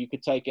 you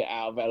could take it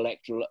out of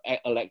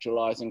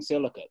electrolyzing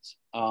silicates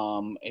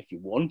if you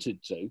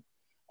wanted to.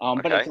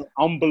 But it's an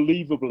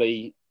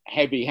unbelievably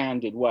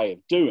heavy-handed way of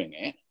doing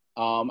it,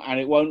 and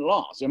it won't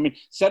last. I mean,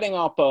 setting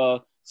up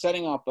a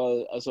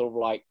sort of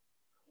like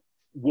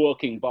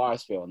working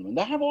biosphere on the moon.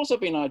 There have also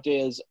been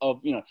ideas of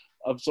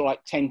sort of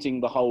like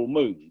tenting the whole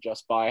moon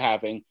just by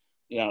having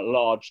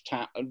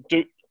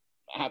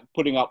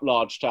putting up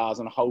large towers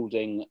and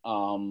holding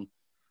a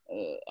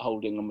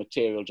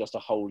material just to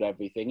hold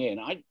everything in.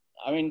 I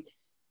mean,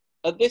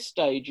 at this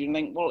stage, you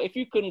think, well, if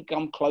you couldn't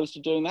come close to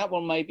doing that, well,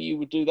 maybe you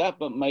would do that,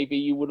 but maybe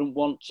you wouldn't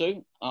want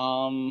to.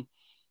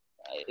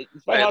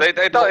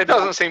 It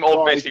doesn't seem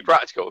obviously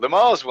practical. The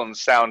Mars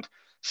ones sound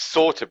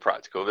sort of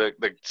practical, the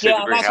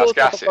super greenhouse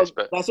gases,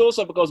 but that's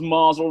also because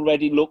Mars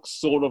already looks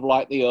sort of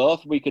like the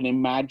Earth. We can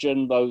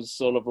imagine those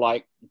sort of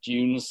like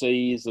dune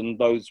seas and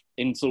those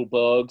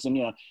Inselbergs, and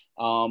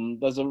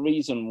there's a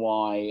reason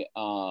why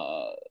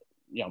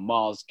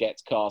Mars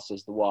gets cast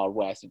as the Wild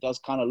West. It does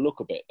kind of look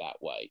a bit that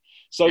way.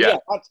 So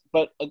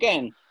but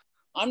again,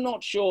 I'm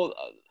not sure.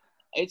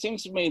 It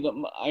seems to me that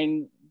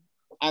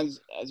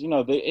as you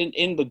know,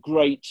 in the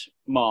great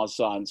Mars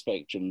science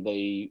fiction,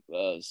 the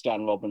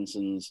Stan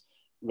Robinson's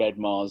Red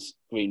Mars,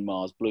 Green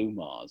Mars, Blue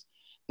Mars,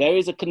 there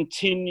is a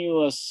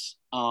continuous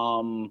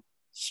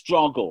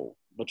struggle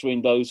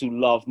between those who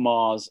love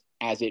Mars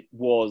as it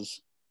was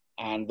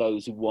and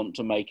those who want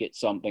to make it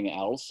something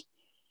else.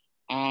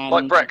 And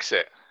like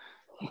Brexit.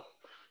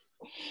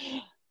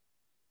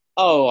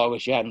 Oh, I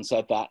wish you hadn't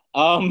said that.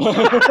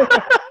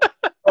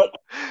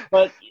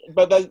 But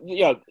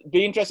the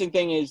interesting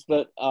thing is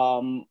that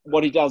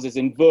what he does is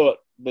invert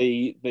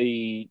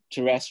the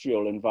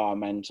terrestrial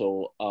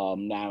environmental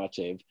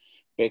narrative,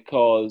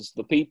 because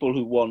the people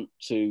who want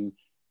to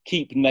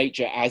keep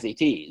nature as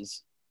it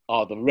is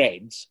are the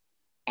Reds,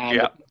 and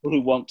the people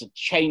who want to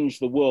change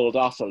the world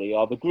utterly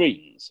are the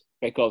Greens,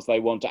 because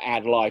they want to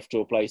add life to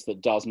a place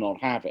that does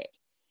not have it.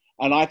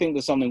 And I think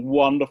there's something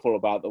wonderful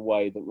about the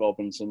way that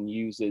Robinson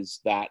uses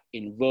that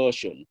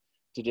inversion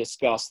to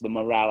discuss the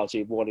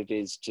morality of what it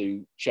is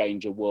to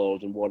change a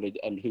world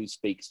and who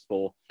speaks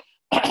for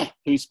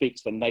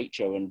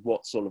nature and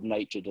what sort of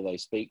nature do they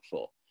speak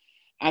for.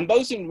 And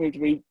those seem to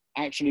be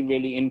actually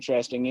really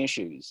interesting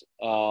issues.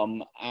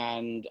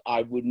 And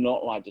I would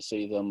not like to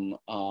see them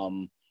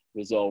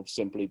resolved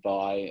simply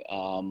by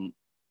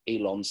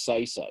Elon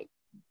say-so.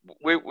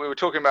 We were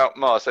talking about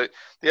Mars. So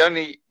the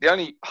only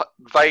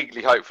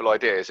vaguely hopeful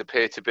ideas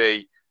appear to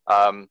be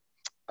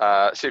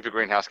super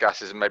greenhouse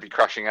gases and maybe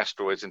crashing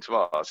asteroids into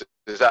Mars.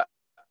 Is that,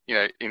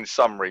 in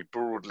summary,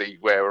 broadly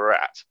where we're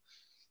at?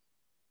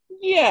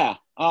 Yeah,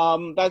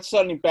 that's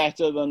certainly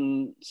better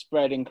than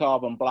spreading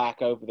carbon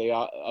black over the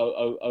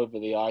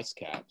ice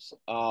caps.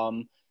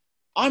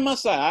 I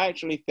must say, I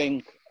actually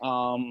think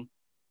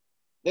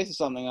this is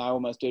something I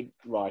almost did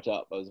write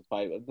up as a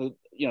paper.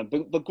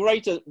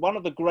 One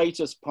of the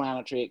greatest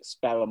planetary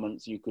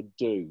experiments you could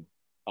do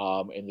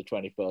in the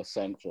 21st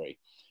century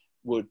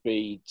would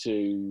be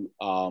to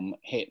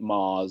hit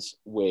Mars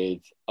with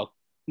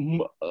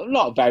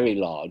not very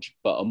large,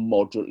 but a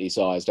moderately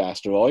sized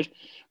asteroid.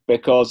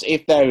 Because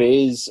if there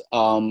is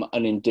an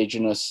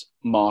indigenous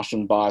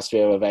Martian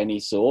biosphere of any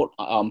sort,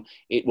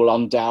 it will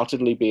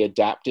undoubtedly be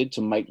adapted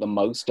to make the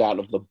most out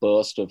of the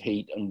burst of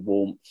heat and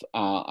warmth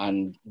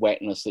and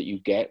wetness that you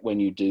get when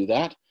you do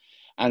that.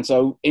 And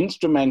so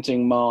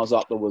instrumenting Mars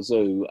up the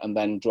wazoo and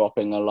then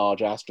dropping a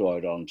large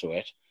asteroid onto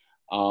it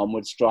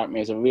would strike me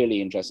as a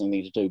really interesting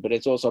thing to do. But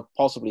it's also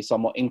possibly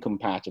somewhat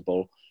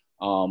incompatible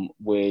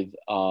with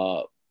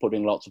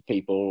putting lots of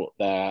people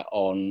there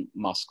on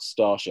Musk's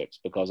starships,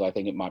 because I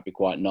think it might be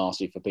quite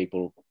nasty for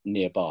people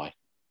nearby.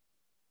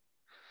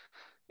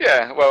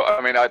 Yeah, well,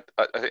 I mean, I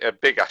think a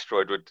big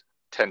asteroid would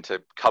tend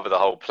to cover the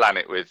whole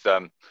planet with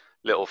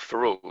little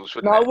ferrules,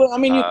 wouldn't it? Well, I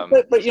mean, I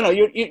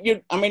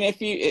mean,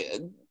 if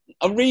you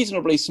a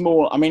reasonably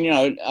small, I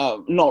mean,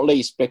 not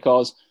least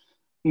because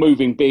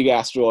moving big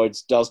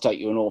asteroids does take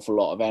you an awful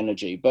lot of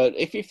energy. But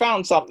if you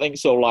found something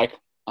sort of like,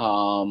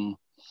 I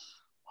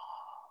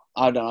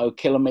don't know, a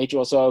kilometre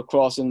or so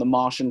across in the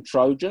Martian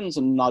Trojans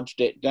and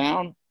nudged it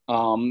down,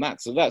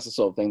 that's the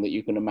sort of thing that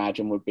you can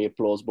imagine would be a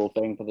plausible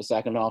thing for the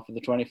second half of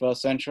the 21st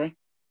century.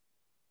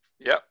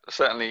 Yep,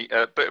 certainly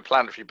a bit of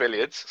planetary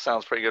billiards.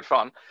 Sounds pretty good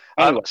fun.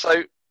 Anyway.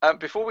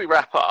 Before we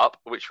wrap up,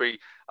 which we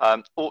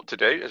ought to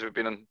do, as we've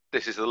been on,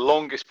 this is the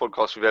longest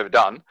podcast we've ever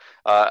done,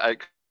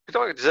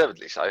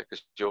 deservedly so,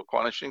 because you're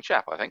quite an interesting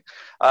chap, I think.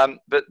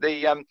 But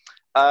the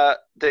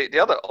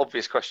other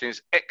obvious question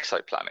is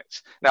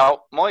exoplanets.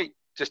 Now, my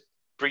just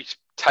brief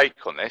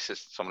take on this,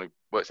 as someone who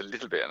works a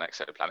little bit on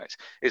exoplanets,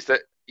 is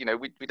that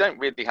we don't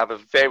really have a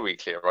very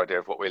clear idea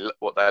of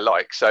what they're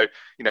like. So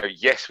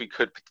yes, we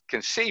could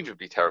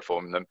conceivably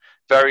terraform them.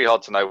 Very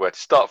hard to know where to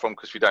start from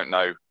because we don't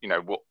know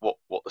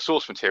what the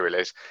source material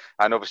is,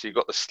 and obviously you've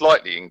got the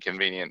slightly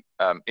inconvenient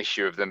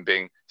issue of them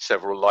being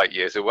several light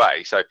years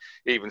away. So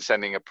even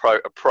sending a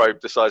probe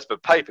the size of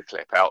a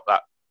paperclip out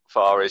that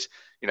far is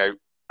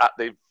at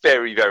the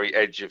very, very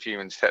edge of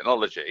human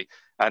technology,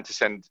 and to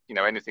send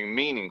anything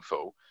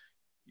meaningful,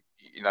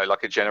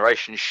 like a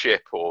generation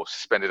ship or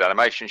suspended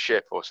animation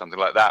ship or something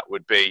like that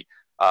would be,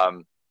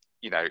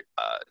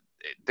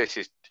 this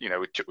is,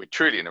 we're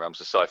truly in the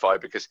realms of sci-fi,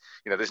 because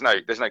there's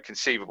no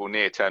conceivable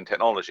near-term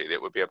technology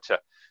that would be able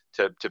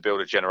to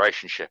build a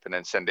generation ship and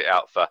then send it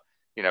out for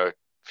a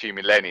few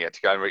millennia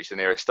to go and reach the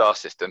nearest star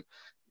system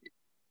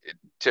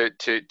to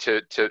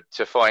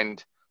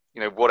find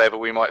whatever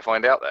we might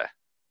find out there.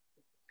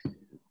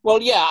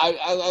 Well, yeah,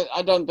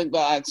 I don't think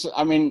that's.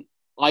 I mean,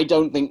 I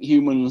don't think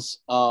humans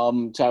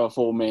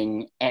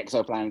terraforming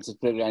exoplanets is a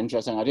pretty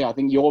interesting idea. I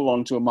think you're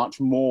onto a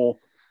much more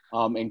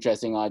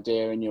interesting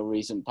idea in your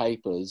recent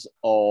papers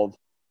of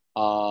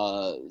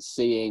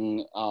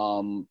seeing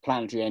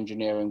planetary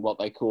engineering, what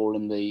they call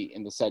in the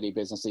SETI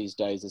business these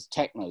days, as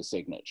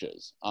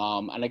techno-signatures.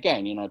 And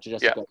again, to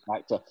just go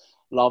back to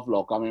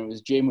Lovelock, I mean, it was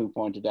Jim who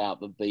pointed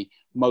out that the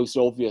most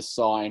obvious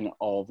sign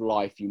of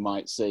life you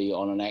might see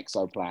on an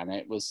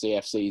exoplanet was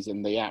CFCs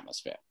in the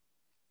atmosphere.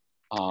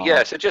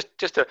 So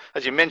just to,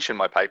 as you mentioned,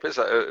 my papers,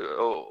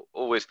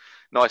 always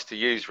nice to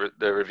use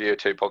the Review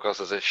 2 podcast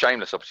as a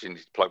shameless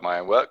opportunity to plug my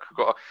own work. I've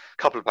got a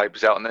couple of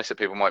papers out on this that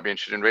people might be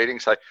interested in reading.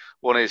 So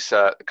one is,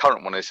 the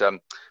current one is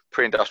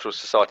Pre-Industrial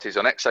Societies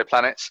on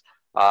Exoplanets.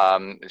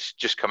 It's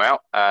just come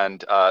out,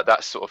 and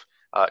that's sort of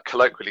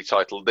colloquially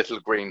titled Little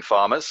Green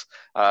Farmers.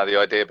 The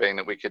idea being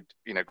that we could,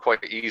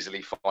 quite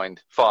easily find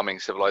farming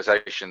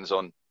civilizations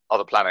on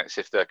other planets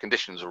if the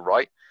conditions are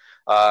right.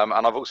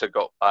 And I've also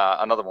got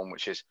another one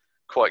which is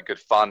quite good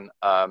fun,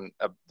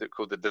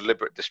 called The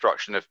Deliberate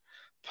Destruction of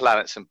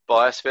Planets and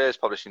Biospheres,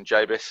 published in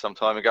JBIS some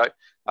time ago,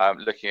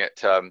 looking at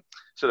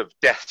sort of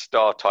Death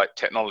Star type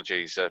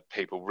technologies,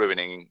 people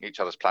ruining each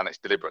other's planets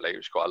deliberately,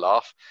 which is quite a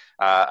laugh.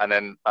 And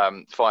then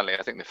finally,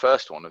 I think the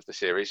first one of the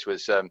series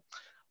was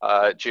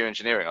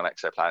geoengineering on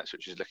exoplanets,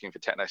 which is looking for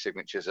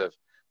techno-signatures of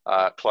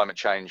climate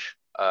change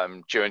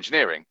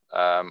geoengineering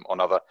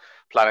on other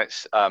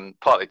planets,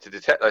 partly to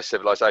detect those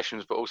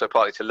civilizations, but also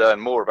partly to learn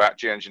more about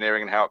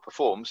geoengineering and how it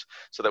performs,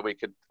 so that we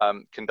could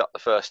conduct the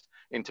first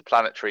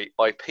interplanetary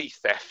IP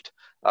theft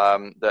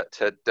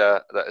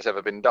that has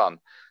ever been done.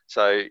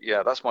 So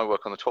yeah, that's my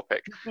work on the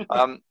topic.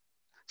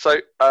 So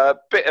a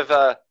bit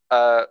of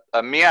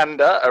a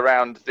meander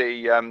around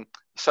the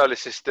solar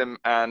system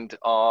and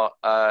our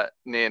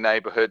near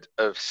neighborhood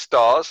of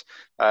stars.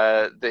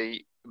 The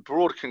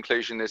broad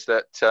conclusion is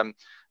that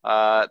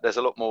there's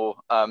a lot more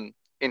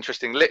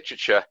interesting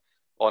literature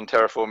on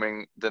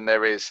terraforming than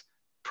there is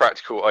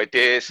practical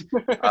ideas.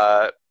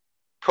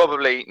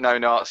 Probably no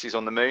Nazis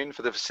on the moon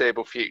for the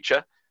foreseeable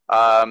future,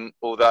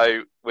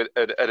 although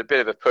at a bit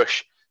of a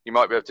push, you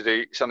might be able to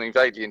do something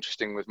vaguely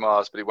interesting with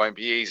Mars, but it won't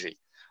be easy.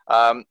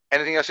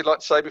 Anything else you'd like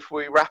to say before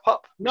we wrap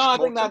up? No, I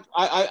think that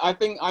I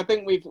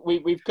think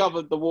we've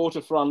covered the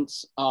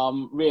waterfronts,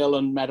 real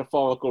and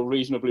metaphorical,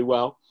 reasonably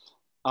well.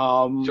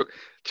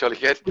 Jolly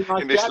good.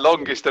 In this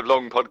longest of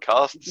long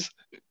podcasts.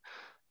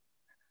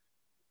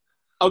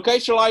 Okay,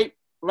 shall I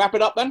wrap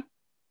it up then?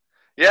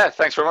 Yeah,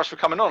 thanks very much for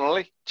coming on,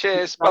 Ollie.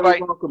 Cheers. Bye-bye.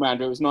 You're welcome,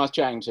 Andrew. It was nice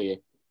chatting to you.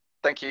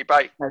 Thank you.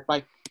 Bye.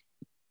 Bye.